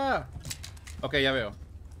mierda. Ok, ya veo.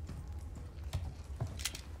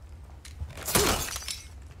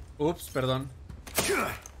 Ups, perdón.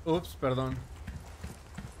 Ups, perdón.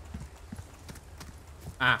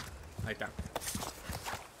 Ah, ahí está.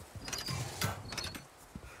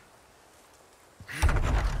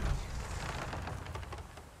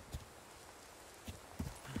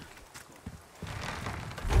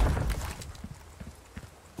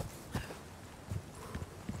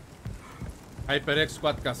 HyperX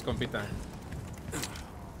Quadcast, compita.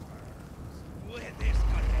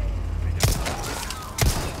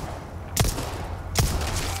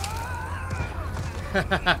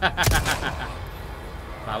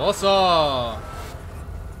 ¡Baboso!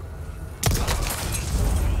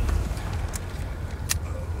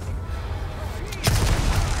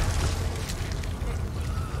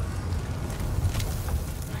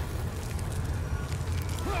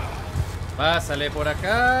 Pásale por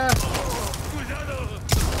acá.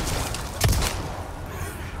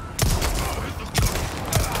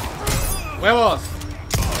 ¡Huevos!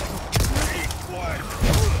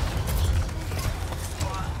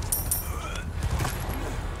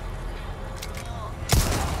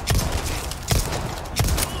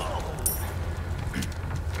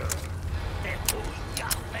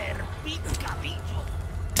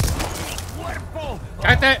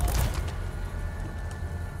 ¡Cállate!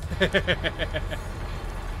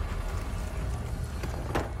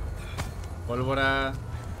 Pólvora.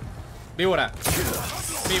 Víbora.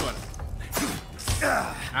 Víbora.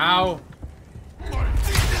 Au.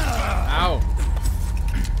 Au.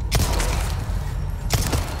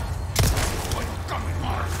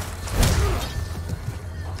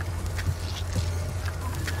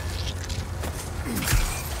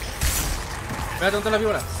 Espérate, ¿dónde está la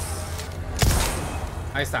víbora?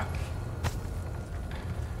 Ahí está.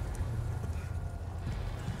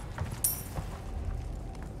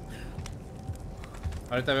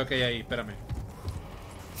 Ahorita veo que hay ahí, espérame.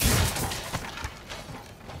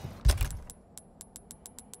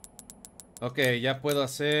 Ok, ya puedo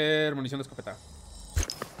hacer munición de escopeta.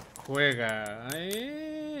 Juega.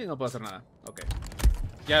 No puedo hacer nada. Ok.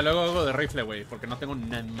 Ya, luego hago de rifle, güey, porque no tengo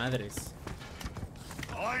nada madres.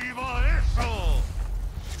 ¡Ahí va eso!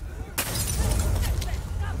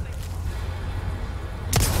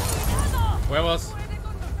 Huevos.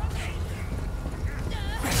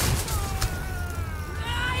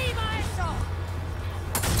 ¡Ahí va eso!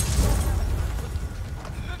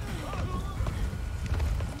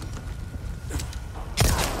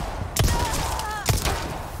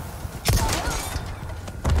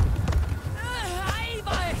 ¡Ahí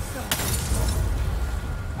va eso!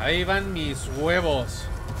 Ahí van mis huevos.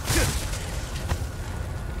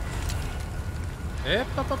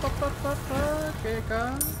 ¿Qué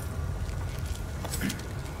ca?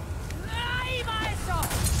 ¡Ahí va eso!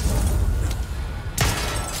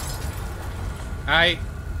 Ay,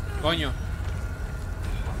 coño.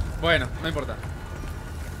 Bueno, no importa.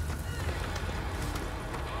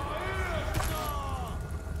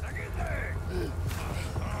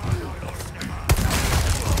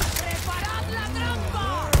 ¡Preparad la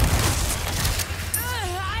trampa!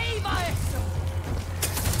 ¡Ahí va eso!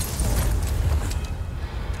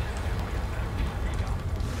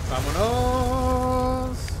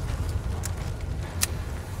 Vámonos.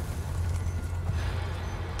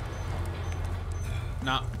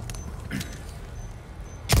 No.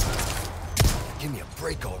 Give me a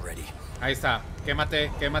break already. Ahí está.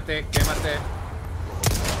 Quémate, quémate, quémate.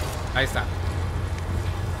 Ahí está.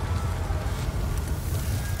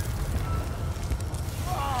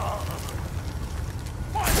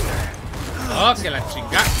 Oh, que la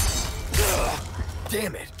chinga.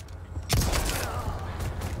 Damn it.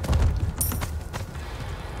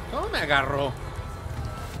 ¿Cómo me agarró?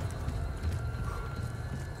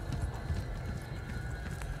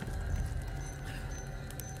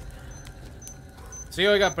 Sí,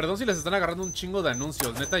 oiga, perdón si les están agarrando un chingo de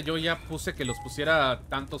anuncios. Neta, yo ya puse que los pusiera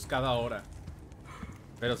tantos cada hora.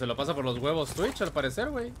 Pero se lo pasa por los huevos Twitch, al parecer,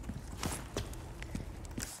 güey.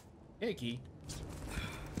 ¿Qué hay aquí?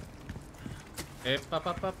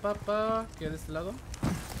 ¿Qué de este lado?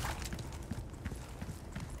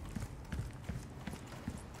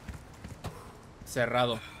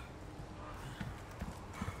 Cerrado.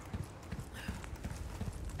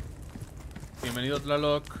 Bienvenido,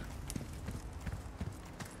 Tlaloc.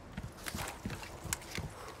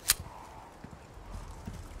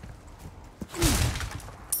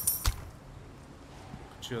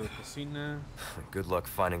 Cuchillo de cocina. Good luck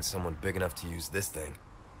finding someone big enough to use this thing.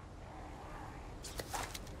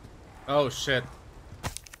 Oh, shit.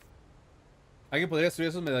 Alguien podría destruir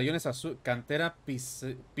esos medallones a su cantera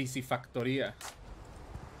piscifactoría.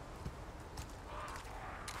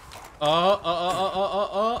 Oh.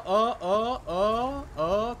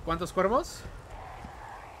 ¿Cuántos cuervos?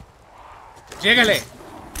 ¡Llégale!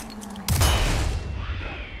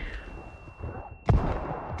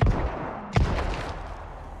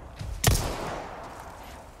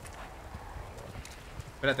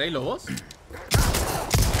 Espérate, ¿hay lobos?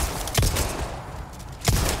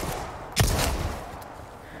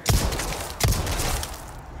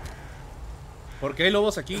 ¿Por qué hay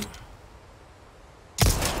lobos aquí?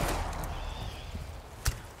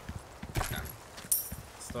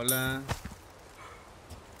 Pistola.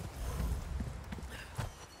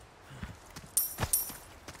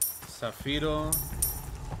 Zafiro.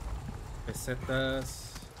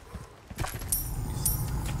 Pesetas.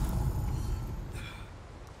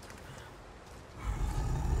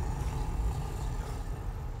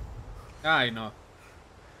 Ay, no.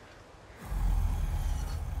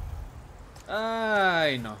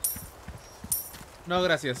 Ay, no. No,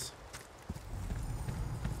 gracias.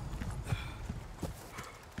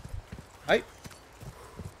 Ay.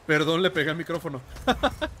 Perdón, le pegué al micrófono.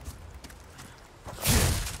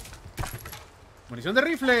 Munición de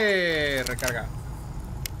rifle. Recarga.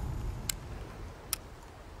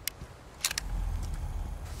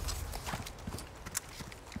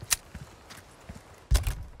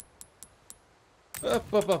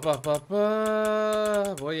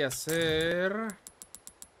 Voy a hacer...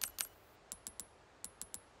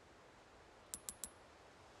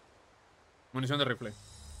 munición de rifle.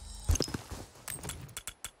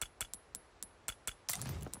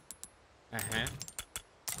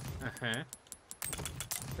 Ajá.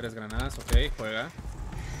 3 granadas, ok, juega.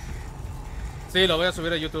 Sí, lo voy a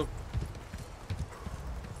subir a YouTube.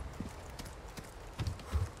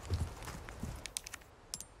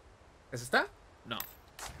 ¿Ese está? No.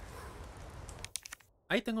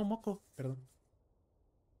 Ahí tengo un moco, perdón.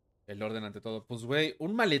 El orden ante todo. Pues, güey,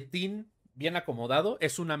 un maletín bien acomodado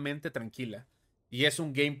es una mente tranquila. Y es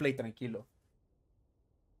un gameplay tranquilo.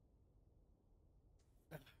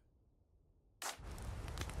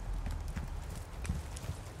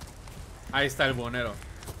 Ahí está el buhonero.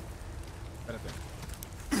 Espérate.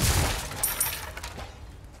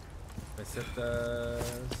 Pesetas.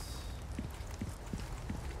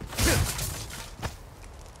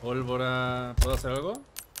 Pólvora. ¿Puedo hacer algo?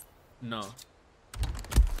 No.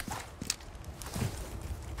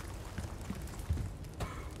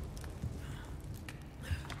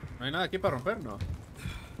 ¿No hay nada aquí para romper? No.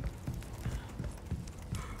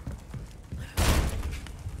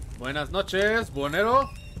 Buenas noches, buhonero.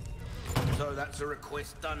 So that's a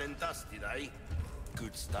request done and dusted, eh?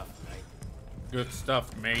 Good stuff, mate. Good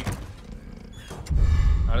stuff, mate.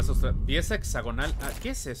 Ahora eso está. Pieza hexagonal. Ah, ¿qué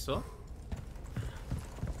es eso?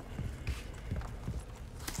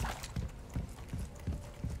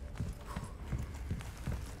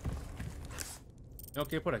 Tengo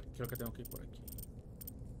que ir por aquí. Creo que tengo que ir por aquí.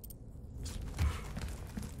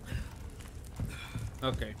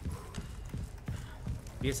 Ok.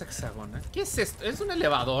 Pieza hexagonal. ¿Qué es esto? ¿Es un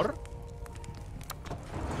elevador?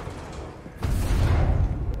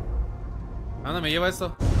 ¿A dónde me lleva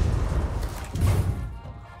esto?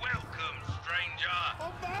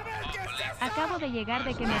 Acabo de llegar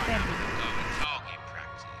de que me perdí.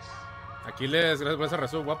 Aquiles, gracias por ese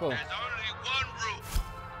resub, guapo.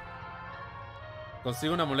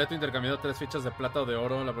 Consigo un amuleto intercambiado 3 fichas de plata o de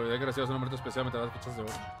oro. La probabilidad de que recibas un amuleto especial me te da 2 fichas de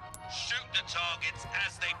oro. Shoot the targets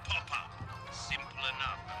as they pop up. Simple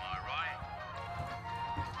enough, am I right?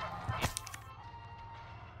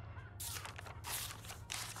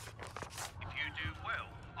 If you do well,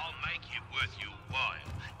 I'll make it worth your while.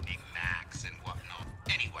 Knickknacks and whatnot.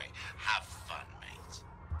 Anyway, have fun, mate.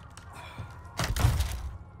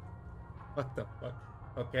 What the fuck?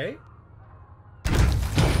 Okay. 3,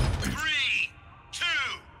 2,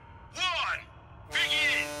 1,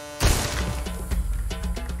 begin!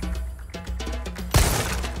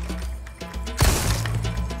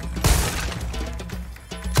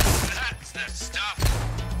 That's the stuff!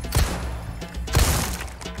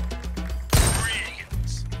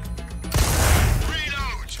 Brilliant!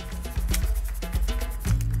 Reload!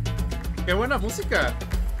 ¡Qué buena música!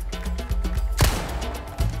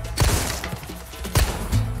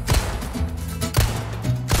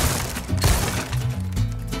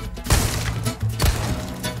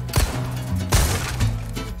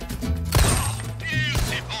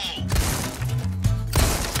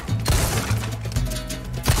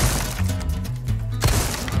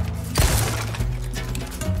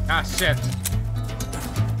 shit.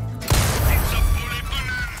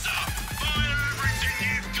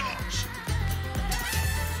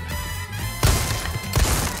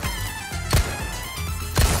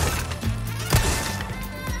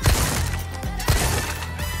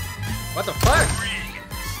 What the fuck?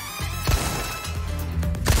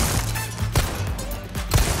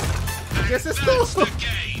 ¿Qué es esto?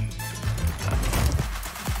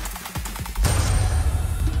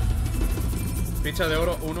 Ficha de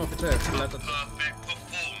oro 1, ficha de plata.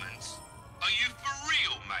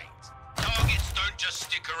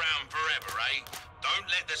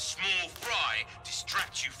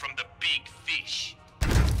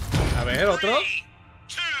 A ver, otro.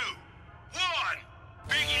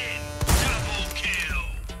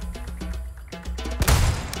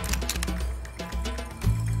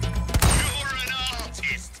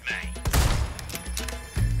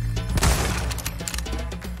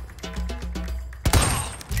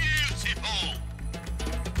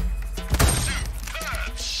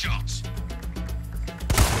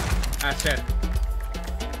 Ah, shit.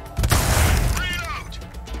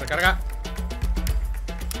 Recarga.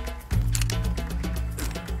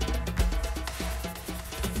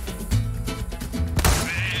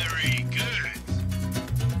 Very good.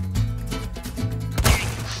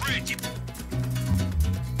 Incredible.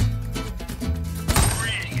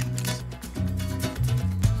 Brilliant.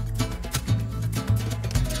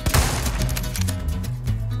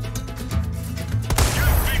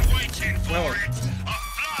 You've been waiting for it.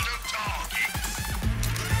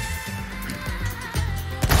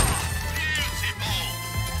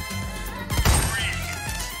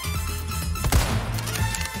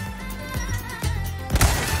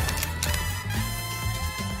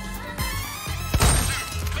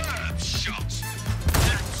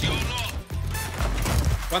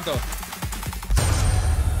 ¿Cuánto?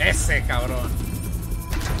 Ese cabrón.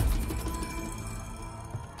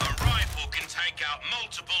 A rifle can take out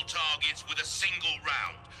multiple targets with a single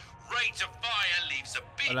round. Rate of fire leaves a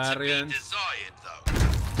bit to be desired, though.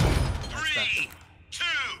 3, 2,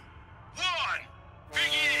 1,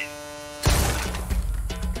 begin!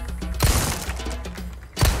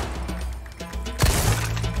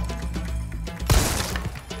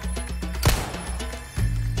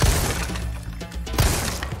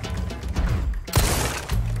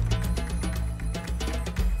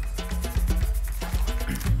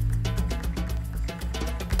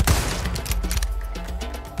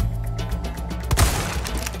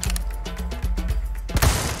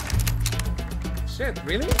 Shit,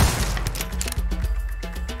 really?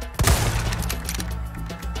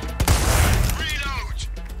 Reload!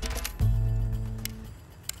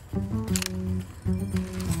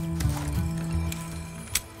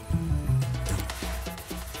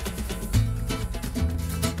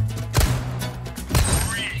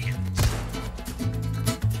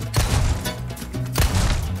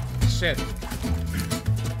 Shit.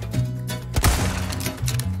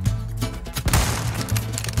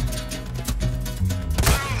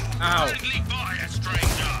 Ow. Friendly fire,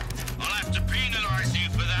 stranger. I'll have to penalize you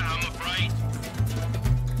for that, I'm afraid.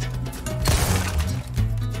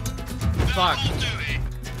 Fuck.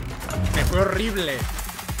 Me fue horrible.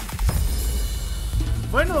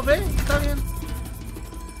 Bueno, ve, está bien.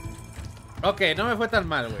 Ok, no me fue tan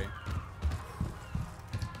mal, güey.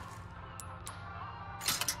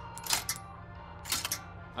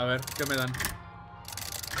 A ver, ¿qué me dan?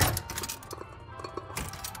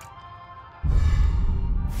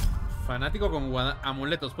 Fanático con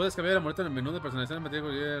amuletos. Puedes cambiar el amuleto en el menú de personalización de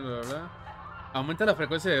material, bla, bla, bla. Aumenta la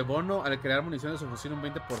frecuencia de bono al crear munición de su fusil un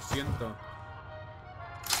 20%.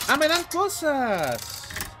 ¡Ah, me dan cosas!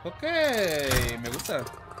 Ok, me gusta.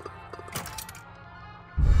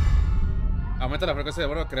 Aumenta la frecuencia de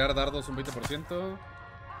bono al crear dardos un 20%.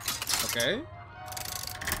 Ok.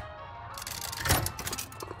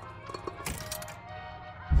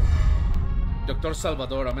 Doctor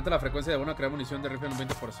Salvador, aumenta la frecuencia de bono a crear munición de rifle en un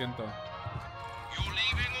 20%.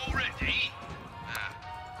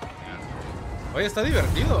 Oye, está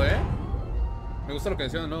divertido, ¿eh? Me gusta lo que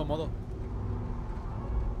decía del nuevo modo.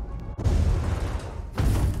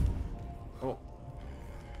 Oh.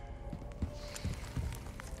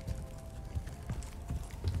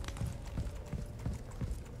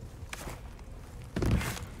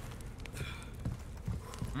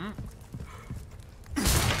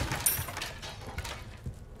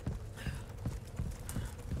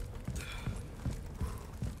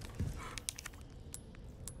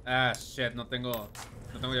 Ah, shit, no tengo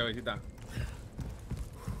llavecita.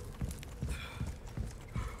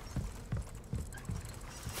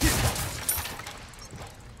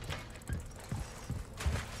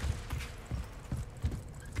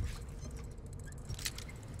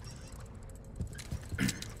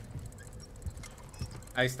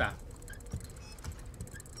 Ahí está.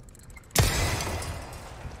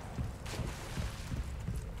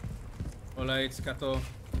 Hola, Xcato.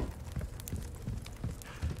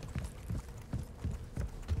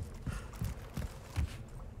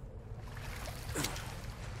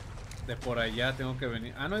 De por allá tengo que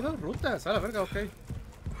venir. Ah, no, hay dos rutas. A la verga, ok.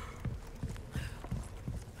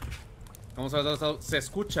 Vamos a ver, se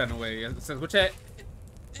escuchan, güey. Se escucha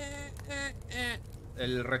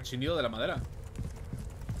el rechinido de la madera.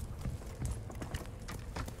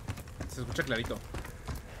 Se escucha clarito.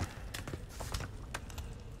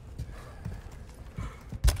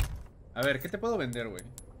 A ver, ¿qué te puedo vender, güey?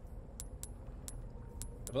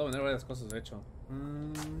 Te puedo vender varias cosas, de hecho.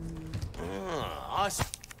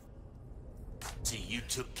 See, you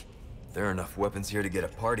took. There are enough weapons here to get a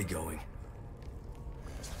party going.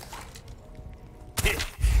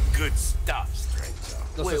 Good stuff, stranger.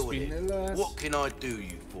 Dos Well, espinelas. what can I do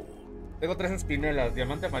you for? Tengo 3 espinelas,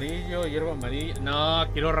 diamante amarillo, hierba amarilla. No,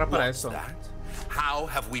 quiero ahorrar para What's eso. that? How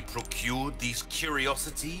have we procured these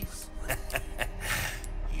curiosities?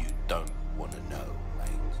 You don't want to know,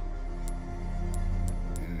 mate.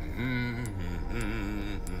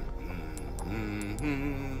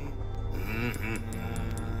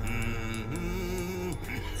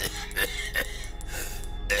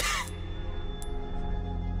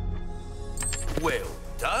 Well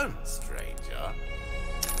done, stranger.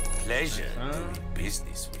 Pleasure doing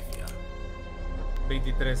business with you.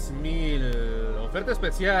 23,000. Oferta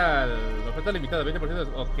especial. Oferta limitada,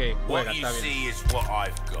 20%. Ok, juega, What you está bien. see is what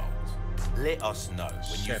I've got. Let us know when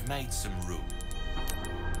Shit. you've made some room.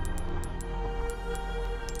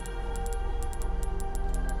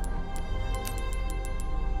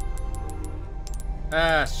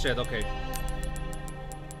 Ah, shit, ok.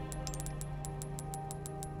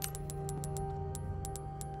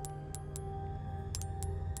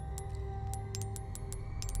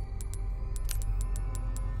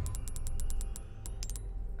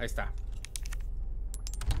 Ahí está.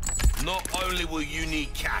 Not only will you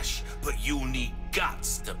need cash, but you'll need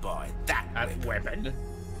guts to buy that weapon.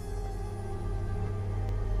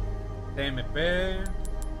 TMP.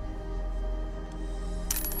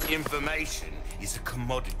 Information is a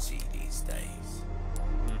commodity these days.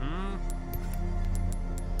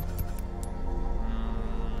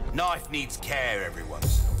 Knife needs care, everyone.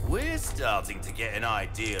 We're starting to get an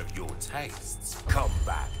idea of your tastes. Come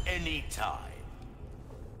back anytime.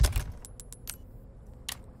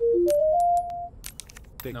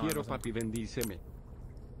 Te quiero, papi, bendíceme.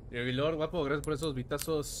 Y Lord, guapo, gracias por esos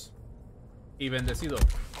vitazos. Y bendecido.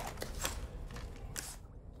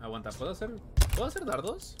 Aguanta, ¿puedo hacer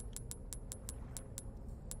dardos?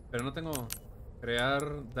 Pero no tengo... Crear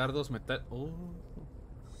dardos metal...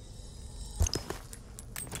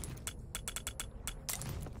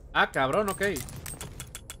 Ah, cabrón, ok.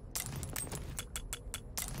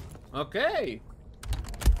 Ok.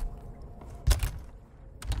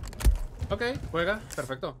 Ok, juega,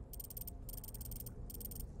 perfecto.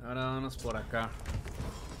 Ahora vámonos por acá.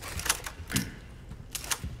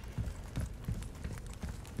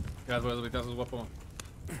 Gracias por los gritazos, guapo.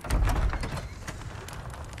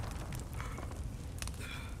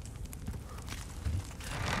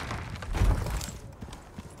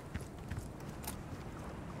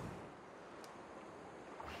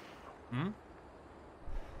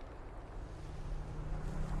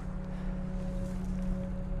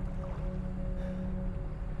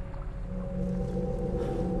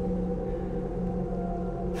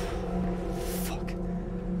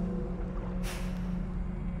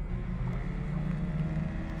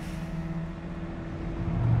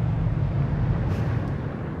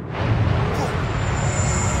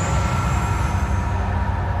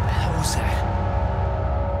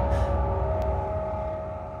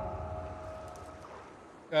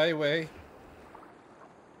 Ay, güey.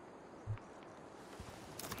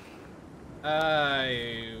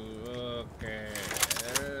 Ay, ok.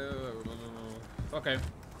 Ok.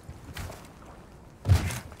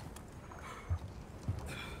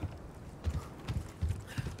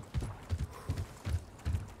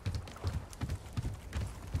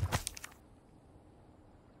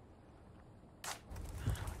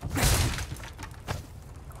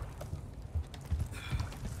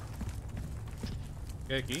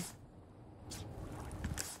 ¿Qué hay aquí?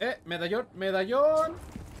 Medallón, medallón.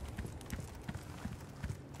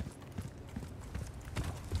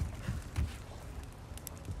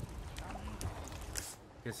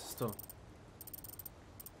 ¿Qué es esto?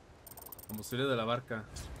 Combustible de la barca.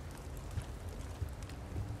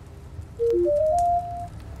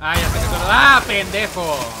 Ah, ya sé que solo... ¡Ah,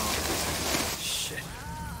 pendejo! Shit.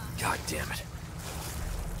 God damn it.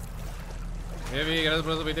 Heavy, gracias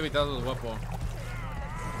por esos 20 invitados, guapo.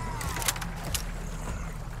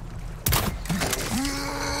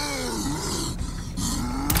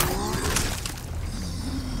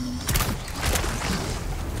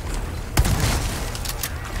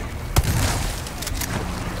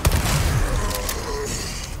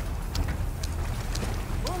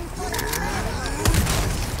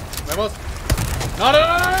 ¡Vamos! ¡No, no, no,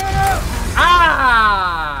 no, no!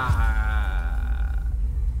 ¡Ah!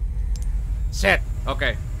 Shit. Ok.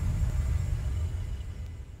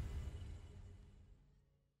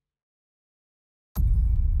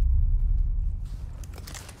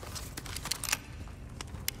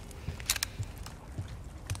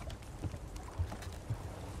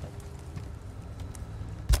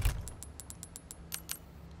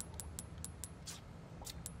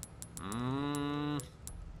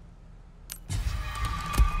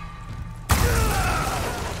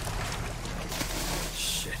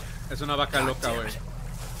 Es una vaca loca, güey.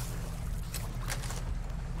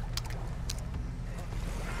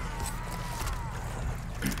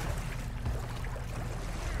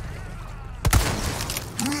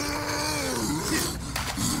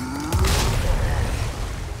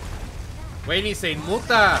 Güey, ni se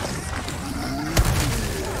inmuta.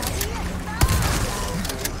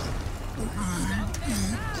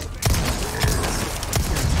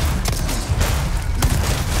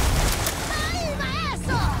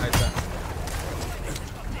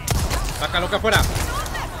 Vaca loca afuera.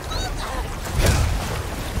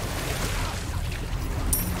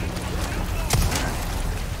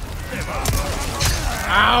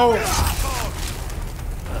 ¡Au!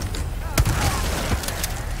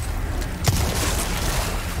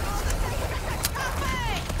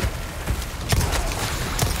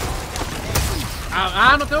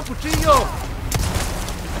 ¡Ah, no tengo cuchillo!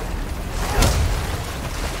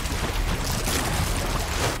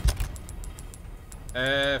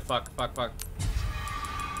 Fuck.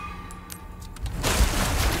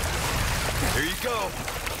 Here you go.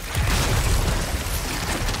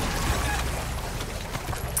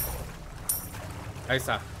 Ahí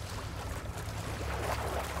está.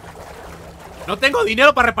 No tengo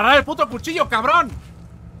dinero para reparar el puto cuchillo, cabrón.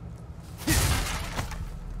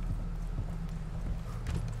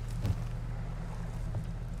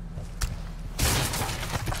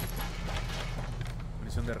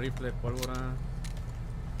 Munición de rifle, pólvora.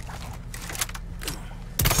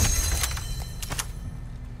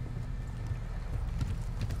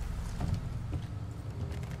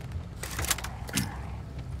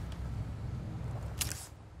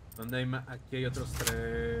 ¿Dónde hay más? Aquí hay otros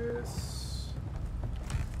 3.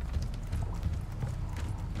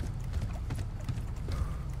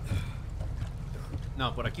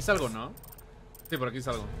 No, por aquí salgo, ¿no? Sí, por aquí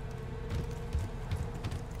salgo.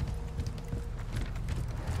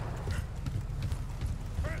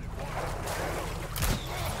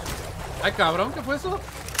 Ay, cabrón, ¿qué fue eso?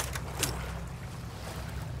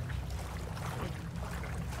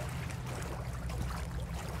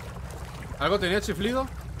 ¿Algo tenía chiflido?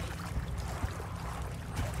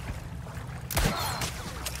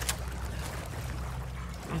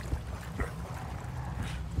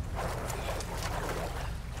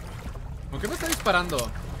 ¿Por qué me está disparando?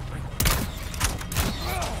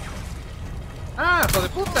 ¡Ah, hijo de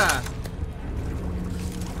puta!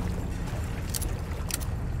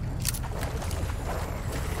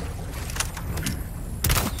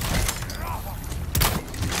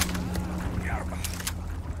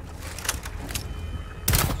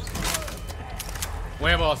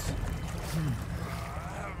 ¡Huevos!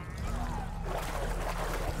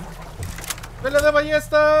 ¡Pelea de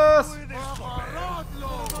ballestas!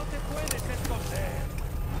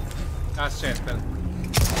 Ah, shit, espera.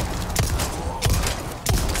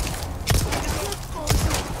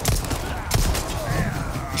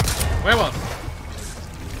 ¡Huevos!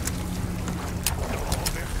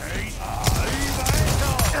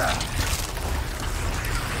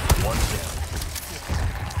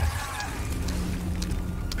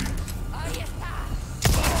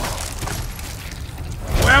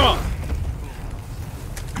 ¡Huevos!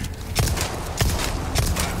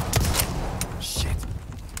 Shit.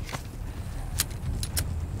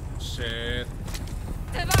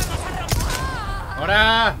 ¡Te vamos a romper!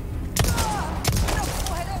 ¡Ahora! ¡No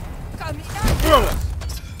puedo caminar!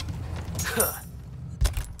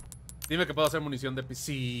 Dime que puedo hacer munición de...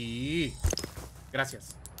 Sí.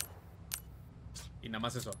 Gracias. Y nada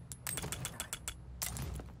más eso.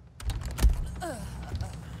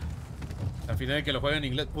 Al final de que lo jueguen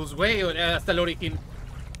en inglés. Pues, güey, hasta el original.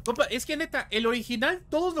 Compa, es que neta, el original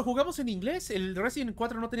todos lo jugamos en inglés. El Resident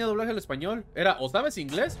 4 no tenía doblaje al español. Era o sabes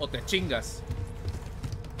inglés o te chingas.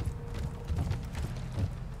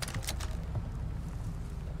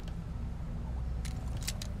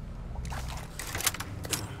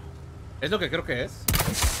 Es lo que creo que es.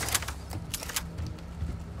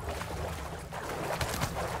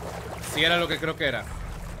 Sí, era lo que creo que era.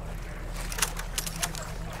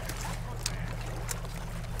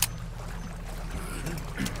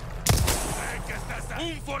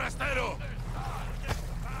 ¡Un forastero!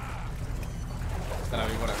 Está la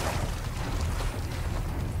víbora.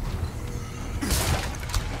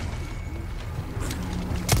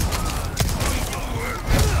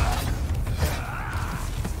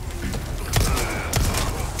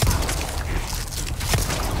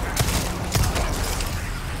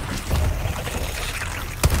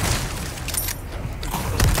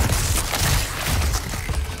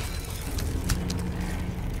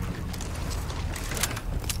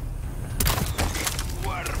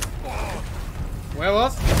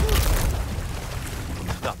 Huevos.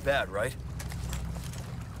 Not bad, right?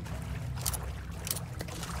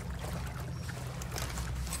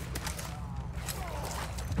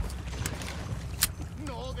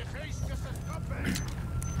 ¡No dejéis que se escape!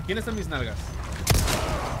 ¿Quién está en mis nalgas?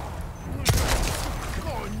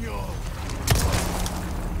 ¡Coño!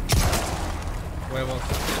 Huevos.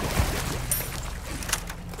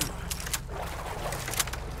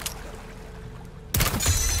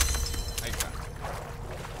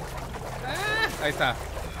 Ahí está.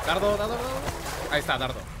 Dardo, dardo, dardo. Ahí está,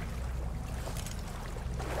 dardo.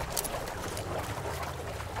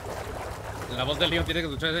 La voz del Leon tiene que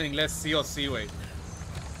escucharse en inglés sí o sí, güey.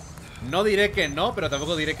 No diré que no, pero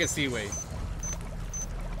tampoco diré que sí, güey.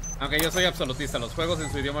 Aunque yo soy absolutista, los juegos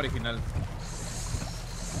en su idioma original.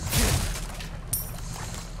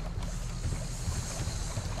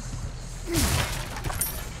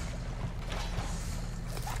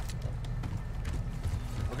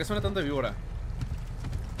 ¿Por qué suena tanto de víbora?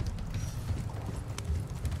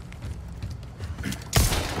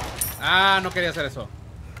 Ah, no quería hacer eso.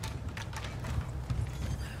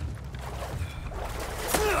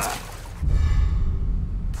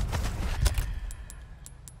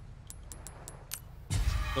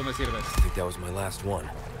 Tú me sirves. I think that was my last one.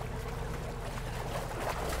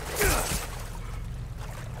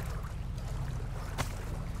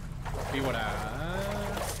 Víbora.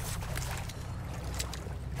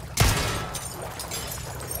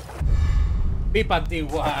 Pipa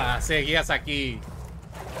antigua, seguías aquí.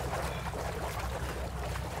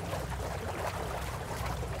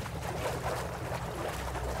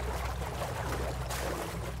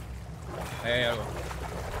 Algo.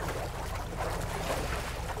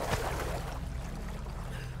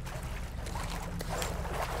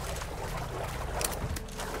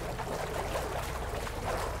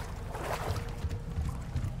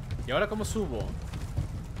 ¿Y ahora cómo subo?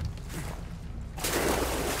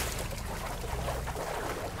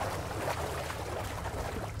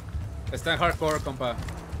 Está en hardcore, compa.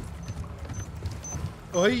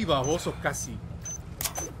 Ay, baboso, casi.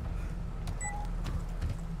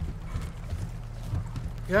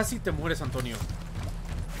 Casi te mueres, Antonio.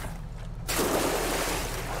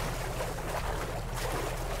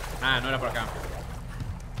 Ah, no era por acá.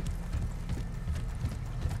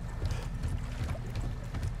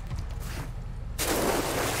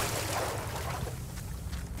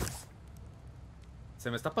 Se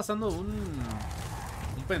me está pasando un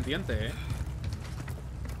pendiente, ¿eh?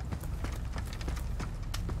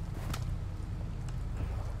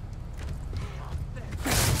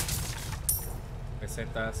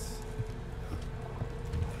 Recetas.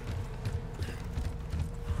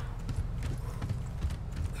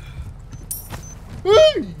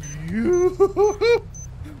 ¡Uy!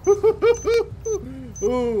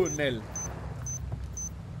 Nel.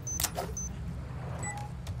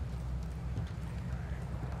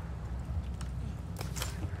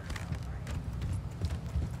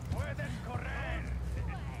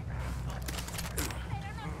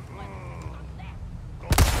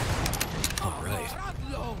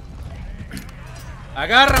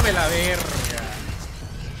 Agárrame la verga.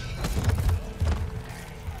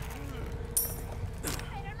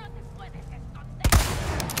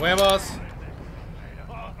 Huevos.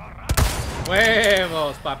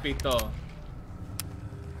 Huevos, papito.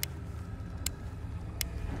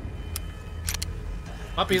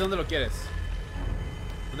 Papi, ¿dónde lo quieres?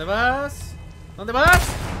 ¿Dónde vas? ¿Dónde vas?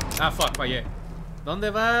 Ah, fuck, fallé. ¿Dónde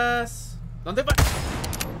vas? ¿Dónde vas?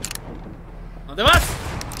 ¿Dónde vas?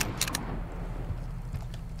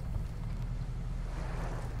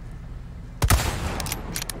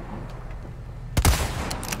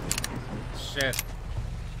 Shit.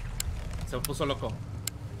 Se me puso loco.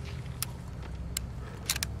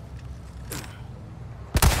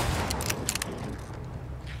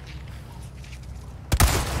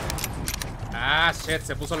 Ah, shit,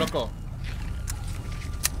 se puso loco.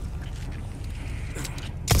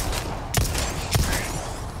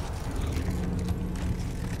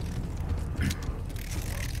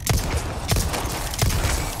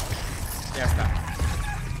 Ya está.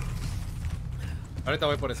 Ahorita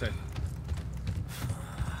voy por ese.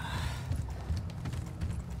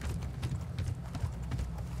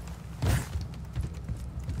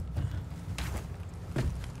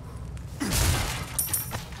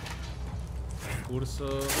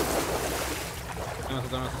 Curso.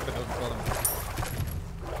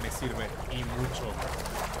 Me sirve y mucho.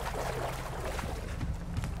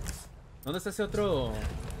 ¿Dónde está ese otro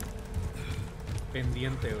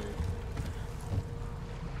pendiente, güey?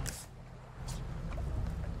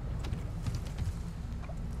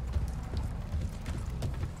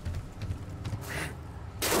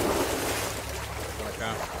 Por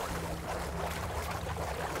acá.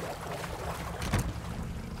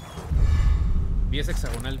 Vías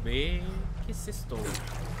hexagonal B. ¿Qué es esto?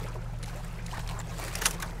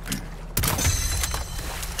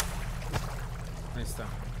 Ahí está.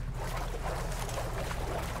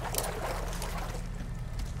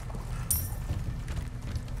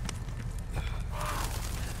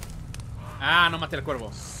 Ah, no maté al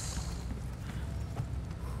cuervo.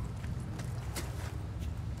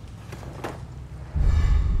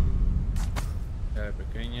 Llave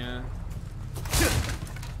pequeña.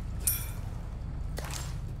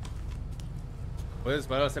 Puedes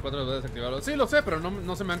disparar hasta 4 puedes desactivarlo. Sí, lo sé, pero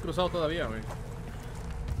no se me han cruzado todavía, güey.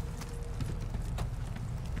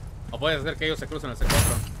 O puede hacer que ellos se crucen al C4.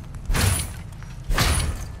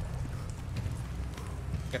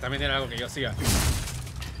 Que también era algo que yo hacía.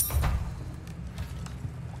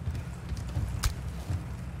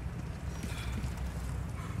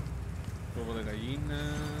 Huevo de gallina.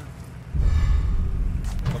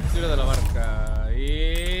 Combustible de la barca.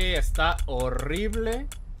 Y está horrible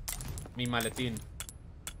mi maletín.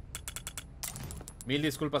 Mil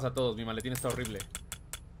disculpas a todos, mi maletín está horrible.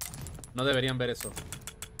 No deberían ver eso.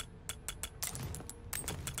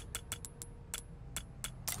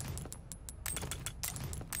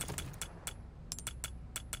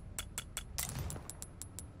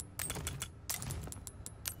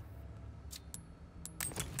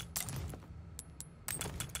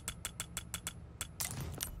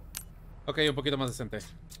 Ok, un poquito más decente.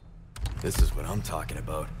 This is what I'm talking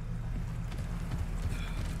about.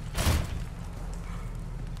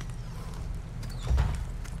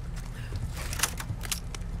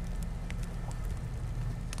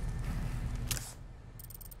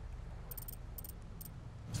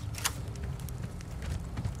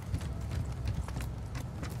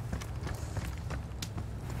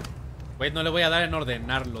 Güey, no le voy a dar en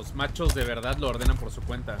ordenar. Los machos de verdad lo ordenan por su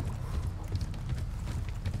cuenta.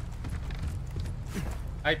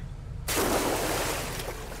 Ay.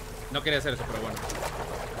 No quería hacer eso, pero bueno.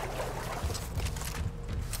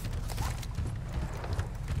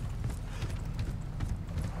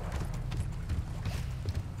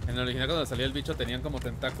 En el original cuando salía el bicho tenían como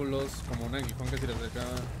tentáculos, como un aguijón que se les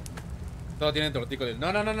acercaba. Todo tiene tortícolis.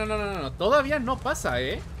 No. Todavía no pasa,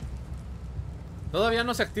 ¿eh? Todavía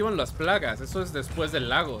no se activan las plagas. Eso es después del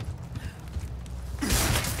lago.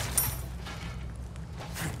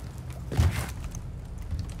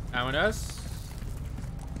 Vámonos.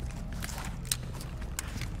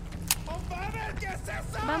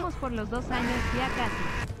 Vamos por los 2 años, ya casi.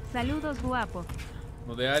 Saludos, guapo.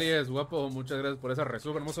 Lo de Aries, guapo. Muchas gracias por esa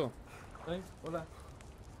resub, hermoso. Hey, hola.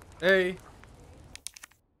 Hey.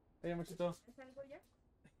 Hey, machito. ¿Salgo ya?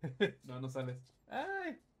 No sales.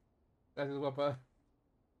 Ay. Gracias, guapa.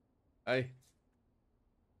 Ay.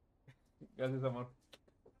 Gracias, amor.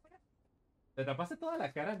 ¿Te tapaste toda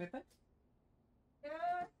la cara, neta?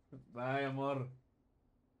 Ay, amor.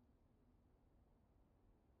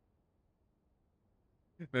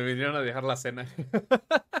 Me vinieron a dejar la cena.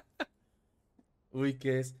 Uy,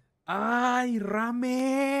 ¿qué es? ¡Ay,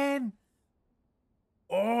 ramen!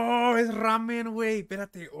 ¡Oh, es ramen, güey!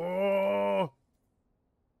 Espérate. ¡Oh!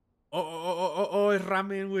 ¡Oh, es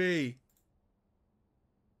ramen, güey!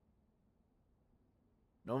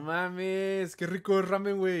 No mames, qué rico es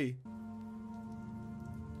ramen, güey.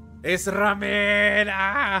 ¡Es ramen!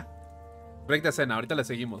 ¡Ah! Break de cena, ahorita le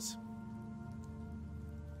seguimos.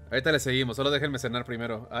 Ahorita le seguimos, solo déjenme cenar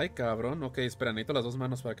primero. Ay, cabrón, ok, espera, necesito las 2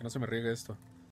 manos para que no se me riegue esto.